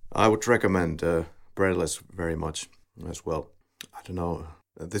 I would recommend Breathless very much as well. I don't know.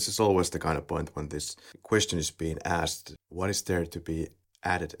 This is always the kind of point when this question is being asked, what is there to be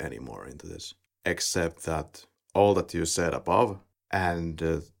added anymore into this? Except that all that you said above and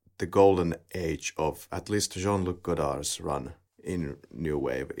the golden age of at least Jean-Luc Godard's run in New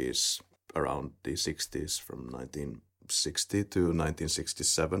Wave is around the 60s, from 1960 to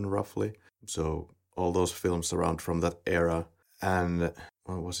 1967 roughly. So all those films around from that era. And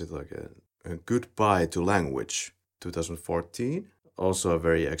what was it, like a Goodbye to Language, 2014? Also a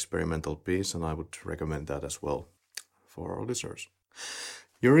very experimental piece, and I would recommend that as well for our listeners.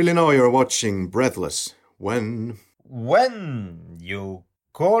 You really know you're watching Breathless when you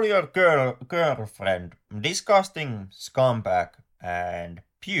call your girlfriend disgusting scumbag and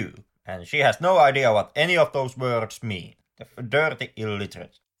pew, and she has no idea what any of those words mean. The dirty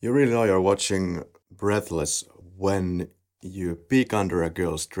illiterate. You really know you're watching Breathless when you peek under a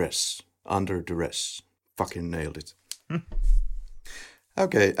girl's dress. Under duress. Fucking nailed it.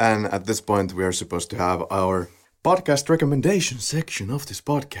 Okay, and at this point we are supposed to have our podcast recommendation section of this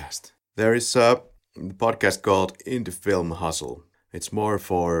podcast. There is a podcast called Indie Film Hustle. It's more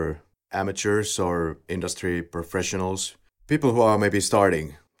for amateurs or industry professionals, people who are maybe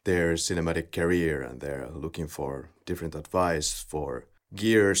starting their cinematic career and they're looking for different advice for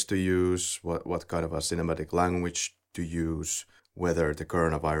gears to use, what kind of a cinematic language to use, whether the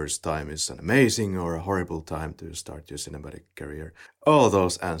coronavirus time is an amazing or a horrible time to start your cinematic career. All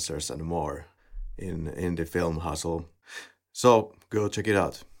those answers and more in the Film Hustle. So go check it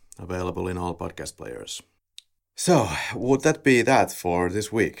out. Available in all podcast players. So, would that be that for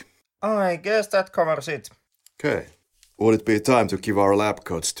this week? I guess that covers it. Okay. Would it be time to give our lab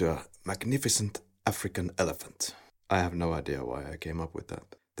coats to a magnificent African elephant? I have no idea why I came up with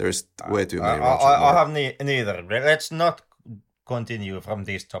that. There's way too many. I have neither. Let's not continue from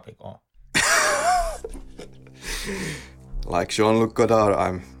this topic on. Like Jean-Luc Godard,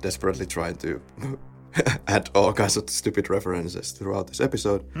 I'm desperately trying to add all kinds of stupid references throughout this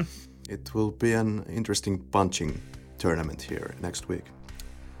episode. It will be an interesting punching tournament here next week.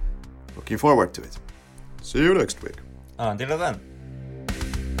 Looking forward to it. See you next week. Until then.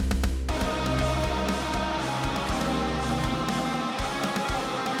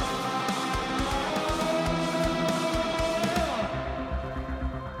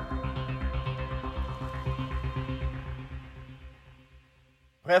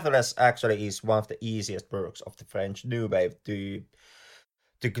 Breathless actually is one of the easiest works of the French New Wave to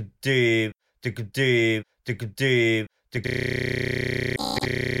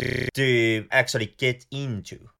actually get into.